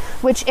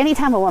 which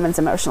anytime a woman's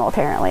emotional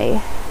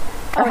apparently,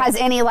 or has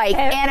any like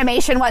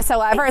animation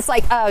whatsoever, it's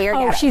like, oh, you're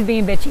ghetto. She's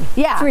being bitchy.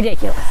 Yeah. It's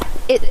ridiculous.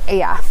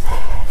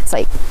 It's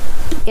like,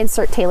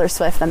 insert Taylor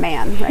Swift, The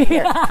Man, right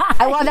here.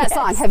 I love that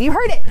song. Have you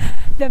heard it?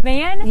 The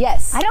Man?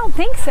 Yes. I don't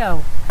think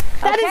so.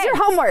 That is your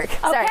homework.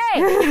 Sorry.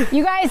 Okay.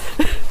 You guys,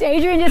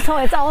 Adrienne just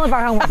told it's all of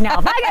our homework now.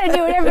 If I got to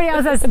do it, everybody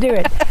else has to do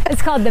it.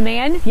 It's called The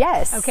Man?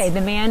 Yes. Okay,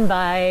 The Man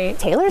by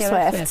Taylor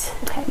Swift.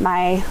 Okay.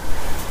 My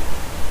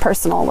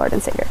personal Lord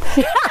and Savior.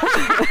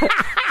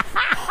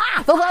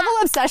 The level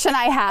of obsession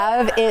I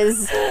have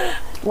is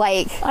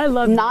like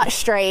not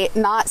straight,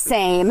 not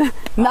sane,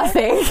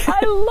 nothing.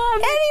 I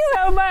love it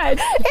so much.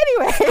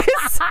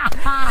 Anyways,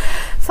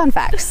 fun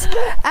facts.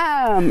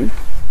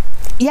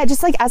 Yeah,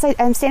 just like as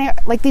I'm standing,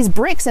 like these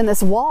bricks in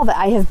this wall that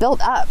I have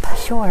built up,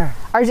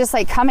 are just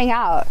like coming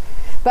out,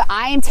 but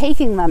I am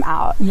taking them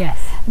out. Yes.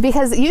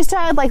 Because used to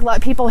I'd like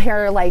let people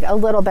hear like a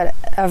little bit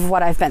of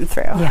what I've been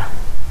through. Yeah.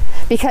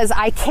 Because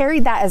I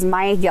carried that as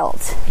my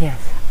guilt.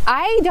 Yes.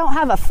 I don't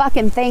have a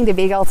fucking thing to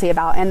be guilty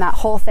about in that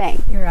whole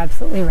thing. You're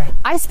absolutely right.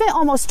 I spent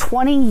almost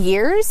 20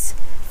 years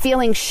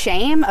feeling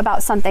shame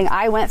about something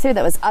I went through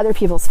that was other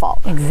people's fault.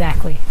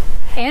 Exactly.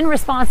 And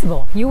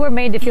responsible. You were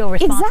made to feel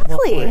responsible.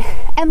 Exactly. For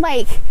it. And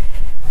like,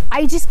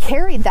 I just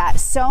carried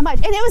that so much.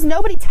 And it was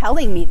nobody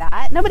telling me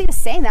that. Nobody was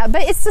saying that.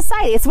 But it's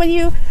society. It's when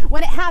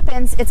it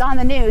happens, it's on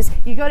the news.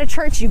 You go to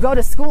church, you go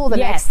to school the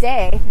next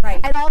day.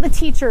 Right. And all the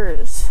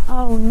teachers.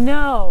 Oh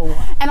no.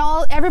 And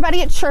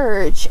everybody at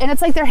church. And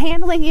it's like they're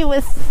handling you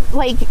with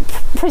like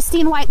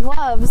pristine white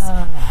gloves.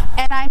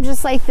 And I'm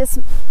just like this,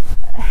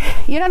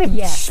 you know what I mean?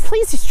 Yes.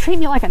 Please just treat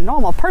me like a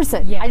normal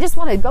person. Yes. I just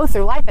want to go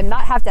through life and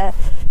not have to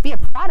be a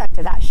product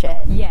of that shit.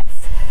 Yes.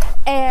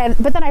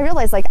 But then I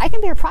realized like I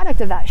can be a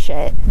product of that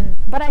shit,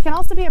 but I can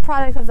also be a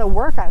product of the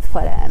work I've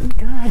put in.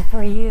 Good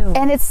for you.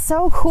 And it's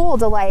so cool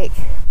to like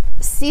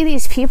see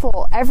these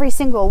people every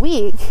single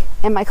week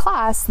in my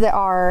class that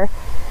are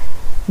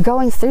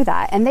going through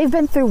that, and they've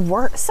been through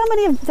worse. So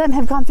many of them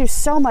have gone through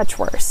so much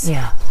worse.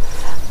 Yeah.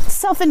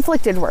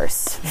 Self-inflicted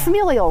worse,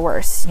 familial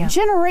worse,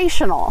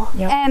 generational.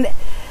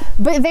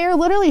 But they're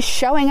literally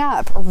showing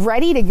up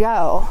ready to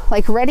go,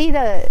 like ready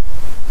to,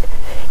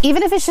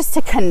 even if it's just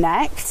to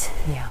connect,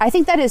 I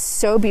think that is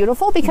so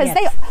beautiful because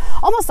they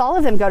almost all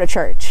of them go to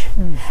church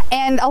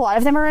and a lot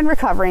of them are in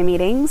recovery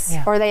meetings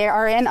or they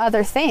are in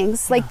other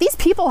things. Like these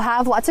people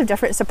have lots of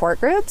different support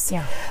groups,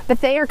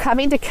 but they are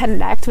coming to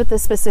connect with a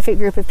specific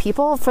group of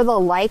people for the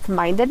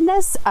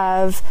like-mindedness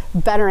of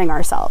bettering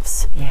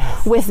ourselves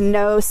with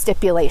no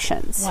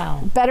stipulations.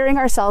 Bettering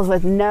ourselves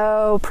with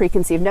no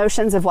preconceived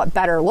notions of what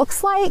better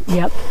looks like.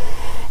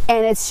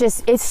 And it's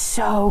just, it's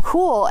so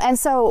cool. And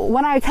so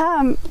when I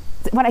came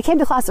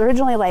to class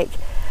originally, like,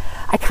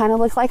 I kind of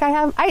look like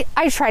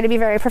I try to be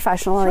very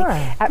professional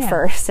at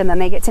first, and then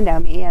they get to know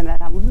me, and then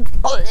I'm,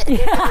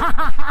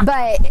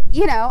 but,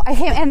 you know, I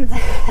came, and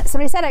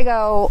somebody said,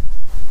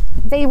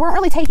 they weren't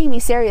really taking me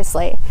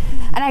seriously.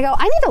 And I go,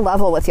 I need to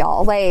level with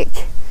y'all. Like,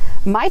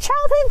 my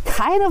childhood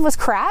kind of was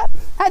crap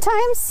at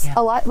times,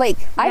 a lot. Like,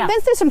 I've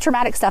been through some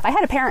traumatic stuff. I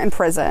had a parent in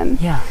prison.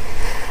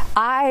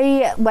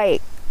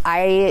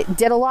 I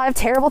did a lot of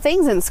terrible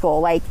things in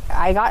school. Like,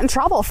 I got in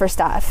trouble for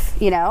stuff,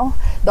 you know.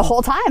 The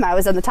whole time I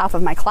was in the top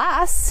of my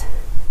class,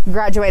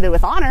 graduated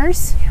with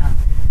honors.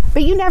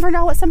 But you never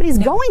know what somebody's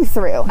going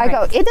through. I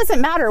go, it doesn't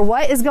matter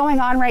what is going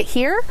on right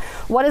here,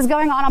 what is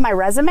going on my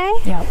resume.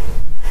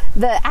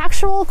 The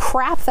actual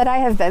crap that I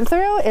have been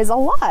through is a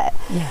lot.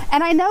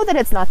 And I know that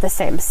it's not the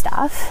same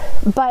stuff,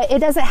 but it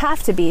doesn't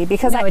have to be,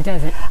 because it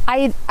doesn't.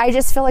 I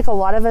just feel like a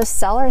lot of us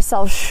sell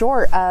ourselves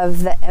short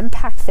of the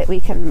impact that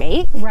we can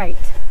make.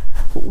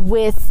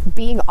 With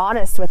being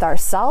honest with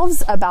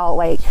ourselves about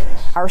like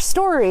our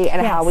story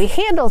and how we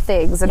handle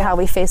things and how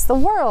we face the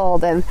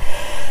world. And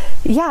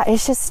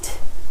it's just,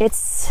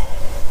 it's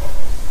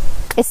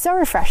so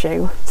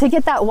refreshing to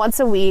get that once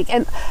a week,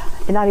 and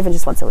not even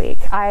just once a week.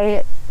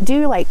 I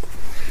do like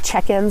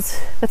check-ins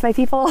with my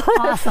people.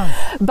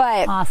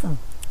 But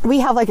we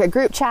have like a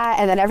group chat,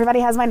 and then everybody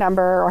has my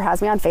number or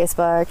has me on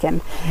Facebook,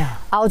 and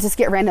I'll just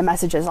get random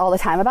messages all the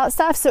time about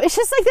stuff. So it's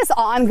just like this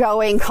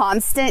ongoing,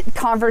 constant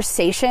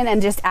conversation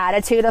and just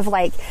attitude of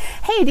like,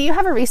 hey, do you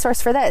have a resource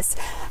for this?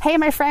 Hey,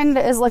 my friend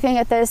is looking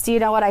at this. Do you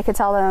know what I could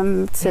tell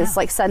them to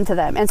like send to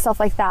them and stuff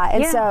like that?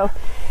 And so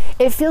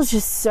it feels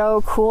just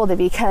so cool to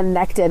be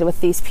connected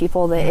with these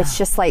people that it's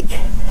just like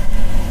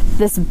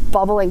this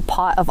bubbling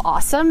pot of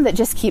awesome that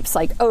just keeps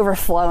like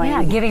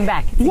overflowing. Giving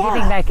back. It's giving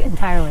back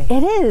entirely.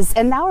 It is.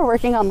 And now we're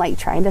working on like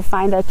trying to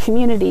find a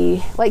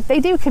community, like they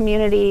do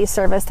community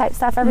service type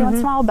stuff every once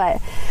in a while,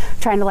 but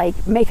trying to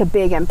like make a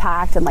big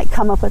impact and like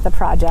come up with a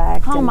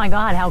project. My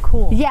God, how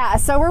cool.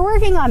 So we're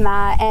working on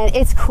that, and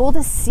it's cool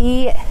to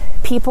see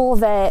people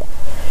that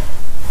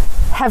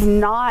have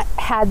not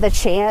had the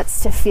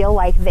chance to feel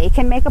like they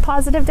can make a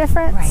positive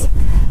difference,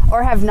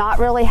 or have not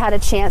really had a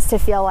chance to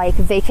feel like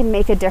they can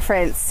make a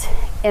difference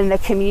in the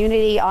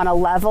community on a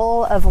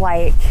level of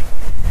like,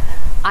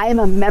 I am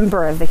a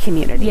member of the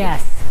community.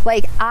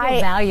 Like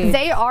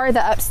they are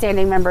the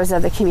upstanding members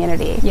of the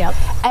community.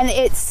 And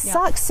it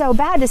sucks so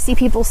bad to see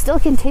people still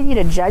continue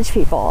to judge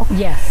people.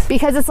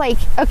 Because it's like,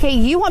 okay,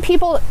 you want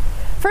people,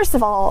 first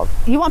of all,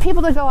 you want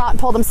people to go out and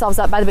pull themselves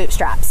up by the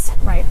bootstraps.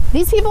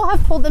 These people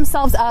have pulled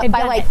themselves up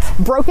by like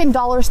broken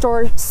dollar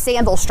store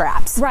sandal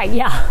straps.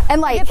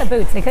 And like, forget the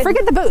boots.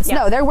 Forget the boots.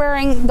 No, they're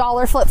wearing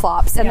dollar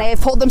flip-flops, and they've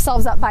pulled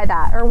themselves up by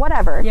that or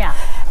whatever.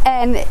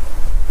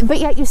 But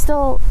yet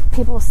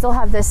people still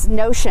have this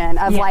notion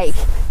of like,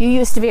 you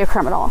used to be a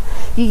criminal,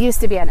 you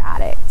used to be an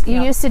addict,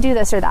 you used to do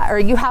this or that, or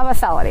you have a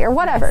felony or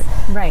whatever.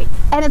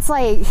 And it's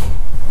like,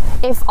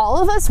 if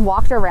all of us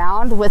walked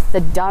around with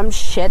the dumb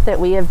shit that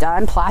we have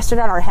done plastered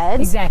on our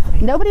heads,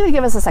 nobody would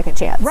give us a second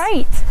chance.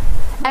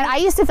 And I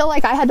used to feel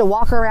like I had to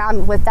walk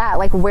around with that,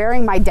 like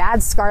wearing my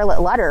dad's scarlet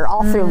letter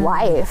all through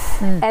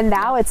life. And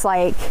now it's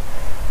like,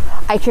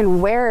 I can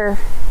wear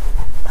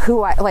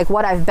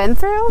what I've been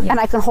through, and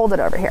I can hold it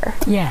over here.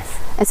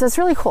 And so it's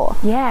really cool.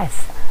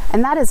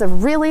 And that is a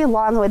really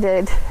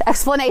long-winded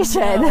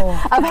explanation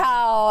of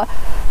how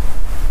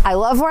I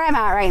love where I'm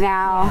at right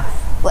now.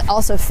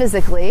 Also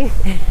physically,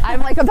 I'm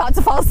like about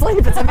to fall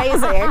asleep. It's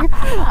amazing.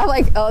 I'm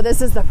like, oh,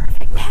 this is the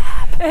perfect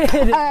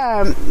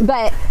nap.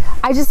 But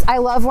I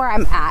love where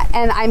I'm at,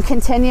 and I'm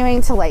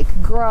continuing to like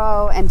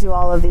grow and do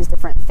all of these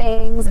different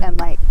things. And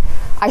like,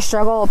 I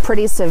struggle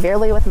pretty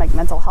severely with like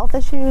mental health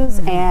issues,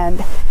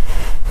 and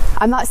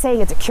I'm not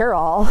saying it's a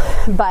cure-all,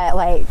 but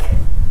like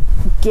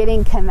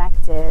getting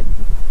connected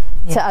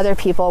to other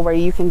people where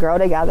you can grow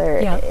together.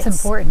 It's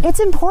important. It's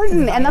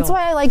important. And that's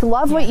why I like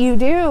love what you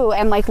do,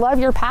 and like love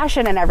your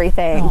passion and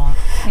everything.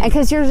 And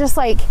because you're just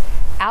like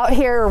out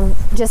here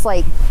just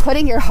like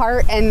putting your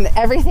heart and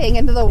everything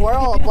into the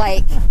world.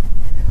 Like,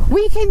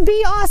 we can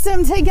be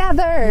awesome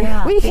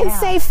together. We can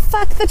say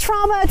fuck the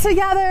trauma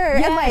together.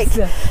 And like,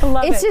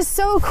 it's just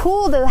so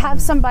cool to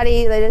have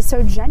somebody that is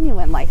so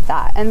genuine like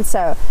that. And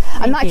so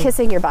I'm not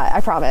kissing your butt,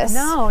 I promise.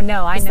 No,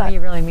 I know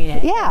you really mean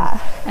it.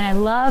 And I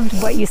loved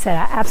what you said.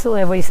 I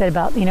absolutely love what you said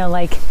about, you know,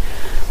 like,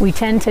 we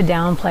tend to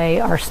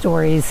downplay our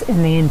stories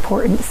and the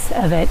importance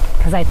of it,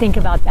 because I think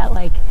about that,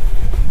 like,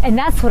 and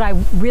that's what I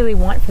really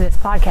want for this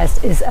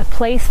podcast, is a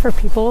place for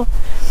people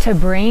to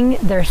bring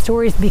their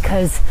stories,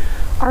 because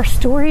our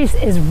stories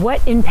is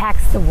what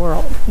impacts the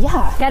world.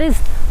 Yeah. That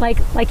is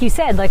like you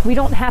said, like we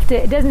don't have to,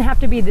 it doesn't have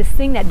to be this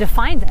thing that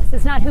defines us.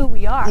 It's not who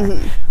we are,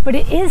 but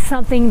it is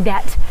something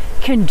that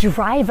can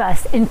drive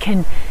us and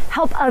can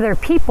help other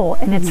people,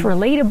 and it's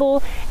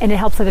relatable, and it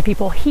helps other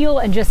people heal,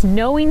 and just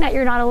knowing that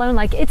you're not alone,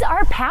 like it's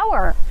our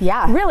power.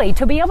 Yeah. Really,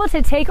 to be able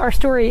to take our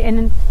story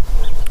and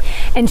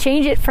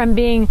change it from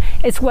being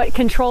it's what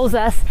controls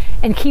us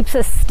and keeps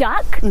us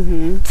stuck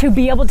to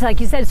be able to, like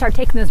you said, start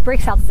taking those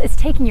breaks out. It's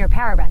taking your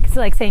power back. It's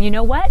like saying, you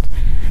know what?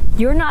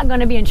 You're not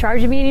going to be in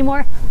charge of me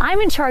anymore. I'm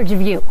in charge of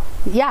you.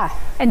 Yeah.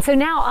 And so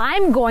now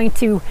I'm going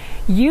to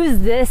use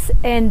this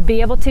and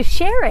be able to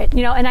share it,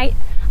 you know, and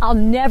I'll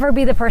never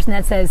be the person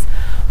that says,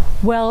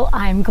 well,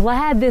 I'm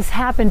glad this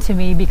happened to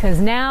me because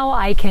now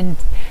I can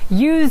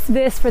use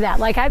this for that.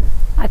 Like I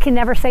can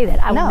never say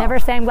that. I will never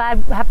say I'm glad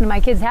what happened to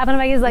my kids happened to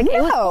my kids. Like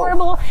it was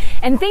horrible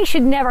and things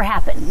should never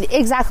happen.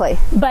 Exactly.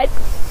 But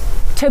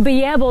to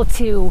be able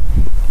to,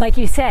 like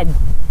you said,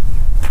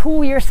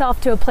 pull yourself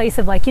to a place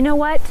of like, you know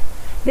what?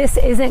 This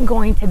isn't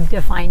going to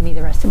define me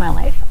the rest of my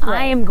life.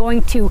 Right. I am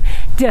going to,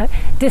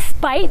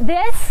 despite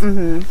this,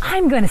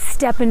 I'm going to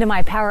step into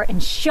my power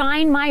and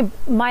shine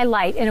my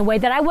light in a way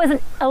that I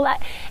wasn't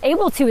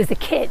able to as a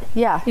kid.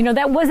 Yeah. You know,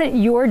 that wasn't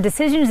your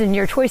decisions and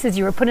your choices.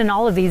 You were put in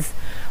all of these,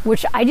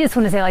 which I just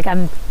want to say, like,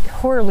 I'm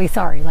horribly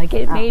sorry. Like,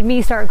 it made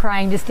me start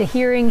crying just to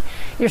hearing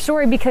your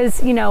story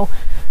because, you know,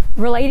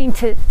 relating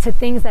to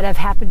things that have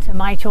happened to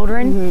my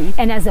children.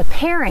 And as a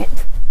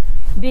parent,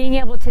 being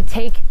able to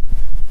take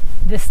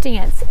the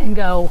stance and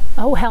go,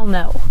 oh hell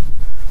no,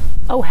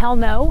 oh hell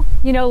no,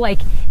 you know, like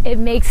it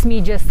makes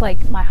me just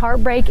like my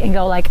heart break and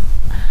go like,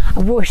 I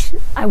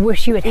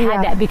wish you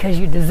had that because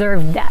you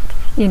deserved that,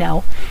 you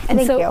know.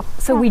 And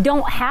so we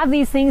don't have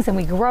these things and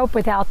we grow up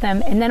without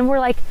them, and then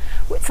we're like,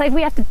 it's like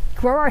we have to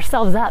grow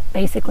ourselves up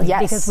basically.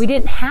 Yes. Because we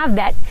didn't have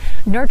that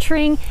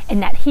nurturing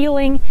and that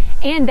healing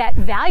and that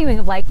valuing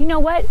of like, you know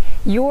what,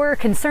 your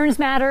concerns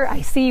matter,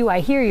 I see you, I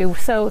hear you.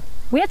 So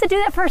we have to do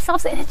that for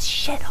ourselves, and it's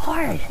shit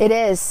hard. It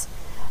is.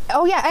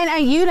 Oh yeah,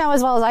 and you know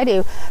as well as I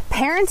do,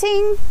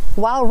 parenting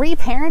while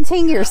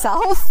reparenting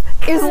yourself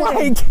is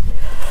like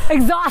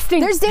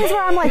exhausting. There's days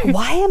where I'm like,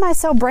 why am I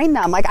so brain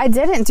numb? Like I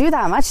didn't do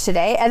that much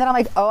today, and then I'm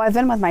like, oh, I've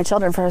been with my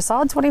children for a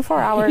solid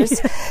 24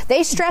 hours.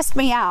 They stressed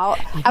me out.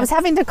 I was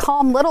having to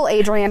calm little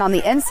Adrienne on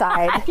the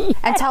inside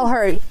and tell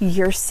her,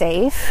 you're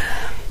safe.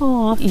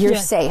 You're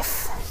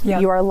safe.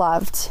 Yep. You are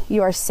loved.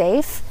 You are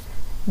safe.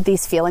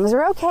 These feelings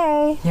are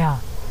okay.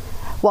 Yeah.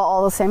 While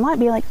all the same might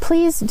be like,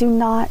 please do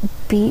not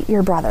beat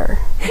your brother.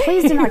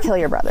 Please do not kill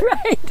your brother.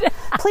 Right.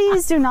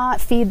 Please do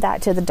not feed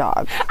that to the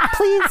dog.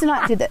 Please do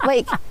not do that.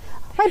 Like,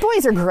 my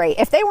boys are great.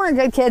 If they weren't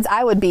good kids,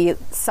 I would be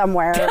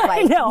somewhere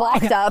like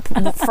locked up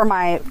for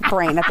my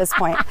brain at this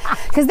point.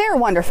 Because they're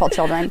wonderful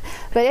children,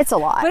 but it's a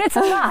lot. But it's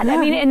a lot. I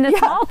mean, and the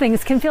small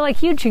things can feel like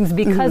huge things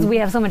because we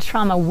have so much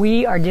trauma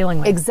we are dealing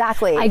with.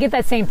 Exactly. I get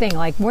that same thing.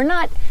 Like, we're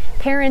not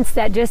parents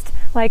that just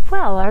like,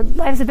 well, our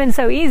lives have been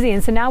so easy,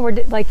 and so now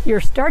we're like,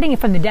 you're starting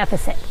from the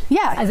deficit.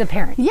 Yeah. As a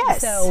parent.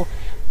 Yes. So,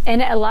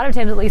 and a lot of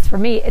times, at least for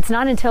me, it's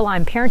not until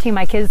I'm parenting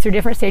my kids through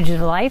different stages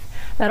of life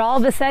that all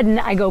of a sudden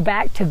I go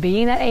back to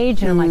being that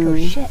age and I'm like, oh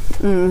shit,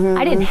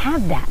 I didn't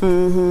have that.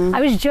 I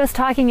was just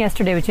talking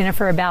yesterday with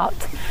Jennifer about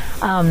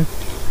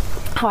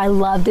how I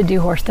love to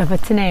do horse stuff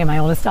with Tanae, my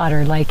oldest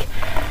daughter. Like,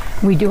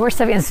 we do horse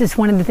stuff, and it's just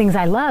one of the things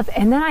I love.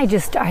 And then I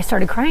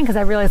started crying because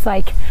I realized,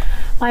 like,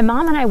 my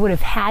mom and I would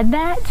have had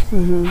that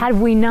had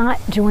we not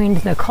joined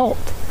the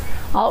cult.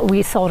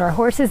 We sold our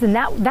horses, and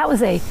that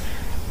was a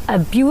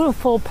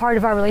beautiful part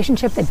of our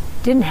relationship that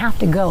didn't have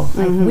to go.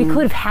 Like, we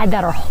could have had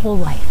that our whole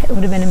life. It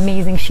would have been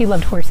amazing. She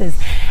loved horses,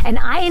 and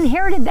I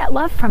inherited that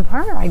love from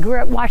her. I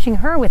grew up watching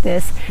her with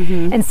this,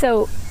 and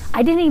so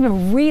I didn't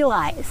even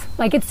realize.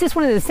 Like, it's just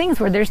one of those things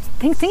where there's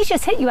things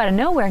just hit you out of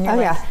nowhere, and you're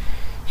like,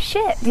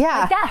 shit,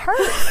 like, that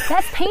hurts.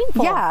 That's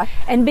painful.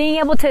 And being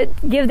able to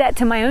give that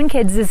to my own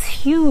kids is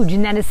huge,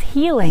 and that is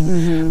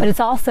healing. But it's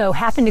also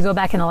having to go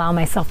back and allow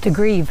myself to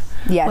grieve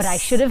what I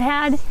should have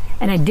had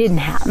and I didn't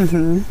have.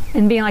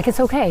 And being like, it's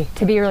okay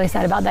to be really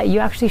sad about that. You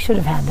actually should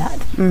have had that.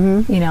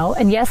 You know,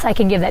 and yes, I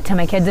can give that to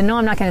my kids, and no,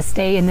 I'm not going to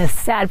stay in this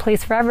sad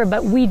place forever,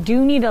 but we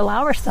do need to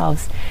allow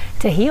ourselves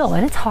to heal,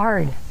 and it's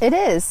hard. It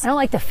is. I don't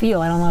like to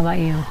feel. I don't know about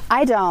you.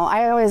 I don't.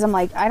 I always am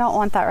like, I don't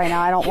want that right now.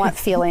 I don't want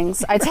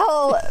feelings. I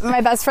tell my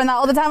best friend that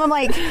all the time. I'm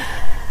like,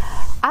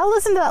 I'll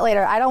listen to that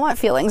later. I don't want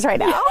feelings right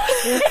now.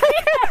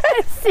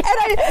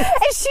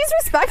 And she's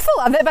respectful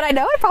of it, but I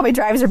know it probably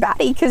drives her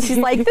batty because she's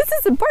like, this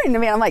is important to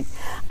me. And I'm like,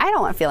 I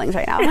don't want feelings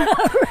right now.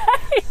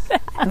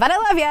 But I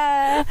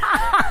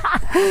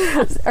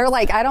love you. Or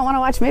like, I don't want to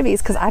watch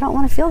movies because I don't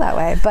want to feel that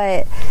way.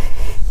 But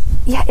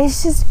yeah,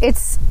 it's just,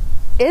 it's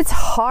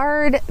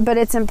hard, but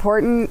it's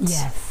important.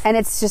 Yes. And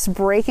it's just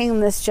breaking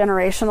this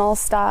generational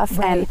stuff.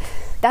 Right. And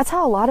that's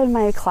how a lot of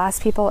my class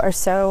people are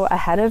so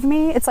ahead of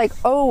me. It's like,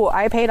 oh,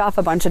 I paid off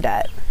a bunch of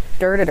debt.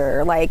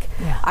 Like,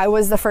 I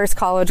was the first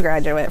college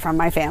graduate from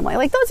my family.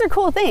 Like, those are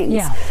cool things.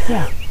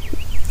 Yeah.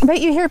 But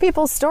you hear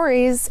people's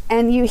stories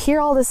and you hear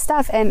all this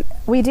stuff, and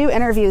we do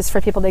interviews for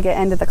people to get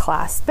into the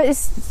class, but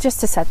it's just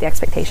to set the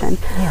expectation.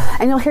 Yeah.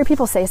 And you'll hear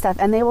people say stuff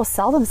and they will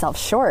sell themselves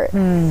short.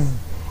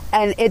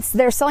 And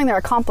they're selling their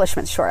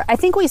accomplishments short. I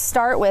think we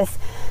start with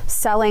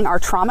selling our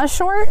trauma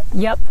short.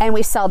 Yep. And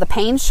we sell the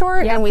pain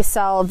short. Yep. And we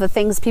sell the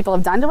things people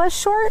have done to us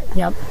short.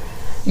 Yep.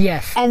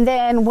 Yes. And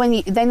then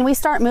then we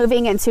start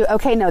moving into,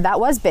 okay, no, that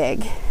was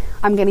big.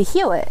 I'm going to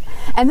heal it.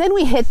 And then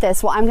we hit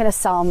this, well, I'm going to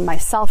sell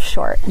myself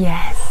short.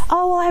 Yes.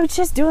 Oh, well, I was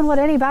just doing what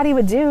anybody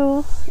would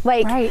do.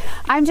 Like, right.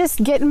 I'm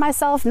just getting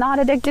myself not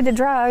addicted to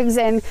drugs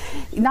and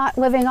not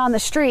living on the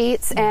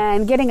streets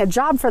and getting a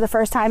job for the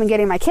first time and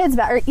getting my kids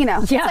back. Or, you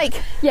know, Yeah. it's like,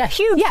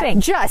 Huge thing.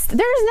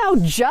 there's no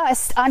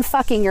just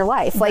unfucking your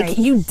life. Like, Right.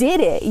 you did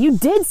it. You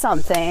did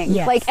something.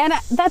 Yes. Like, and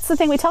that's the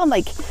thing we tell them,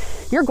 like,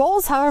 your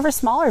goals, however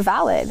small, are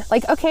valid.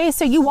 Like, okay,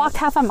 so you walked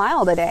half a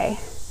mile today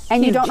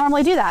and you Huge. don't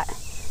normally do that.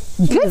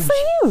 Good for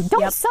you.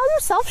 Don't Yep. sell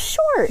yourself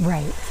short.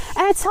 Right.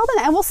 And I tell them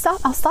that, and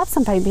I'll stop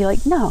somebody and be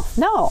like, no,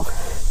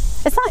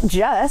 it's not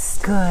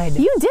just. Good.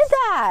 You did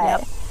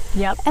that.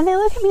 Yep. And they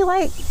look at me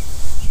like,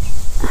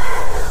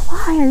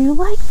 why are you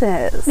like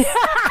this? And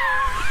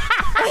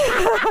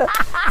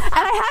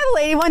I have a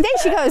lady one day,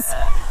 she goes,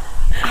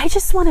 I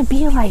just want to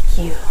be like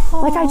you.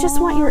 Aww. Like, I just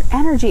want your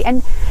energy.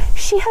 And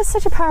she has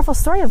such a powerful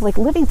story of like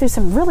living through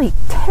some really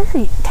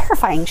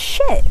terrifying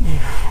shit.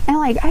 Yeah. And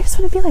like, I just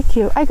want to be like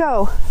you. I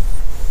go,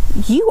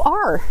 you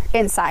are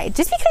inside.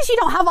 Just because you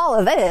don't have all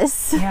of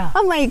this, yeah.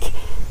 I'm like,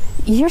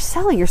 you're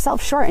selling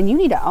yourself short and you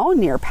need to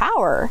own your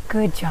power.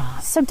 Good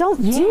job. So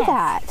don't do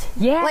that.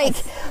 Yes.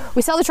 Like,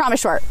 we sell the trauma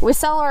short. We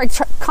sell our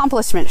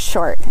accomplishments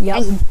short. Yep.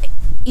 And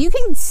you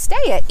can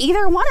stay at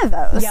either one of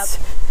those. Yep.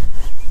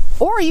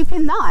 Or you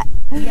can not.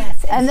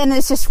 Yes. And then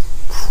it's just...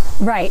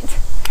 Right.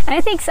 And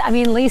I think, at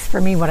least for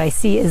me, what I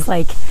see is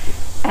like,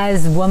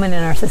 as women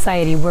in our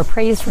society, we're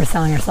praised for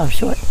selling ourselves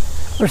short.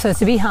 We're supposed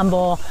to be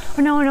humble.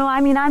 Or no,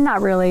 I'm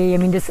not really.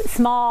 Just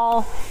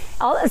small.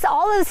 All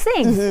those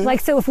things. Mm-hmm.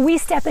 Like, so if we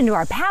step into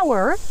our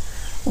power,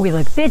 we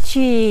look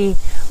bitchy,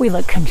 we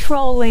look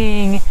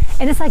controlling,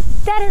 and it's like,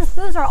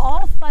 those are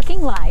all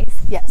fucking lies.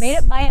 Yes. Made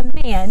up by a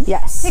man.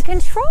 Yes. To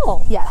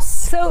control.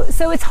 Yes.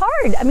 So it's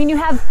hard. You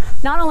have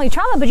not only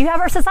trauma, but you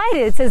have our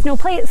society that says, no,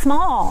 play it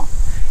small.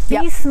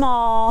 Be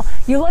small.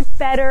 You look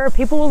better.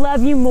 People will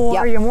love you more.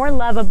 Yep. You're more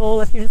lovable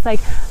if you're just like,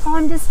 oh,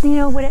 I'm just,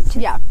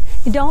 Yeah.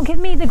 Don't give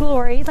me the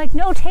glory. Like,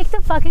 no, take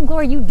the fucking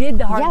glory. You did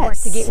the hard work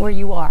to get where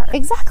you are.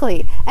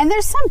 Exactly. And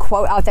there's some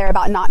quote out there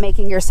about not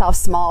making yourself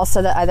small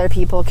so that other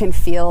people can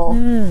feel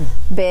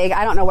big.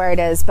 I don't know where it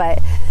is, but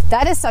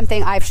that is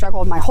something I've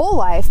struggled my whole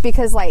life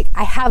because, like,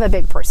 I have a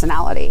big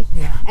personality.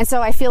 Yeah. And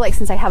so I feel like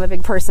since I have a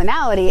big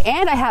personality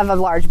and I have a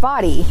large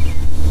body,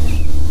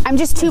 I'm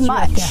just too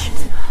much.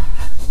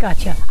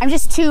 Gotcha. I'm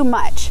just too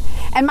much.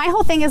 And my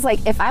whole thing is,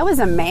 like, if I was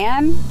a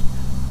man...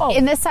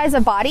 in this size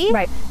of body,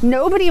 right.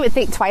 Nobody would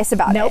think twice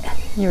about it. Nope.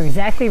 You're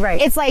exactly right.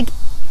 It's like,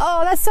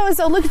 oh, that's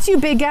so-and-so. Look at you,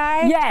 big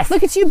guy. Yes.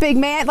 Look at you, big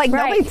man. Like,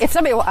 right. nobody, if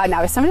somebody walked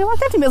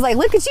up to me and was like,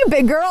 look at you,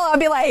 big girl, I'd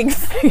be like,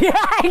 yeah,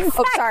 exactly.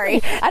 Oh,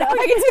 sorry. I don't know if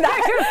I can do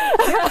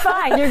that. You're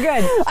fine. You're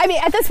good.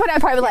 At this point,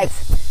 I'd probably be like,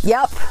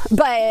 yep.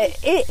 But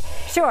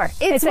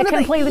it's a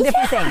completely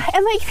different thing.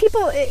 And like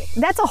people,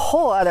 that's a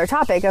whole other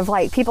topic of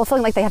like people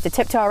feeling like they have to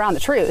tiptoe around the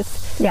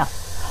truth. Yeah.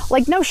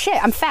 Like, no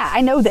shit, I'm fat. I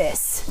know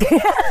this.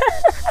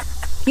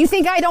 You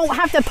think I don't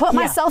have to put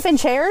myself in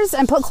chairs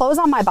and put clothes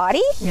on my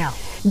body? Yeah.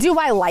 Do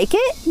I like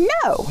it?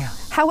 No. Yeah.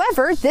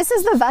 However, this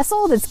is the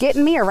vessel that's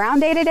getting me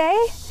around day to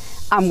day.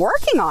 I'm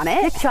working on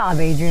it. Good job,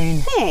 Adrienne.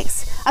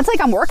 Thanks. It's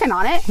like I'm working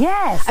on it.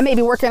 Yes. I may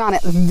be working on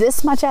it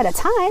this much at a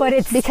time. But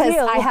it's because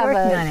still I have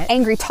an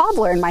angry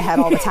toddler in my head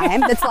all the time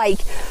that's like,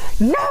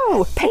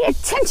 no, pay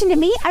attention to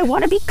me. I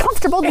want to be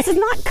comfortable. This is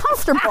not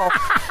comfortable.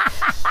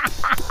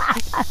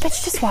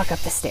 Bitch, just walk up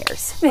the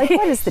stairs. Like,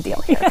 what is the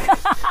deal here?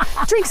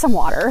 Drink some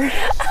water.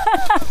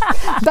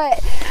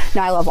 But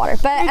no, I love water.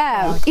 But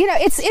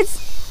it's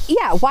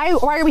why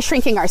are we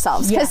shrinking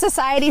ourselves? Because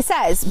society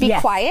says be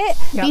quiet,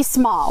 be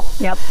small.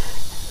 Yep.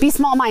 Be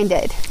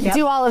small-minded. Yep.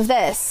 Do all of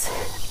this.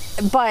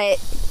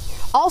 But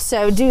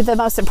also do the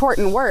most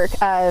important work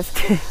of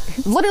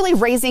literally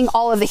raising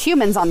all of the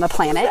humans on the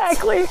planet.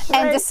 Exactly.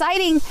 And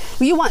deciding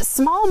you want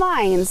small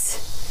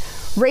minds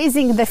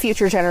raising the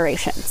future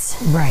generations.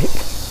 Right.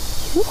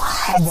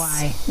 What?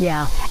 Why?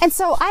 Yeah. And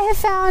so I have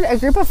found a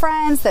group of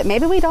friends that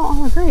maybe we don't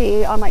all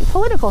agree on, like,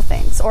 political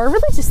things or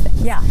religious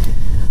things. Yeah.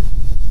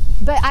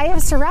 But I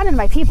have surrounded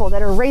my people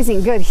that are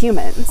raising good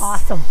humans.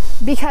 Awesome.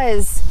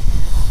 Because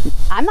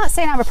I'm not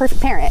saying I'm a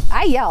perfect parent.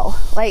 I yell.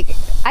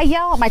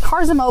 My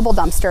car's a mobile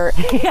dumpster.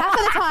 Half of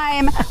the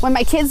time when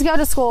my kids go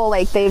to school,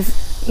 like,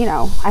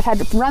 I've had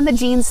to run the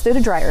jeans through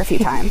the dryer a few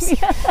times.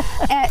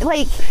 And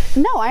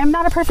no, I am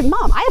not a perfect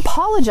mom. I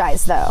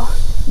apologize, though.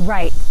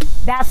 Right.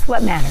 That's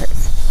what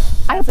matters.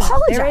 I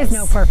apologize. There is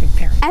no perfect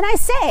parent. And I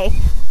say,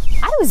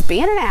 I was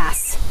being an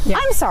ass. Yeah.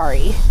 I'm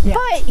sorry. Yeah.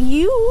 But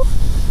you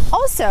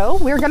also,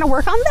 we're going to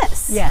work on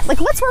this. Yes.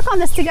 Like, let's work on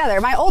this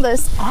together. My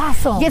oldest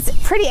gets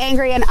pretty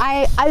angry, and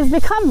I've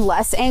become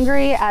less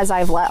angry as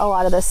I've let a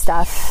lot of this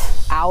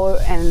stuff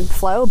out and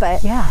flow.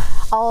 But yeah,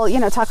 I'll,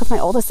 talk with my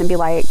oldest and be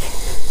like,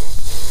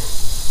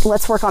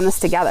 let's work on this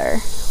together.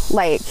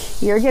 Like,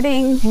 you're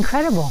getting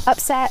incredible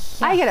upset.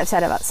 Yeah. I get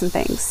upset about some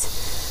things.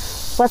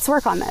 Let's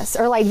work on this.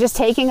 Or like just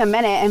taking a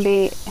minute and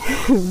be,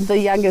 the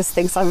youngest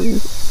thinks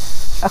I'm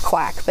a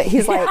quack, but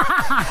he's like,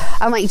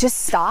 I'm like,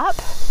 just stop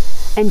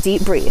and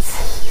deep breathe.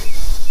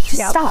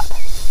 Just stop.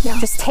 Yeah.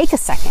 Just take a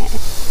second.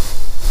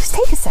 Just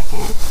take a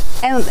second.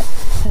 And like,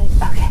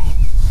 okay.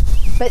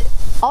 But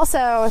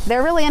also,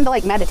 they're really into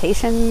like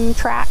meditation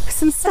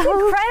tracks and stuff. That's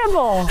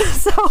incredible.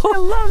 So I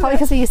love probably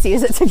because we used to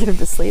use it to get them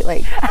to sleep.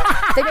 Like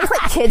they make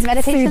like kids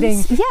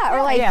meditations. Soothing. Yeah,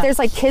 or like there's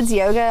like kids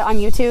yoga on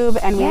YouTube,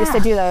 and we used to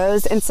do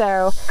those. And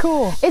so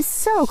cool. It's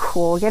so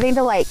cool getting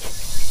to like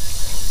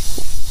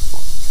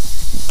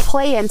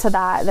play into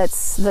that.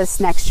 That's this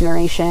next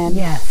generation.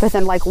 Yes. But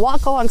then like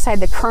walk alongside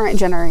the current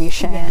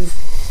generation. Yes.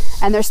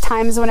 And there's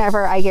times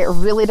whenever I get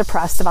really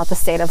depressed about the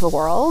state of the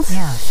world.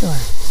 Yeah, sure.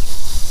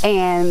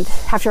 And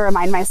have to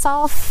remind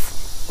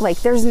myself,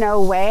 like, there's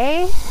no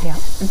way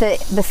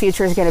that the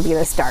future is going to be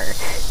this dark.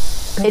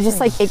 It just,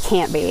 like, it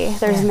can't be.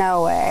 There's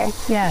no way.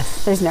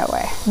 Yes. There's no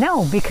way.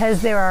 No,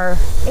 because there are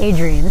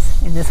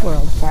Adriennes in this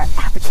world. There are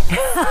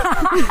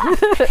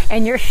advocates.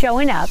 And you're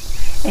showing up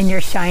and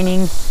you're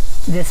shining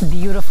this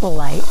beautiful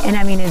light. And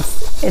I mean,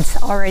 it's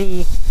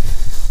already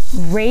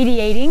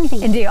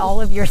radiating into all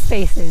of your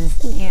spaces.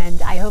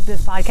 And I hope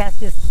this podcast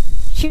just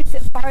shoots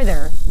it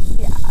farther.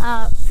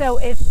 Yeah. So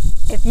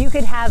if you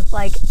could have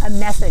like a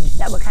message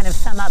that would kind of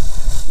sum up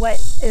what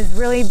is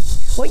really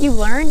what you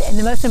learned and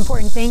the most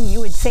important thing you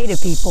would say to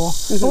people,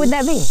 what would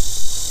that be?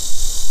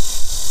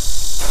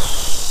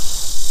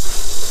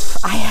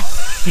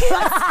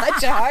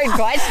 That's such a hard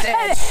question.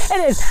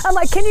 It is. I'm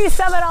like, can you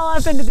sum it all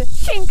up into the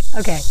chink?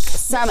 Okay.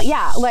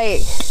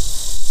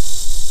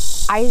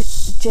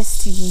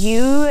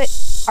 You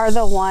are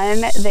the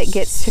one that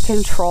gets to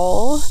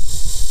control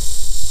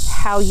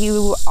how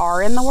you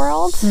are in the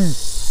world,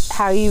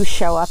 how you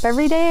show up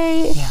every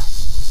day. Yeah.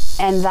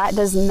 And that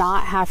does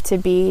not have to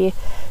be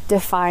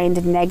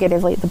defined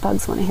negatively. The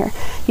bugs want to hear.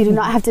 You do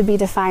not have to be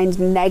defined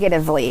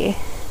negatively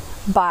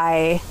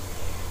by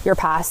your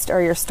past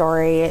or your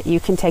story.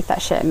 You can take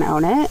that shit and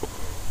own it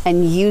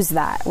and use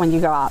that when you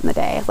go out in the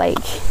day.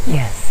 Like,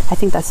 yes. I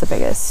think that's the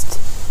biggest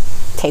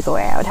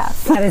takeaway I would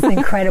have. That is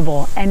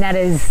incredible. And that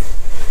is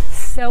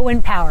so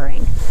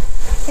empowering.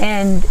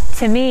 And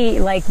to me,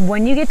 like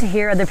when you get to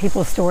hear other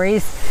people's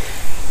stories,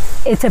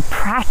 it's a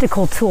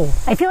practical tool.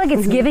 I feel like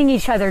it's giving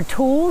each other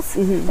tools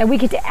that we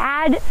get to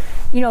add.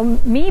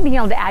 Me being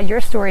able to add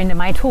your story into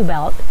my tool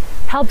belt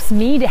helps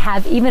me to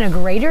have even a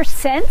greater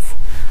sense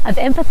of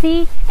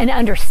empathy and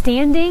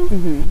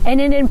understanding,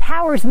 and it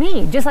empowers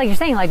me. Just like you're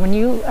saying, like when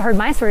you heard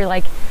my story,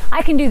 like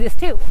I can do this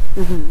too.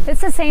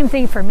 It's the same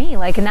thing for me.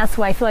 Like, and that's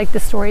why I feel like the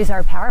stories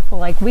are powerful.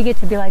 Like we get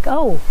to be like,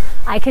 oh,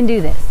 I can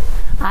do this.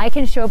 I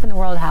can show up in the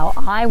world how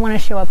I want to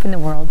show up in the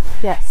world.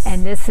 Yes.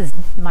 And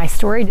my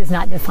story does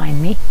not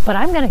define me, but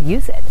I'm going to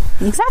use it.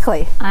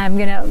 Exactly. I'm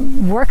going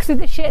to work through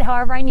the shit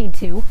however I need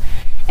to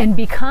and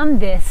become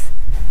this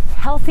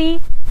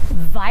healthy,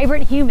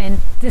 vibrant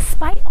human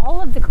despite all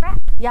of the crap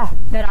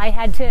that I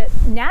had to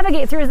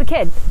navigate through as a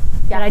kid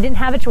that I didn't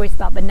have a choice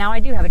about, but now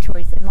I do have a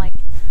choice. And like,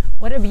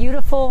 what a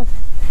beautiful,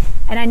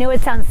 and I know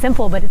it sounds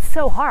simple, but it's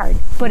so hard,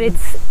 but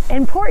it's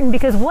important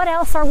because what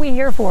else are we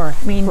here for?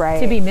 I mean,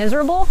 to be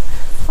miserable?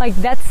 Like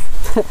that's...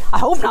 I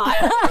hope not.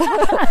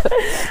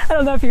 I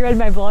don't know if you read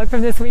my blog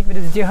from this week, but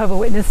does Jehovah's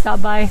Witness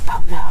stop by?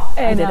 Oh no,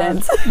 and, I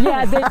didn't.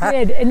 Yeah,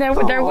 they did. And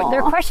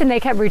their question they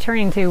kept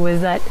returning to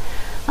was that,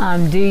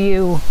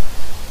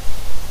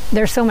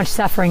 there's so much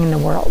suffering in the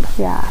world.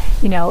 Yeah.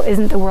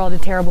 Isn't the world a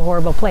terrible,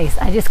 horrible place?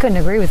 I just couldn't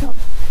agree with them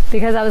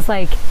because I was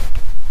like,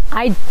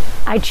 I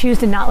choose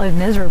to not live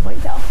miserably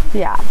though.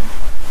 Yeah.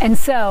 And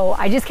so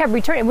I just kept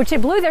returning, which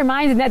it blew their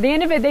minds. And at the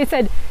end of it, they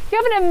said, you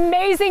have an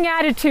amazing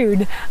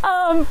attitude.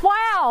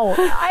 Wow,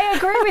 I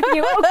agree with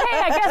you. Okay,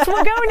 I guess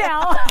we'll go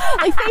now.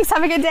 Like, thanks,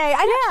 have a good day.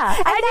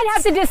 I didn't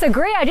have to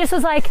disagree. I just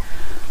was like,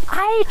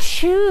 I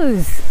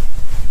choose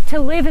to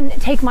live and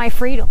take my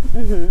freedom.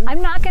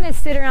 I'm not going to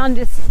sit around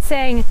just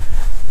saying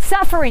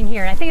suffering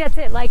here. And I think that's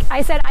it. Like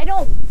I said, I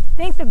don't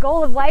think the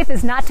goal of life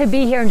is not to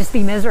be here and just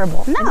be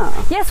miserable. No.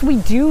 And yes, we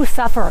do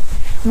suffer.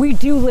 We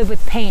do live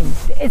with pain.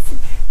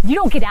 You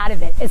don't get out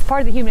of it. It's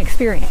part of the human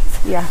experience.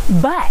 Yeah.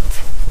 But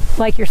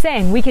like you're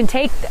saying, we can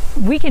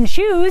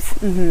choose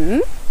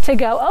to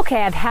go,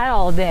 okay, I've had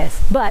all of this,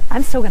 but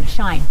I'm still going to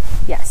shine.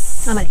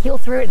 Yes. I'm going to heal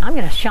through it and I'm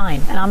going to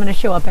shine and I'm going to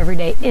show up every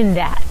day in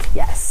that.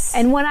 Yes.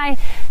 And when I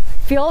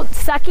feel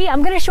sucky,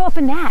 I'm going to show up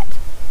in that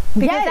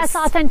because that's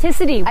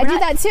authenticity. I do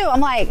that too. I'm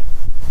like,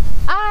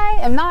 I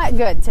am not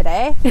good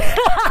today.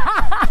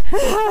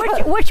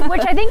 which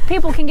I think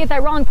people can get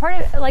that wrong.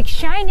 Part of like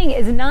shining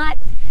is not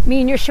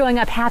mean you're showing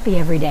up happy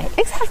every day.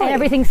 Exactly. And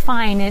everything's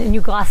fine and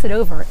you gloss it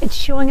over. It's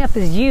showing up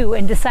as you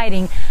and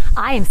deciding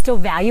I am still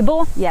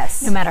valuable.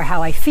 Yes. No matter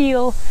how I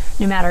feel,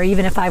 no matter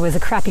even if I was a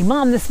crappy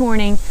mom this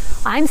morning,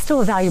 I'm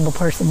still a valuable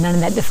person. None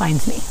of that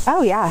defines me.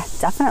 Oh yeah,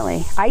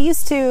 definitely. I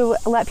used to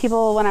let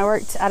people, when I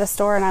worked at a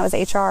store and I was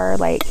HR,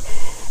 like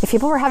if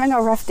people were having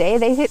a rough day,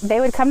 they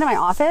would come to my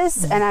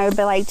office and I would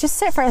be like, just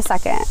sit for a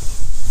second.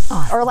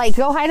 Awesome. Or like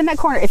go hide in that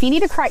corner. If you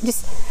need to cry,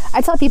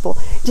 I tell people,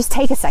 just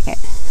take a second.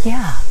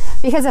 Yeah.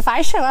 Because if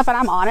I show up and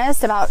I'm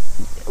honest about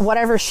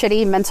whatever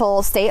shitty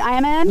mental state I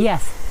am in,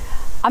 Yes.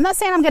 I'm not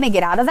saying I'm going to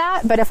get out of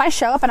that, but if I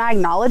show up and I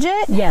acknowledge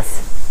it, Yes.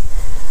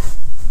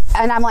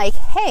 and I'm like,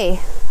 hey,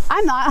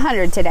 I'm not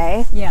 100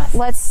 today.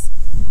 Yes.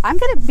 I'm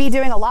going to be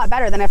doing a lot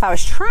better than if I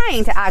was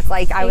trying to act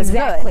like I was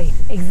good.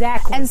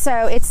 Exactly. And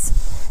so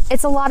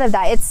it's a lot of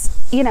that. It's,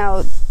 you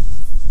know,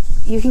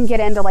 you can get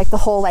into like the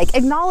whole like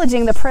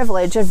acknowledging the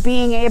privilege of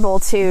being able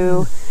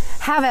to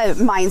have a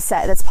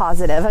mindset that's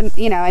positive and,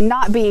 you know, and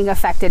not being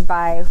affected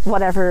by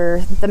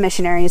whatever the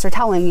missionaries are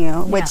telling you,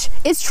 which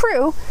is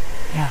true.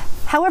 Yeah.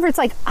 However, it's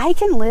like I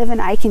can live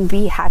and I can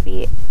be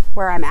happy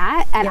where I'm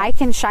at and I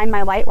can shine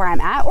my light where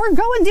I'm at or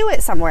go and do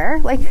it somewhere.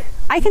 Like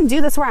I can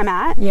do this where I'm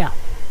at. Yeah.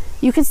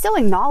 You can still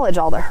acknowledge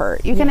all the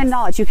hurt. You can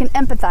acknowledge, you can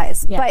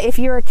empathize. Yes. But if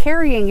you're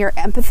carrying your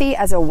empathy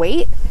as a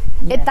weight,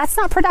 that's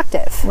not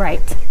productive.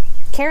 Right.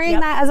 Carrying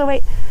that as a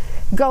weight,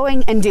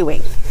 going and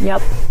doing.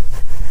 Yep.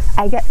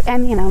 I get,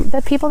 and you know,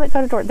 the people that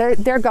go to door,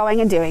 they're going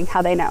and doing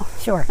how they know.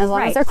 Sure. As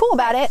long as they're cool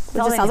about it,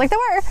 which it sounds like they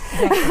were.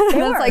 Exactly.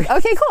 Then it's like,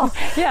 okay, cool.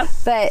 Yeah.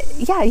 But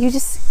yeah,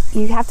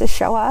 you have to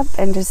show up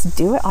and just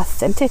do it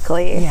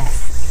authentically.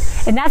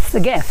 Yes. And that's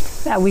the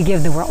gift that we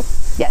give the world.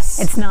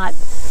 Yes. It's not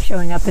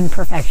showing up in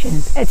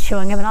perfection. It's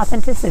showing up in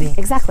authenticity.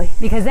 Exactly.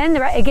 Because then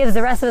it gives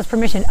the rest of us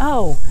permission.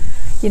 Oh,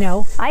 you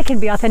know, I can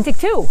be authentic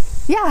too.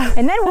 Yeah.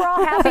 And then we're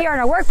all happier in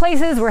our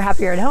workplaces. We're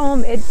happier at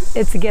home.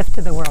 It's a gift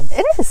to the world.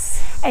 It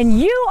is. And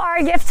you are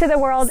a gift to the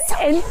world.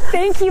 And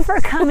thank you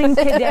for coming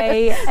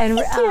today and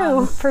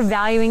for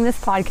valuing this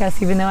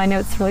podcast, even though I know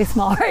it's really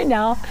small right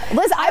now.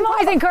 Listen, I'm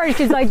always encouraged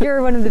because like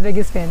you're one of the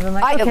biggest fans. I'm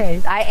like,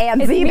 okay. I am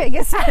the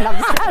biggest fan.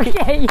 I'm just kidding.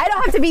 Okay. I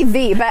don't have to be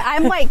the, but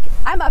I'm like,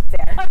 I'm up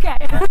there. Okay.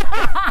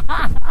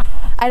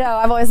 I know.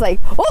 I'm always like,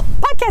 oh,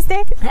 podcast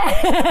day.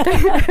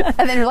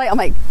 And then you're like, I'm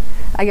like,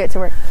 I get to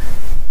work.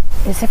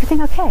 Is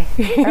everything okay?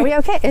 Are we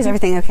okay? Is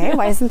everything okay?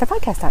 Why isn't the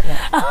podcast out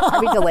yet?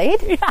 Are we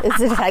delayed? Is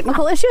it a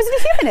technical issue? Is it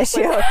a human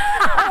issue?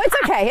 Oh, it's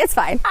okay. It's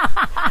fine.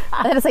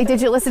 And then it's like,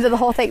 did you listen to the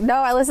whole thing? No,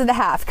 I listened to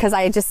half because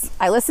I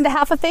listen to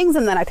half of things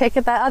and then I pick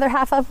that other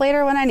half up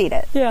later when I need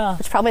it. Yeah.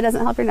 Which probably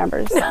doesn't help your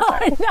numbers. So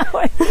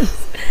No,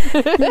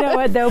 you know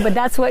what though? But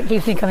that's what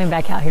keeps me coming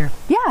back out here.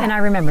 Yeah. And I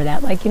remember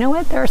that. Like, you know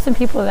what? There are some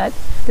people that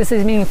this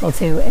is meaningful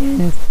to.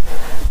 And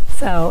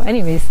so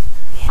anyways,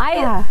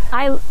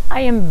 I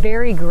am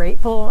very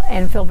grateful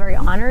and feel very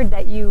honored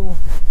that you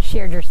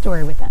shared your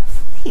story with us.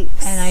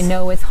 Thanks. And I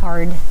know it's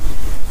hard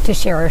to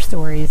share our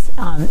stories.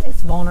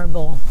 It's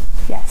vulnerable.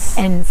 Yes.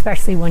 And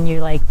especially when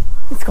you're like,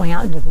 it's going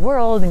out into the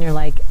world and you're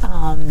like,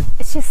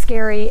 it's just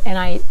scary. And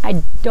I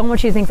don't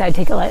want you to think that I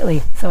take it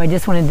lightly. So I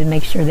just wanted to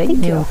make sure that you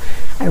knew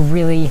I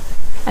really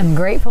am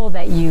grateful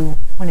that you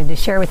wanted to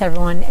share with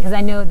everyone because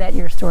I know that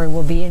your story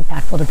will be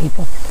impactful to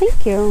people.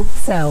 Thank you.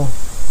 So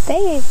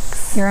thanks.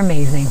 You're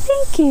amazing.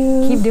 Thank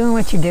you. Keep doing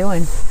what you're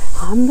doing.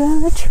 I'm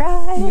gonna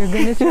try. You're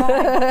gonna try.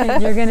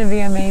 And you're gonna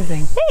be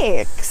amazing.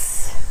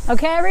 Thanks.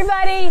 Okay,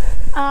 everybody.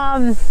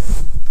 I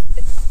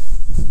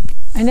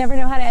never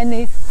know how to end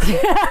these.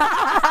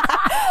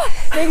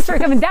 Thanks for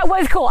coming. That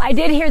was cool. I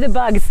did hear the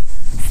bugs.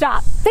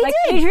 Stop. They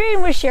did.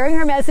 Adrienne was sharing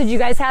her message. You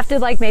guys have to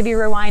like maybe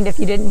rewind if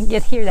you didn't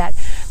hear that.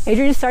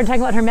 Adrienne started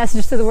talking about her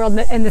message to the world,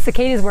 and the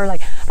cicadas were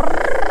like,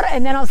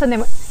 and then all of a sudden they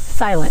went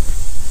silent.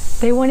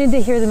 They wanted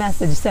to hear the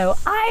message. So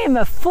I am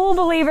a full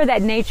believer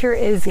that nature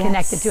is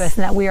connected to us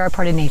and that we are a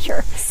part of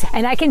nature.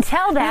 And I can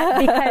tell that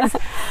because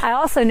I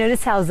also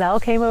noticed how Zell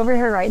came over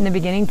here right in the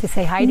beginning to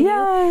say hi to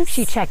you.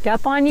 She checked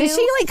up on you. Did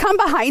she like come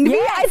behind me?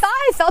 I thought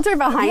I felt her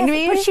behind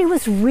me. But she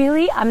was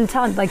really, I'm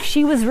telling you, like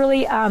she was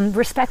really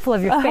respectful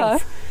of your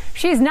space.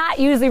 She's not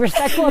usually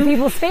respectful of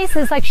people's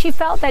spaces. Like she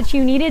felt that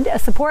you needed a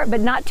support,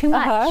 but not too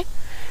much.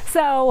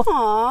 So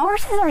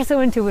horses are so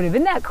intuitive.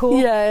 Isn't that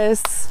cool?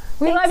 Yes.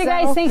 We love you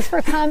guys. Thanks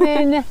for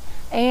coming.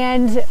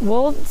 And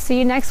we'll see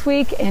you next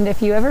week. And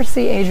if you ever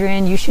see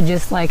Adrienne, you should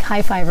just like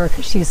high five her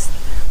because she's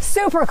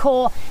super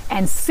cool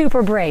and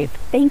super brave.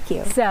 Thank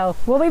you. So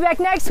we'll be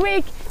back next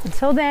week.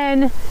 Until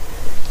then,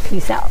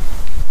 peace out.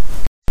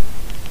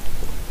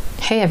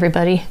 Hey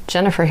everybody,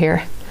 Jennifer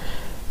here.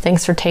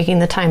 Thanks for taking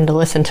the time to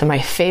listen to my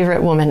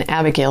favorite woman,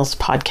 Abigail's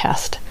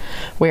podcast.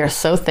 We are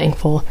so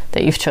thankful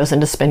that you've chosen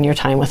to spend your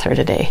time with her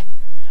today.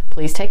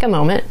 Please take a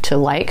moment to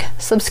like,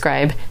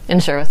 subscribe,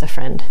 and share with a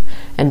friend.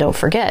 And don't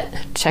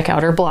forget, check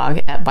out her blog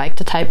at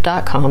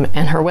biketotype.com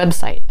and her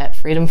website at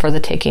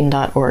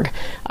freedomforthetaking.org.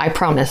 I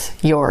promise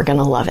you're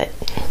gonna love it.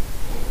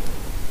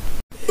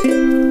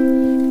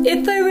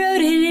 If I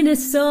wrote it in a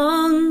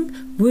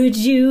song, would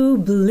you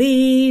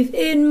believe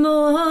it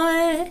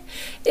more?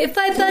 If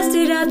I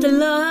busted out the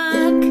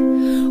lock,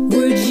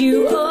 would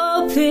you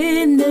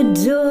open the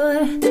door?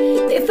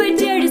 If I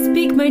dare to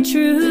speak my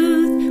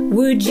truth,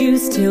 would you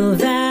still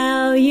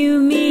value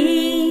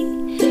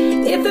me?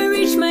 If I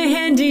reach my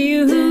hand to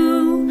you,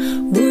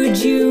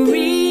 would you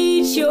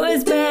reach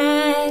yours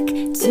back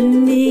to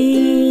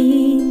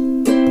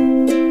me?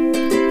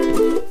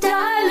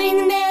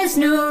 Darling, there's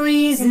no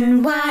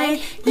reason why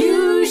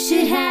you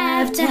should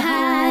have to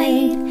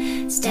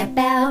hide. Step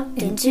out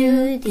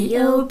into the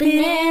open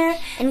air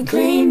and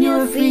claim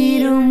your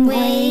freedom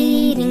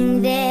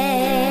waiting there.